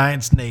put a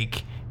giant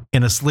snake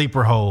in a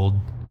sleeper hold,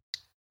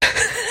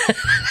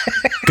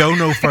 go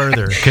no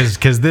further,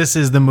 because this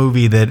is the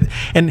movie that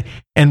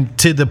and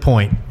to the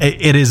point,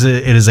 it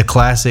is a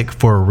classic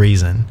for a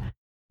reason.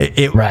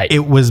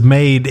 It was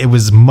made. It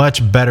was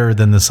much better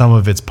than the sum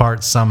of its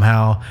parts.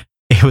 Somehow,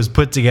 it was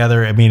put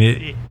together. I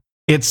mean,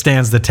 it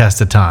stands the test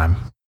of time.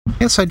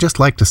 Yes, I'd just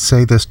like to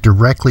say this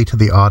directly to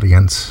the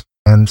audience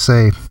and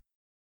say,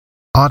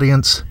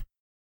 audience,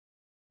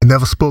 I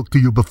never spoke to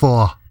you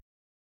before.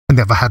 I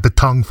never had the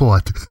tongue for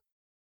it.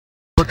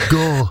 But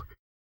go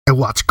and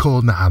watch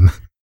Conan.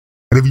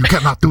 And if you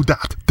cannot do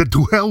that, then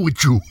to hell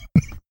with you.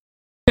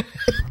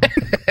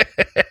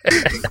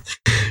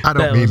 I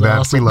don't mean that.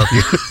 Awesome. We love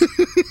you.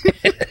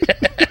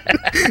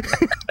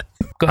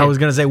 I was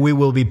going to say we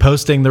will be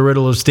posting the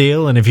Riddle of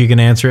Steel, and if you can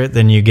answer it,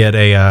 then you get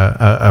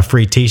a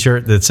free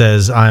T-shirt that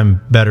says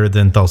 "I'm better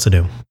than Thulsa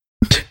Doom."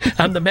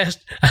 I'm the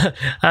master.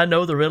 I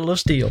know the Riddle of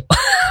Steel.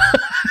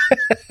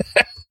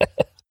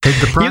 And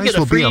the prize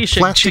will be a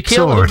plastic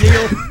sword.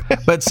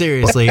 But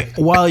seriously,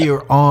 while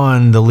you're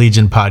on the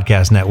Legion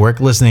Podcast Network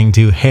listening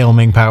to Hail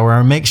Ming Power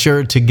Hour, make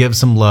sure to give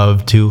some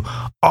love to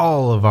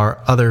all of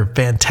our other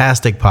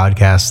fantastic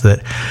podcasts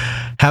that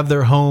have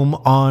their home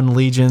on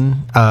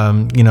Legion.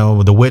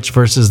 The Witch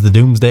versus the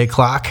Doomsday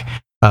Clock.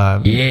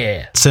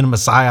 Cinema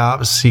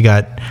Psyops. You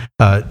got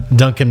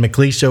Duncan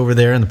McLeish over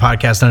there in the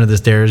podcast Under the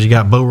Stairs. You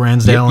got Bo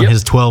Ransdale and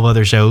his 12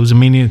 other shows. I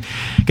mean, you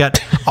got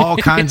all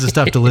kinds of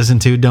stuff to listen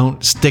to.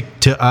 Don't stick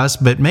to us,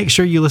 but make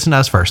sure you listen to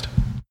us first.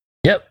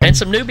 Yep, and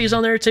some newbies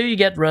on there too. You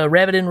got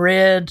Rabbit in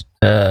Red,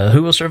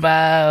 Who Will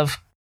Survive.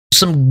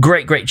 Some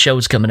great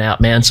shows coming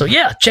out, man. So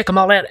yeah, check them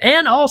all out.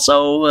 And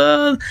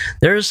also,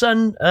 there's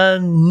a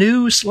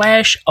new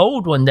 /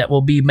 old one that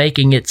will be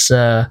making its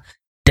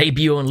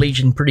debut on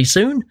Legion pretty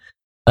soon.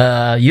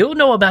 You'll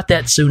know about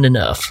that soon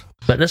enough.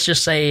 But let's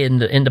just say in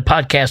the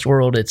podcast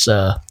world, it's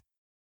a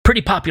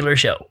pretty popular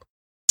show.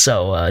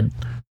 So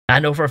I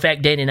know for a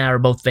fact Danny and I are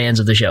both fans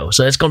of the show.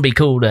 So it's going to be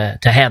cool to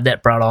have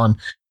that brought on.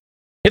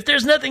 If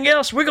there's nothing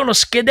else, we're going to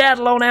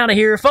skedaddle on out of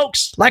here.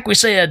 Folks, like we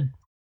said,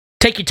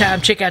 take your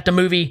time, check out the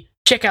movie,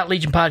 check out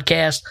Legion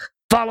Podcast,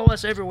 Follow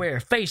us everywhere.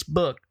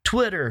 Facebook,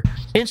 Twitter,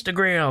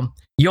 Instagram,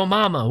 Yo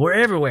Mama. We're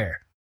everywhere.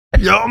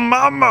 Yo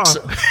Mama.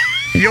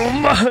 Yo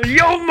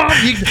Mama.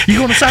 You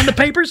going to sign the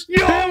papers?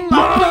 Yo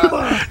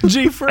Mama.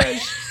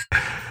 G-Fresh.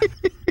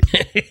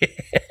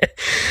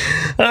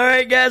 All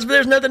right, guys. If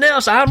there's nothing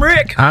else, I'm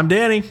Rick. I'm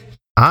Danny.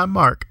 I'm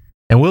Mark.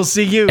 And we'll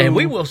see you and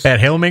we will at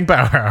Hail Ming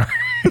Power Hour.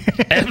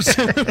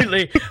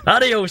 Absolutely.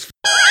 Adios.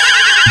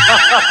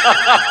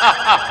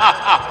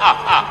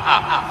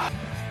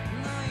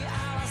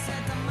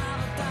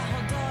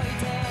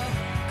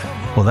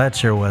 Well, that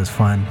sure was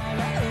fun.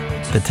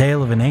 The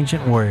tale of an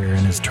ancient warrior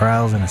and his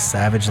trials in a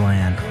savage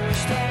land.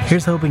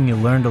 Here's hoping you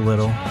learned a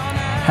little,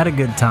 had a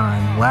good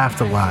time, laughed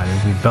a lot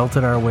as we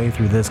belted our way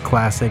through this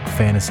classic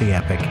fantasy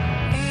epic.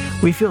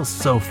 We feel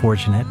so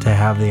fortunate to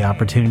have the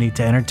opportunity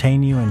to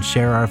entertain you and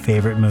share our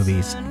favorite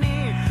movies.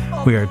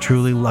 We are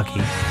truly lucky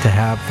to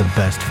have the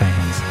best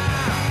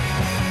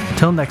fans.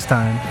 Till next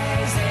time,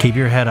 keep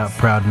your head up,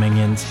 proud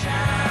minions,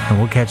 and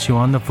we'll catch you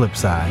on the flip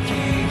side.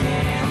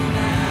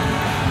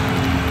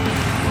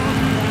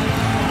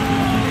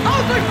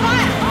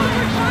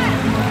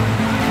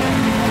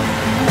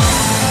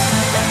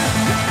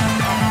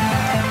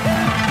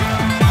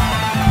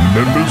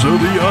 Members of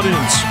the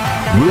audience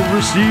will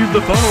receive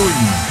the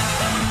following: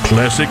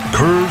 classic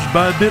curves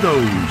by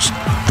Dittos,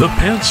 the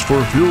pants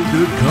for Feel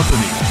Good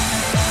Company,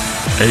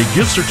 a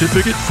gift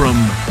certificate from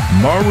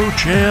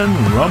Maruchan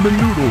Ramen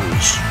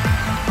Noodles,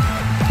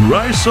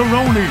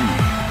 Rice-A-Roni.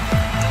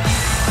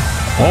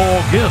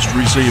 All guests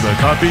receive a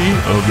copy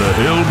of the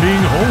Hail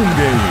Ming home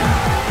game.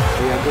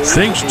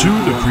 Thanks to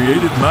the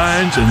creative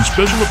minds and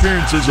special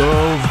appearances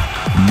of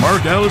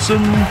Mark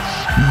Allison,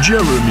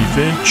 Jeremy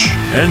Finch,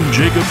 and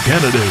Jacob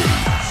Kennedy.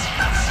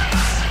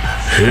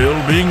 Hail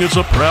Ming is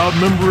a proud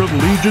member of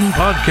Legion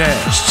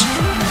Podcasts.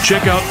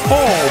 Check out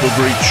all the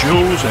great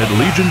shows at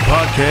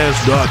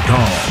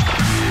legionpodcast.com.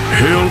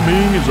 Hail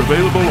Ming is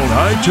available on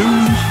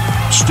iTunes,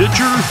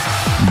 Stitcher,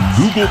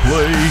 Google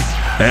Play,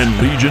 and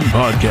Legion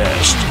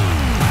Podcast.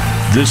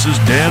 This is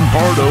Dan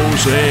Pardo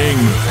saying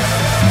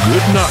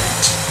good night.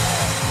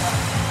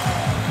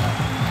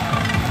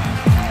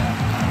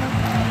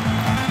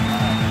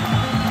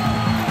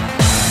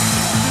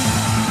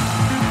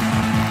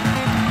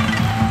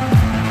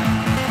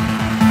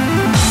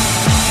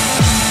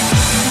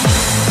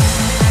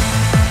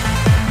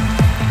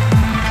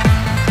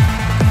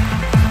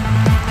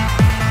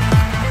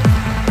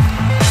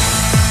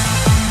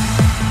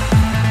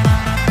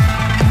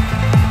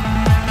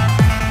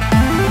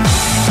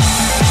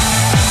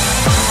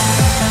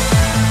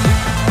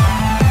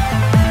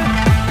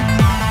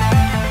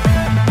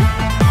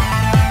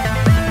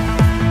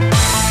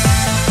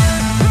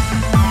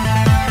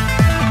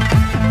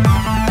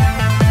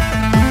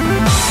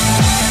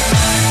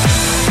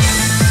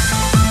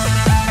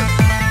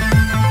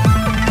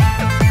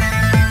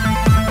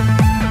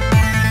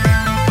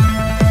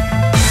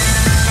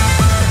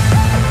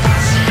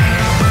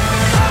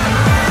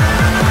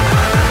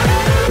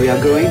 We are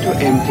going to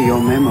empty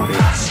your memory.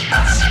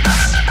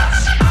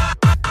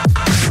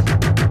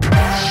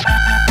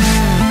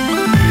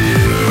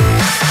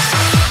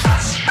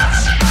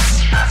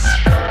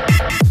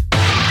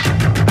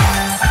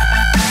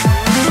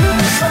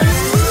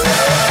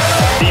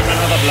 Demon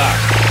of the Black.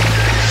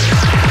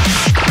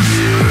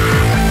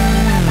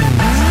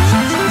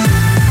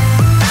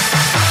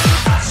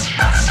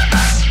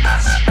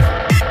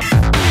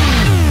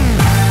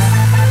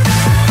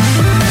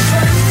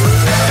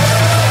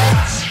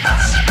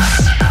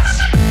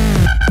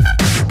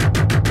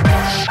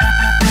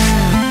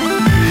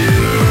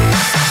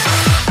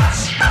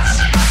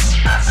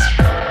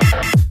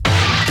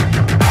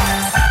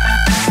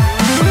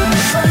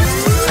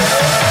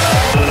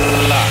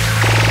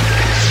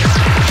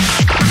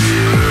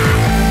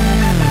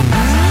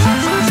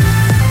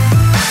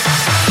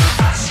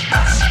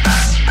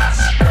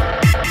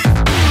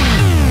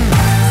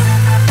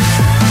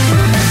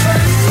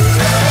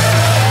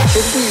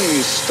 Should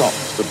we stop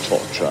the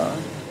torture?